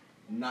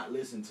not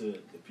listen to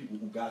the people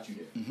who got you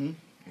there.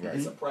 Right.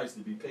 It's a price to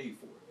be paid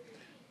for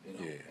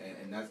it.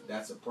 And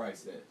that's a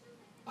price that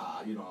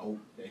I hope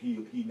that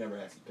he never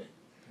has to pay.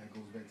 That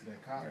goes back to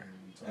that collar.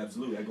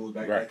 Absolutely, that goes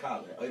back to that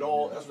collar.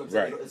 That's what I'm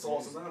saying. It's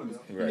all synonymous.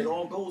 Right. It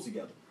all goes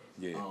together.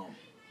 Yeah.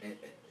 And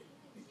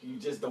you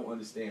just don't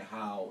understand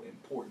how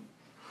important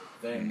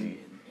family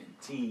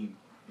and team,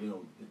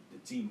 the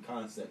team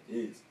concept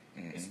is,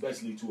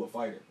 especially to a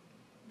fighter,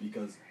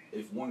 because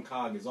if one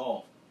cog is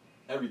off,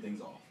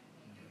 everything's off.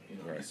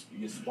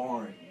 Your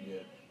sparring,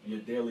 your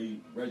daily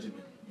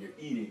regimen, your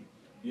eating,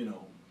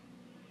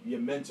 your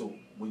mental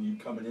when you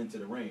coming into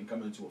the ring,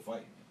 coming into a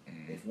fight.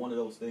 If one of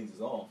those things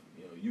is off,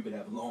 you could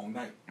have a long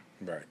night.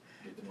 Right.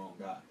 Get the wrong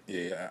guy.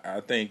 Yeah,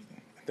 I think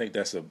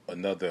that's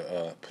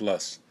another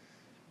plus,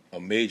 a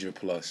major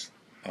plus,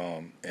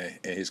 in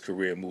his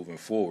career moving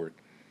forward,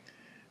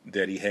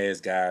 that he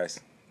has guys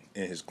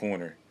in his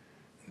corner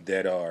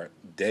that are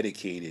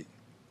dedicated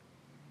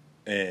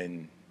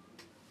and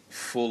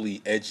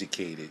fully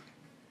educated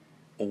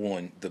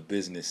on the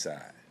business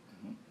side,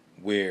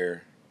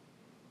 where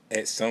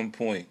at some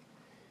point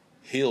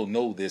he'll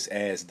know this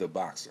as the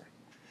boxer,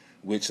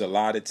 which a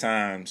lot of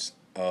times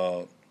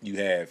you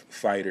have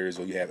fighters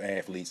or you have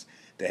athletes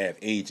that have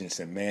agents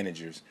and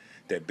managers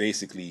that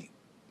basically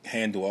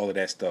handle all of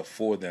that stuff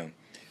for them,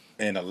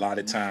 and a lot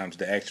of times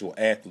the actual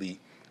athlete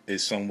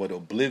is somewhat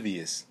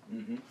oblivious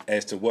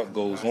as to what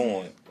goes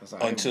on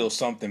until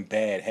something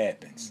bad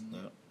happens.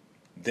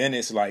 Then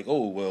it's like,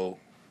 oh, well,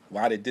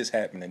 why did this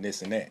happen and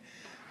this and that?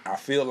 I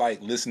feel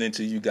like listening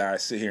to you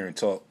guys sit here and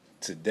talk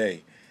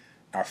today,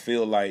 I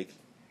feel like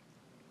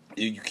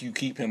you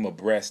keep him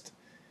abreast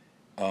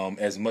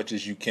as much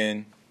as you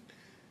can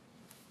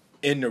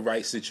in the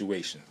right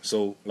situation.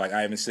 So, like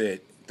Ivan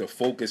said, the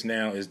focus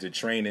now is the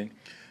training.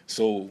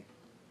 So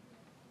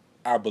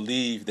I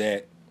believe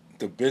that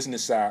the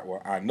business side,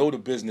 well, I know the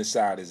business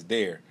side is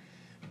there,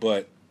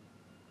 but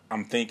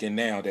I'm thinking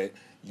now that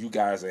you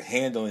guys are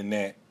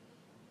handling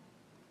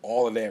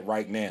all of that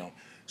right now,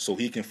 so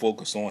he can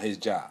focus on his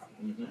job.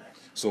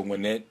 So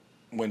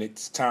when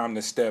it's time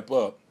to step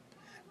up,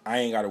 I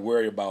ain't got to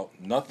worry about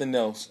nothing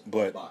else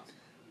but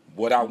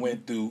what I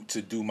went through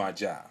to do my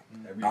job.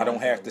 I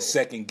don't have to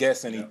second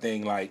guess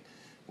anything like,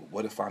 well,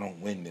 what if I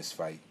don't win this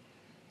fight?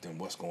 Then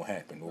what's going to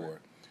happen? Or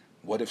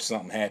what if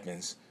something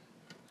happens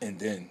and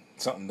then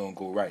something don't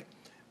go right?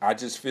 I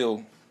just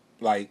feel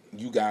like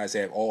you guys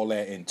have all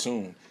that in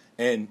tune.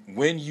 And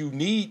when you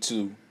need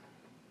to,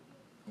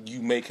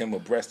 you make him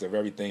abreast of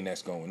everything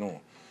that's going on,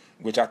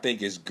 which I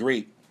think is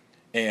great.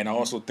 And I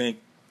also think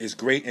it's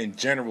great in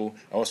general.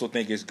 I also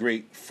think it's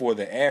great for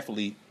the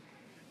athlete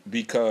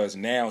because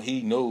now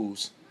he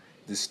knows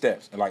the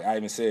steps. Like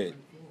Ivan said,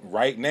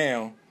 right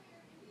now,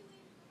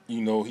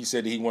 he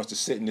said that he wants to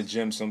sit in the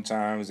gym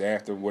sometimes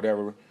after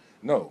whatever.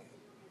 No,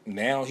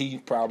 now he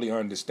probably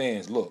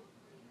understands, look,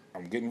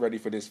 I'm getting ready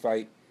for this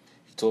fight.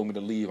 He told me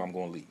to leave, I'm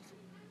going to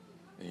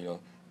leave.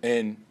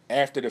 And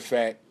after the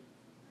fact,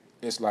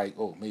 it's like,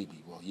 oh,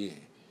 maybe, well, yeah,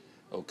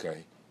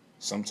 okay.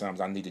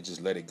 Sometimes I need to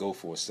just let it go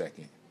for a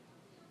second.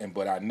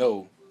 But I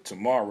know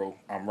tomorrow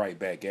I'm right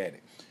back at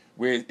it.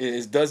 Where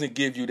it doesn't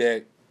give you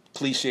that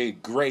cliche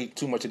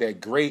too much of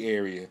that gray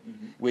area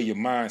where your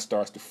mind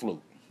starts to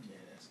float.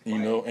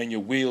 And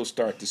your wheels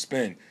start to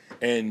spin.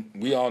 And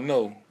we all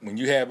know when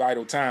you have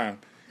idle time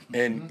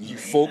and you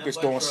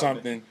focused on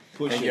something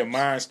and your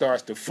mind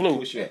starts to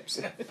float,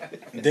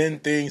 then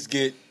things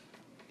get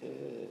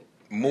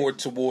more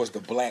towards the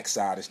black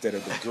side instead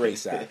of the gray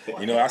side.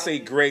 I say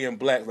gray and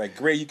black. Like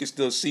gray, you can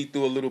still see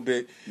through a little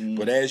bit,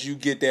 but as you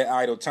get that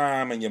idle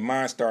time and your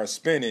mind starts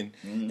spinning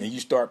and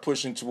you start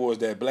pushing towards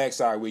that black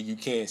side where you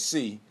can't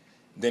see,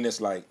 then it's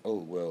like, oh,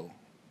 well,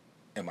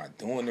 am I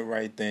doing the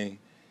right thing?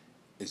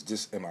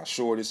 Am I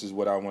sure this is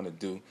what I want to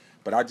do?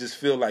 But I just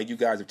feel like you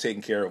guys have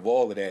taken care of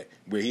all of that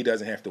where he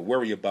doesn't have to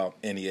worry about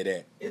any of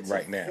that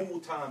right now. It's a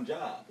full-time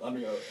job. I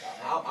mean,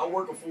 I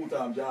work a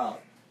full-time job.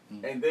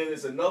 And then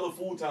it's another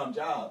full-time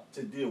job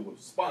to deal with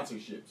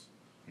sponsorships.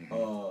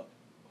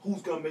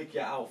 Who's going to make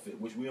your outfit,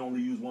 which we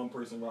only use one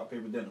person, rock,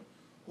 paper, denim.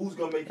 Who's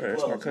going to make your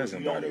gloves, my cousin,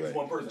 which we only use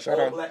one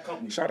person. Black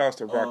company. Shout outs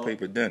to Rock,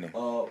 Paper, Denim.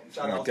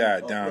 My guy,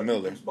 Don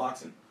Miller.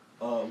 Boxing.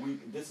 We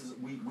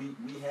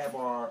have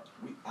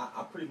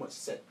I pretty much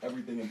set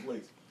everything in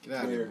place. Get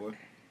out of here, boy.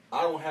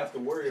 I don't have to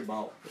worry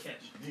about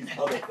these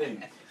other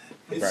things.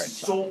 It's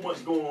so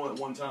much going on at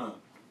one time.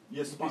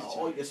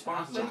 All your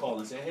sponsors are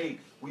calling, saying, "Hey,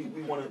 we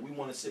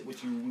want to sit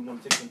with you. We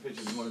want to take some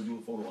pictures. We want to do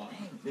a photo op."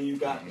 Then you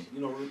got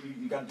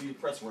you got to do your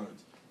press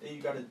runs. Then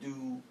you got to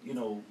do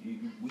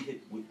we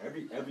hit with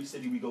every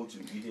city we go to.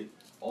 We hit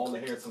all the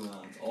hair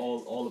salons,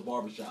 all the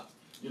barbershops.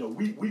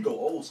 We go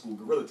old school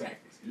guerrilla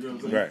tactics. You know what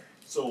I'm saying? Right.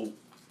 So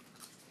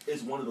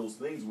it's one of those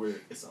things where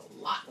it's a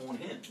lot on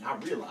him. And I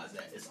realize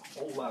that it's a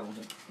whole lot on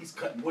him. He's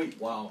cutting weight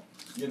while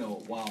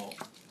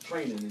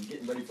training and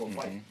getting ready for a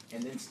fight,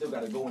 and then still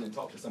got to go in and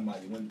talk to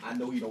somebody when I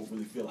know he don't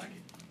really feel like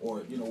it, or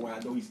when I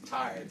know he's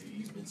tired.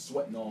 He's been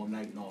sweating all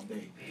night and all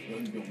day.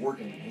 He's been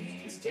working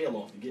his tail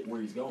off to get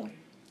where he's going,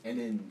 and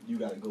then you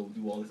got to go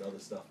do all this other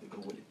stuff to go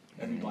with it.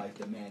 Everybody's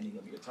demanding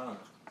of your time,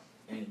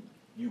 and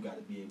you got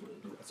to be able to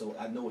do it. So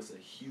I know it's a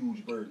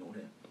huge burden on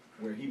him,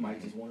 where he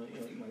might just want to,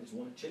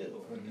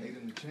 chill.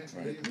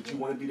 But you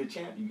want to be the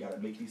champ, you got to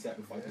make these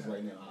sacrifices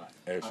right now.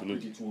 I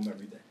preach it to him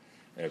every day.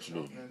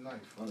 Absolutely.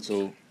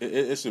 So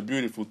it's a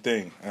beautiful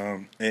thing,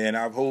 and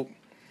I hope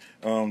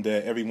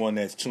that everyone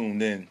that's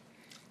tuned in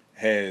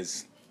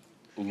has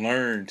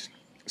learned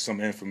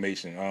some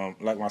information.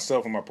 Like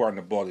myself and my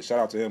partner, Baldy, shout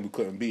out to him who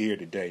couldn't be here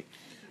today.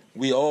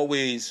 We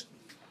always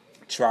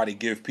try to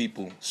give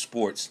people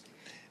sports.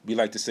 We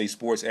like to say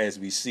sports as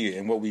we see it,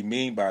 and what we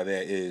mean by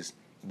that is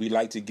we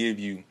like to give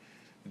you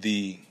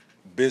the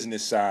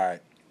business side,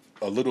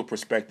 a little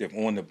perspective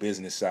on the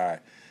business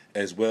side,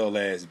 as well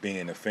as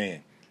being a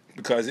fan.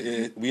 Because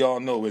we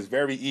all know it's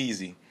very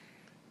easy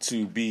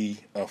to be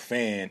a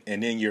fan,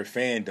 and in your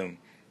fandom,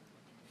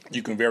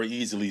 you can very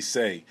easily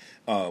say,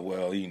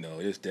 well,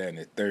 it's down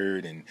the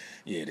third, and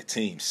the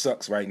team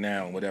sucks right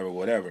now, and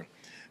whatever.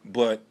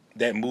 But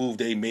that move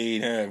they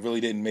made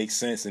really didn't make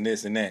sense, and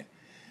this and that.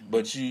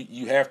 But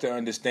you have to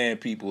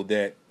understand, people,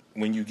 that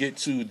when you get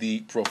to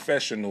the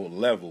professional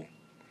level,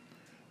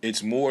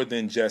 it's more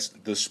than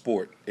just the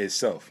sport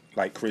itself,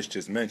 like Chris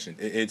just mentioned.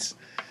 It's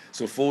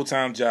a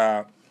full-time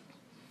job.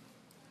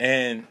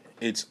 And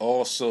it's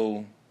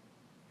also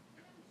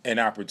an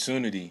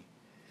opportunity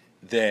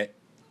that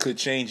could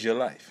change your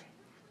life.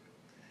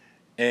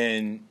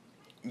 And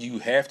you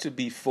have to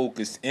be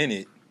focused in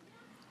it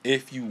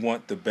if you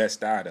want the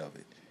best out of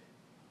it.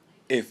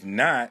 If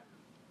not,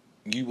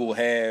 you will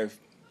have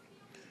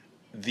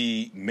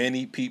the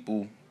many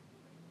people,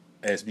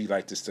 as we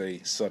like to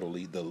say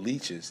subtly, the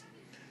leeches,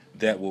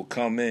 that will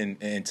come in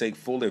and take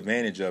full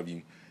advantage of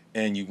you,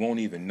 and you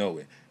won't even know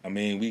it. I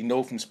mean, we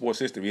know from sports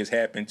history it's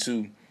happened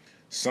to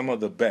some of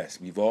the best.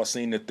 We've all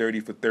seen the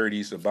 30 for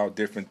 30s about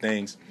different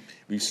things.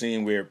 We've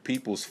seen where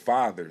people's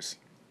fathers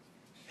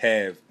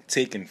have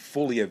taken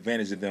fully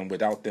advantage of them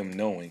without them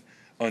knowing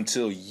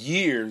until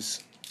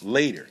years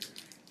later.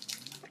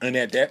 And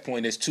at that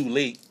point, it's too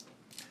late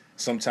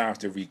sometimes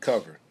to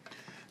recover.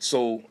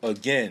 So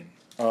again,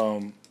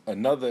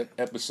 another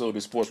episode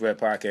of Sports Rap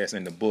Podcast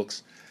in the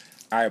books.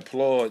 I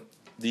applaud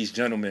these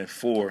gentlemen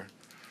for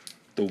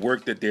the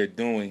work that they're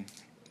doing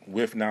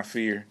with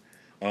Nafir.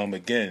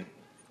 Again,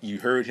 you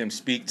heard him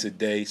speak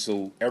today,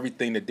 so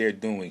everything that they're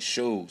doing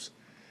shows.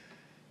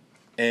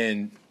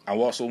 And I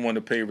also want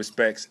to pay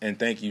respects and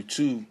thank you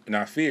to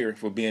Nafir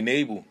for being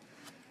able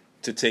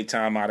to take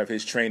time out of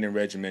his training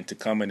regimen to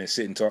come in and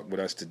sit and talk with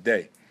us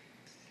today.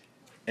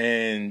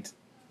 And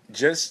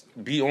just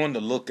be on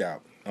the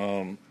lookout.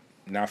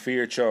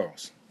 Nafir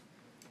Charles.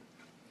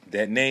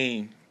 That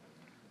name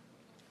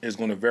is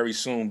going to very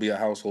soon be a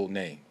household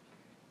name.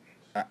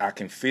 I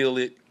can feel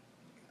it.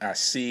 I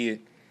see it.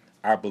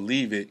 I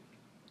believe it.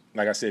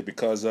 Like I said,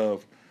 because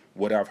of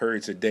what I've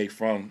heard today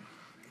from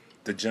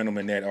the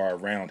gentlemen that are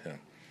around him.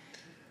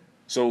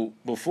 So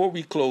before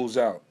we close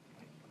out,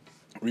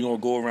 we're going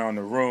to go around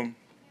the room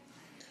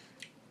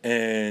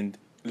and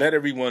let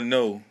everyone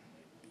know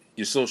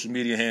your social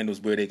media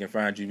handles where they can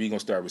find you. We're going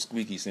to start with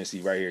Squeaky since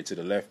he's right here to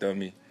the left of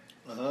me.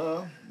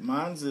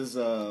 Mine's is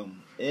Ed_Squeaky.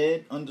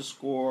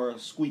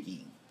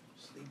 Sleep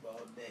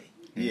all day.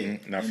 Yeah.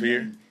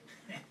 Nafir?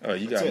 Oh,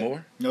 you got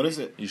more? No, that's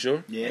it. You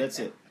sure? Yeah, that's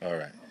it. All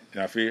right.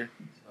 Nafir?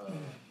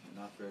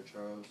 Nafir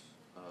Charles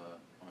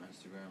on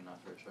Instagram.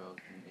 Nafir Charles,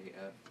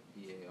 Nafear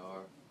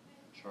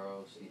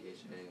Charles, CHARLES,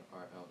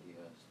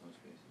 no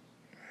spaces.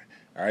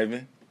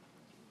 Ivan?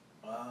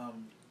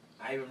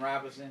 Ivan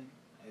Robinson,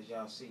 as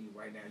y'all see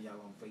right now,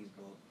 y'all on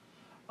Facebook.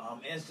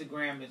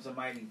 Instagram is a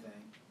mighty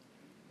thing.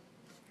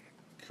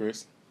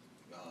 Chris?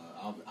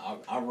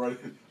 I run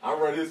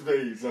his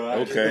page. So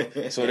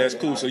okay, so that's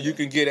cool. So you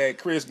can get at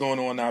Chris going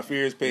on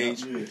Nafir's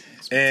page.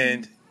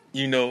 And,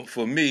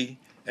 for me,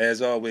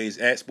 as always,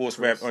 at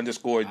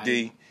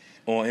SportsRap_D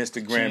on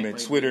Instagram and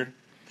Twitter.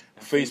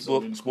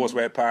 Facebook, Sports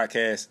Rap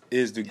Podcast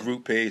is the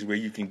group page where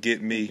you can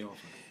get me.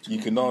 You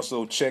can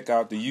also check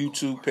out the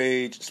YouTube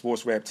page,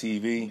 Sports Rap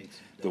TV,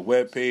 the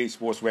webpage,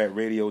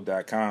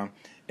 sportsrapradio.com,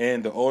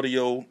 and the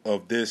audio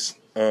of this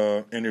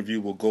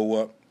interview will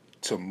go up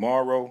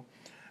tomorrow.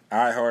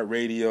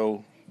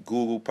 iHeartRadio,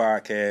 Google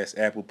Podcasts,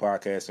 Apple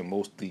Podcasts, and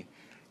mostly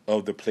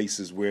of the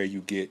places where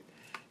you get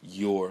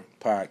your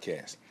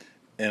podcast.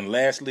 And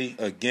lastly,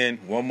 again,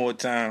 one more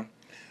time,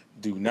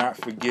 do not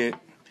forget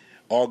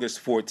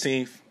August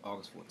 14th.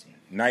 August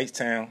 14th.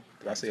 Nicetown.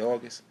 Did I say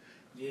August?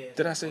 Yeah.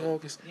 Did I say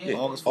August? Yeah.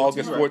 August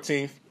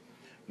 14th.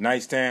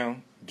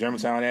 Nicetown,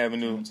 Germantown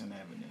Avenue.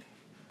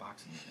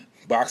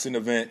 Boxing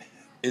event.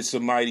 It's a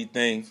mighty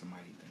thing.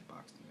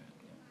 Boxing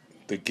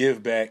event. The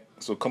give back.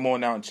 So come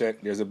on out and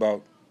check. There's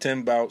about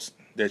 10 bouts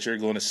that you're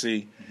going to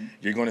see. Mm-hmm.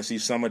 You're going to see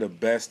some of the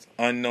best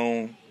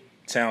unknown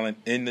talent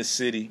in the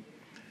city.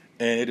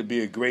 And it'll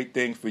be a great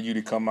thing for you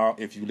to come out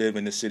if you live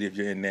in the city, if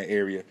you're in that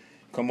area.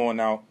 Come on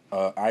out.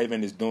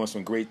 Ivan is doing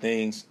some great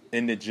things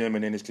in the gym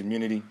and in his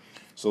community.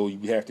 So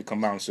you have to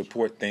come out and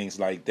support things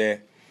like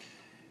that.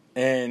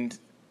 And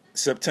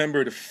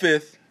September the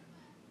 5th,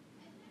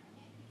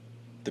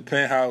 the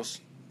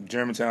Penthouse,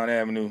 Germantown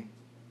Avenue.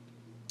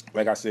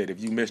 Like I said, if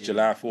you missed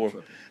July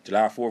 4th,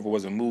 July 4th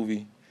was a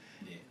movie.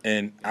 Yeah.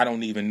 And I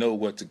don't even know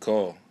what to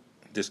call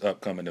this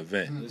upcoming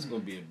event. This is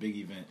going to be a big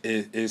event.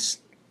 It's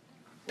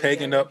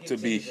pegging up to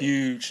be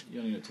huge.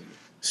 You don't need to.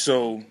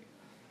 So,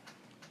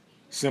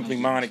 Simply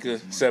Monica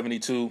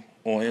 72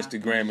 on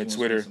Instagram and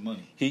Twitter.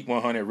 Heat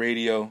 100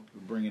 Radio.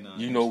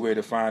 You know where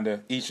to find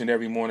her each and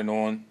every morning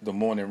on The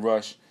Morning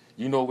Rush.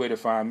 You know where to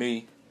find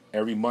me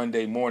every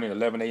Monday morning,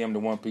 11 a.m. to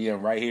 1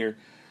 p.m. right here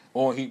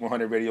on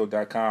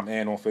Heat100Radio.com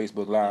and on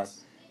Facebook Live.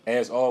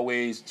 As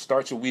always,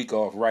 start your week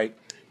off right.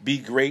 Be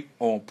great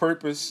on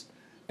purpose,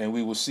 and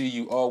we will see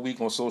you all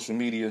week on social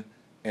media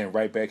and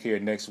right back here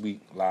next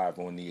week live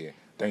on the air.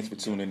 Thanks for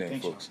tuning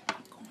in, folks.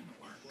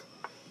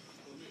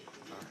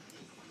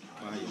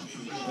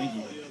 Thank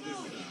you.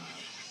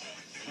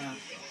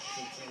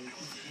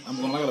 I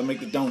gotta make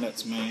the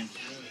donuts, man.